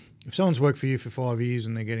 if someone's worked for you for 5 years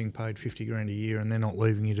and they're getting paid $50,000 a year and they're not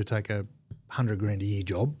leaving you to take a $100,000 a year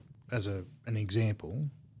job, as an example,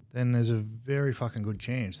 then there's a very fucking good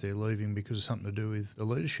chance they're leaving because of something to do with the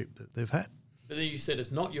leadership that they've had. But then you said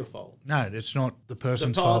it's not your fault. No, it's not the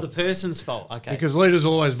person's fault. The person's fault. Okay. Because leaders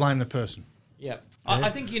always blame the person. Yeah. I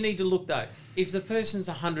think you need to look, though. If the person's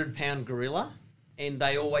a 100-pound gorilla and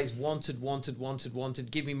they always wanted,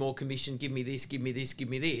 give me more commission, give me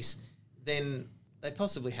this, then they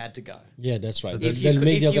possibly had to go. Yeah, that's right. If They'll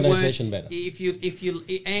make the if you organisation weren't- better.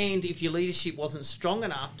 If your leadership wasn't strong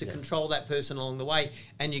enough to control that person along the way,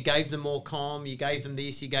 and you gave them more comm, you gave them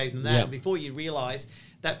this, you gave them that, Yeah. and before you realise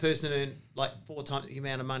that person earned like 4 times the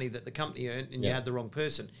amount of money that the company earned, and you Yeah. had the wrong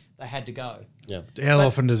person, they had to go. Yeah. How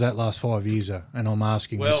often does that last 5 years? And I'm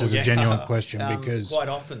asking this as a genuine question because quite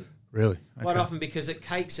often. really, Quite Okay. often, because it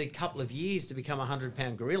takes a couple of years to become a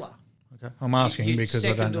 100-pound gorilla. Okay. I'm asking Your because I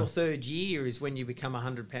don't second know. or third year is when you become a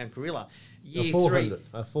 100-pound gorilla. Year 400.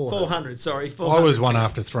 3, 400. 400. Sorry, I 400. was one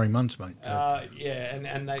after 3 months, mate. Yeah,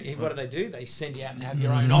 and what do? They send you out to have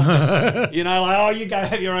your own office. You know, like, oh, you go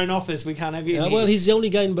have your own office. We can't have you. In here. Well, he's the only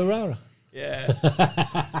guy in Barara. Yeah.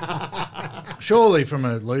 Surely, from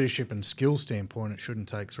a leadership and skill standpoint, it shouldn't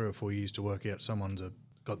take 3 or 4 years to work out someone's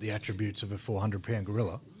got the attributes of a 400-pound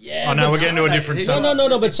gorilla. Yeah, I know but we're getting to a some- different No, subject.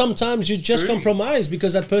 No. But sometimes you just true. compromise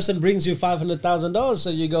because that person brings you $500,000.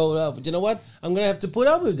 So you go, you know what? I'm going to have to put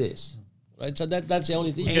up with this. Right? So that's the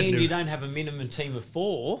only thing. And you don't have a minimum team of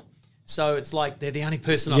 4, so it's like they're the only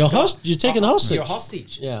person. You're I've got. you're taking hostage. You're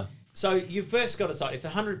hostage. Yeah. So you first got to decide if a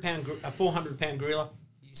 400-pound gorilla.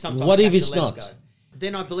 You sometimes What have if to it's let it not? go.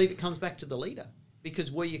 Then I believe it comes back to the leader,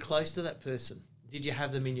 because were you close to that person? Did you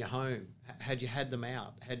have them in your home? Had you had them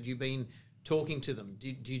out? Had you been talking to them?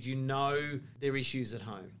 Did you know their issues at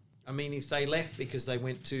home? I mean, if they left because they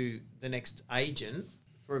went to the next agent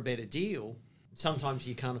for a better deal, sometimes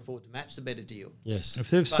you can't afford to match the better deal. Yes. If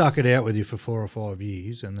they've stuck it out with you for 4 or 5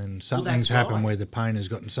 years and then something's happened right. where the pain has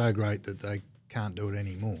gotten so great that they can't do it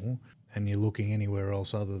anymore and you're looking anywhere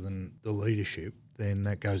else other than the leadership, then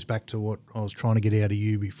that goes back to what I was trying to get out of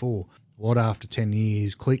you before. What after 10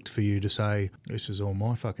 years clicked for you to say, this is all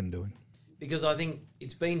my fucking doing? Because I think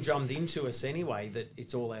it's been drummed into us anyway that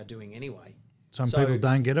it's all our doing anyway. Some So- people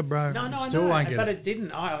don't get it, bro. No, I Still know, won't get but it. it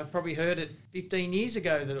didn't. I probably heard it 15 years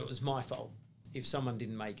ago that it was my fault if someone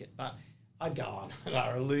didn't make it. But I'd go on,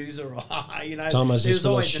 they're a loser, or you know, Thomas is there's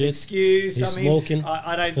full of always an shit. excuse. He's I mean, smoking.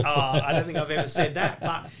 I don't think I've ever said that.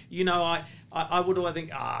 But you know, I would always think,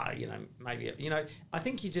 you know, maybe, you know, I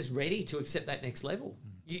think you're just ready to accept that next level.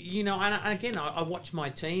 You know, and again, I watch my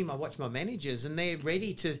team, I watch my managers, and they're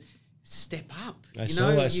ready to step up. I You saw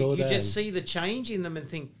you that. just see the change in them and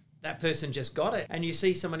think that person just got it. And you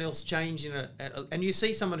see someone else change and you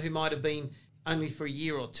see someone who might have been only for a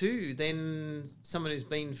year or two, then someone who's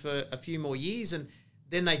been for a few more years, and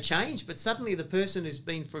then they change. But suddenly the person who's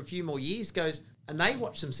been for a few more years goes, and they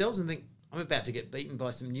watch themselves and think, I'm about to get beaten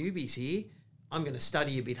by some newbies here. I'm going to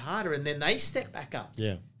study a bit harder. And then they step back up.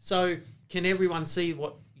 Yeah. So can everyone see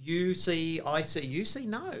what you see, I see, you see?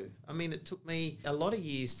 No. I mean, it took me a lot of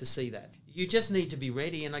years to see that. You just need to be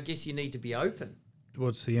ready, and I guess you need to be open.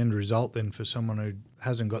 What's the end result then for someone who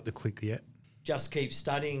hasn't got the click yet? Just keep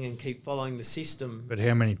studying and keep following the system. But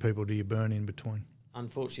how many people do you burn in between?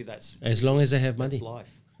 Unfortunately, that's As long as they have money. that's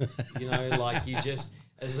life. You know, like you just,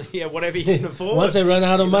 whatever you can afford. Once they run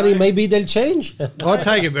out of you money, know. maybe they'll change. I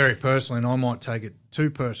take it very personally, and I might take it too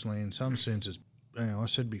personally in some senses. You know, I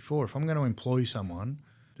said before, if I'm going to employ someone,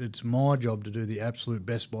 it's my job to do the absolute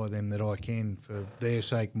best by them that I can for their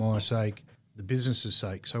sake, my sake, the business's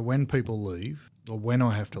sake. So when people leave, or when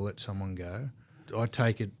I have to let someone go, I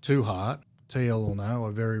take it to heart. TL will know, I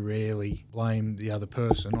very rarely blame the other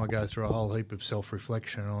person. I go through a whole heap of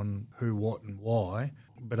self-reflection on who, what and why.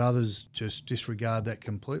 But others just disregard that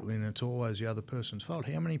completely, and it's always the other person's fault.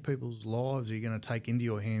 How many people's lives are you going to take into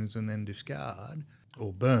your hands and then discard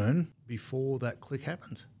or burn before that click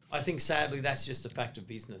happens? I think sadly that's just a fact of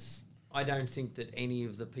business. I don't think that any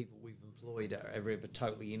of the people we've employed are ever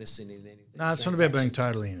totally innocent in any of these No, it's not about being transactions.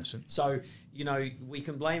 totally innocent. So, you know, we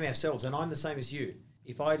can blame ourselves, and I'm the same as you.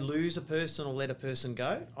 If I lose a person or let a person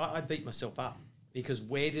go, I beat myself up because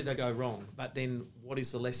where did I go wrong? But then what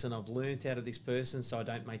is the lesson I've learned out of this person so I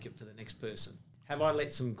don't make it for the next person? Have I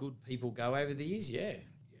let some good people go over the years? Yeah.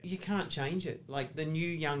 You can't change it. Like the new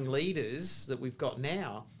young leaders that we've got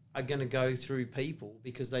now are going to go through people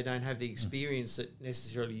because they don't have the experience that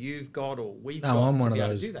necessarily you've got or we've got I'm to one be of able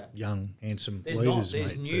those to do that. young, handsome There's leaders, not.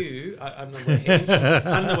 There's mate, new. I don't know where handsome. I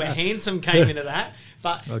don't know where handsome came into that.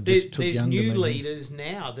 But I just there's took young to new me. leaders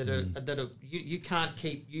now that are you can't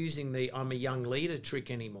keep using the I'm a young leader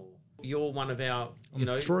trick anymore. You're one of our. I'm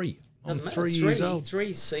 3. I'm doesn't matter, 3 years old.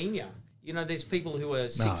 3 senior. You know, there's people who are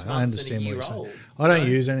 6 No, months I and a understand year what you're old. saying. I don't you know,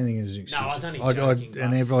 use anything as an excuse. I was only joking,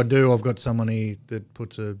 and but- if I do, I've got someone here that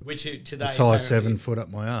puts a which today size apparently 7 is, foot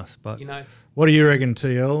up my ass. But You know, what do you reckon,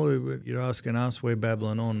 TL? You're asking us, we're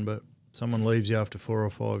babbling on, but someone leaves you after 4 or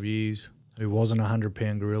 5 years who wasn't a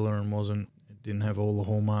 100-pound gorilla and wasn't didn't have all the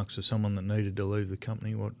hallmarks of someone that needed to leave the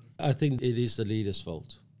company? What? I think it is the leader's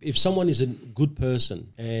fault. If someone is a good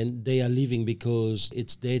person and they are leaving because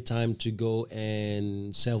it's their time to go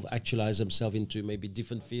and self-actualize themselves into maybe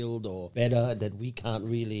different field or better that we can't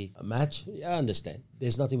really match, I understand.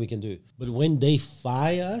 There's nothing we can do. But when they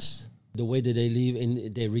fire us, the way that they leave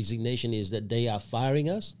in their resignation is that they are firing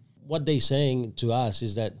us. What they're saying to us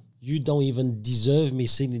is that you don't even deserve me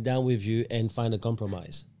sitting down with you and find a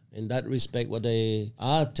compromise. In that respect, what they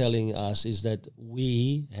are telling us is that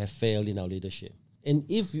we have failed in our leadership. And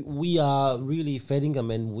if we are really failing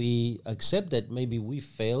them and we accept that maybe we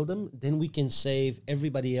failed them, then we can save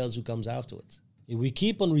everybody else who comes afterwards. If we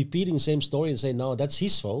keep on repeating the same story and say, no, that's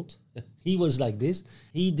his fault. He was like this.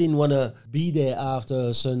 He didn't want to be there after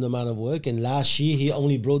a certain amount of work. And last year, he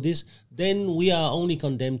only brought this. Then we are only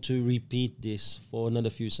condemned to repeat this for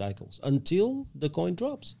another few cycles until the coin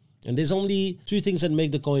drops. And there's only two things that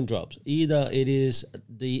make the coin drop. Either it is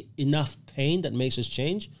the enough pain that makes us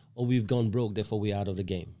change, or we've gone broke, therefore we're out of the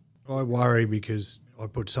game. I worry because I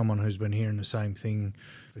put someone who's been hearing the same thing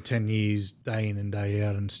for 10 years, day in and day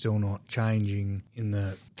out, and still not changing in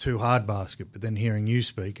the too hard basket. But then hearing you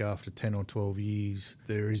speak after 10 or 12 years,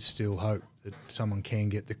 there is still hope that someone can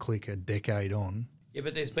get the click a decade on. Yeah,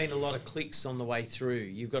 but there's been a lot of clicks on the way through.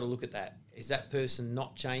 You've got to look at that. Is that person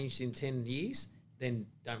not changed in 10 years? Then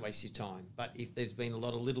don't waste your time. But if there's been a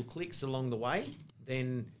lot of little clicks along the way,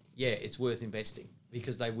 then, yeah, it's worth investing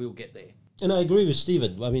because they will get there. And I agree with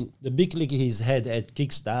Stephen. I mean, the big click he's had at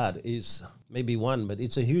Kickstart is maybe one, but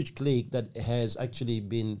it's a huge click that has actually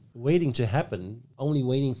been waiting to happen, only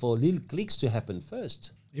waiting for little clicks to happen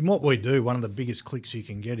first. In what we do, one of the biggest clicks you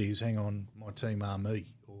can get is, hang on, my team are me,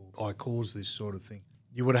 or I cause this sort of thing.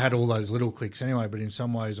 You would have had all those little clicks anyway, but in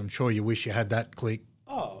some ways I'm sure you wish you had that click.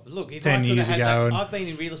 Oh, look, if 10 I could years have had ago that, and- I've been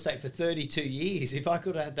in real estate for 32 years. If I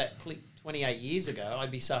could have had that click 28 years ago,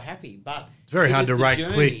 I'd be so happy. But It's very it hard was to the rate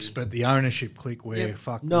journey. clicks, but the ownership click where, Yep.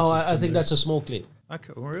 fuck. No, this is I to think me. that's a small click.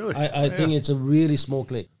 Okay, well, really? I think it's a really small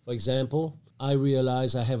click. For example, I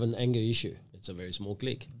realize I have an anger issue. It's a very small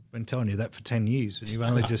click. Been telling you that for 10 years and you've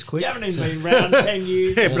only just You clicked. haven't even been around 10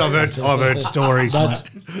 years. Yeah, but I've heard stories, mate.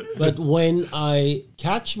 But when I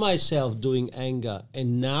catch myself doing anger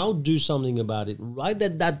and now do something about it right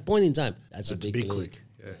at that point in time, that's a big click.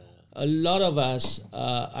 Yeah. A lot of us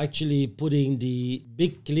are actually putting the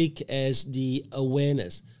big click as the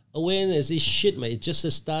awareness. Awareness is shit, mate. It's just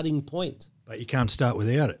a starting point. But you can't start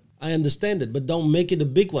without it. I understand it, but don't make it a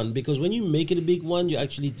big one, because when you make it a big one, you're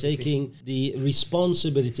actually taking the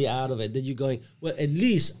responsibility out of it. Then you're going, well, at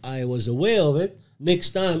least I was aware of it.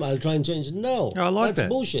 Next time I'll try and change it. No, I like that's that.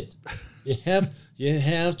 bullshit. You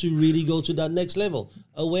have to really go to that next level.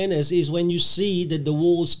 Awareness is when you see that the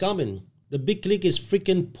wall's coming. The big click is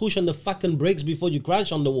freaking push on the fucking brakes before you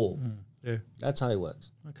crash on the wall. Yeah. That's how it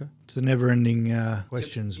works. Okay. It's the never-ending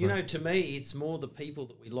questions. You mate. know, to me, it's more the people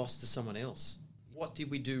that we lost to someone else. What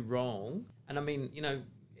did we do wrong? And I mean, you know,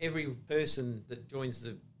 every person that joins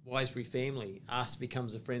the Wisebury family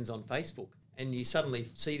becomes a friends on Facebook. And you suddenly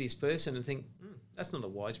see this person and think, that's not a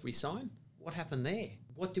Wisebury sign. What happened there?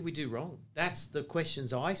 What did we do wrong? That's the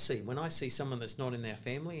questions I see when I see someone that's not in our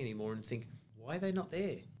family anymore and think, why are they not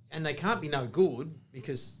there? And they can't be no good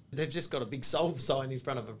because they've just got a big sold sign in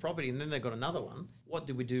front of a property and then they've got another one. What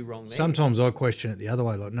did we do wrong there? Sometimes I question it the other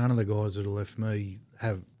way. Like, none of the guys that have left me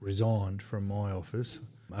have resigned from my office,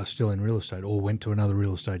 are still in real estate or went to another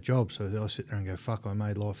real estate job. So I sit there and go, fuck, I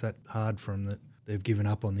made life that hard for them that they've given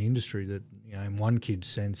up on the industry, that, you know, in one kid's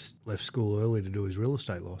sense, left school early to do his real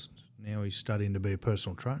estate license. Now he's studying to be a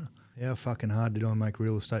personal trainer. How fucking hard did I make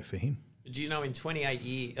real estate for him? Do you know in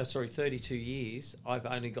 32 years, I've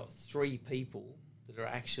only got 3 people that are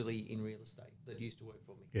actually in real estate that used to work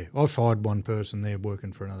for me. Yeah, I fired one person there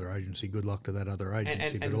working for another agency. Good luck to that other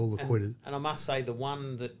agency, but all the quitters. And I must say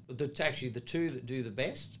actually the 2 that do the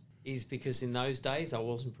best is because in those days I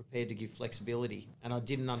wasn't prepared to give flexibility and I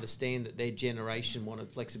didn't understand that their generation wanted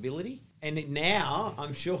flexibility. And now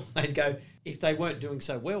I'm sure they'd go, if they weren't doing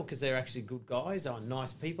so well, because they're actually good guys, they're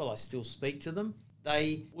nice people, I still speak to them,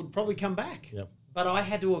 they would probably come back. Yep. But I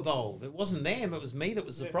had to evolve. It wasn't them, it was me that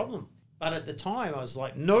was the problem. But at the time, I was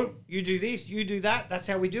like, no, you do this, you do that. That's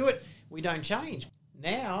how we do it. We don't change.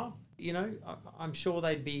 Now, you know, I'm sure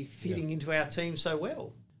they'd be fitting into our team so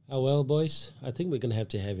well. Oh, well, boys, I think we're going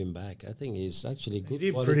to have him back. I think he's actually You good.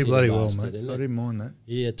 did quality pretty bloody well, bastard, mate. isn't I it? didn't mind that.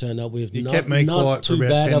 Yeah, turned up with You not, kept me not quiet for too about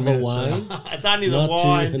bad 10 of a minutes, wine. It's only the Not too-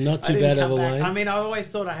 wine. not I too didn't bad of come a back. wine. I mean, I always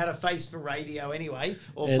thought I had a face for radio anyway,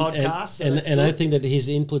 or And podcasts. I think that his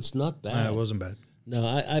input's not bad. No, it wasn't bad. No,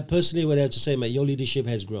 I personally would have to say, mate, your leadership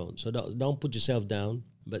has grown. So don't put yourself down.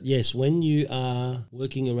 But yes, when you are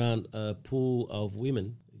working around a pool of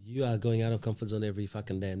women, you are going out of comfort zone every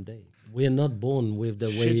fucking damn day. We're not born with the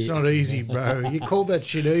way... Shit's not easy, bro. You call that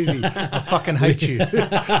shit easy. I fucking hate you.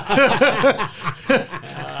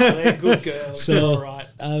 They're good girls. So All right.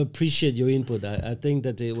 I appreciate your input. I think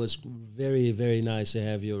that it was very, very nice to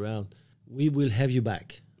have you around. We will have you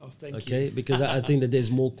back. Oh, thank Okay, you. because I think that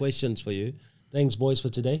there's more questions for you. Thanks, boys, for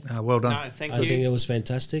today. Well done. No, thank I you. think it was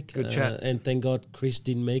fantastic. Good chat. And thank God Chris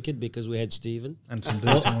didn't make it because we had Stephen. And some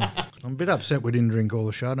decent one. I'm a bit upset we didn't drink all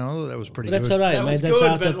the Chardonnay. I thought that was pretty But that's good. all right, That mate. was That's good,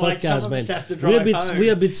 after but, like, some podcast, of man. us have to We're a drive bit home.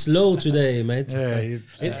 we're a bit slow today, mate. Yeah,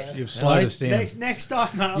 you've slowed us down. Next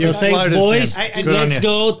time, I'll You've So thanks, slowed us boys. down. Hey, and Good on let's you.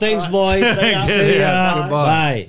 go. Thanks, boys. See ya. See ya. Goodbye. Bye.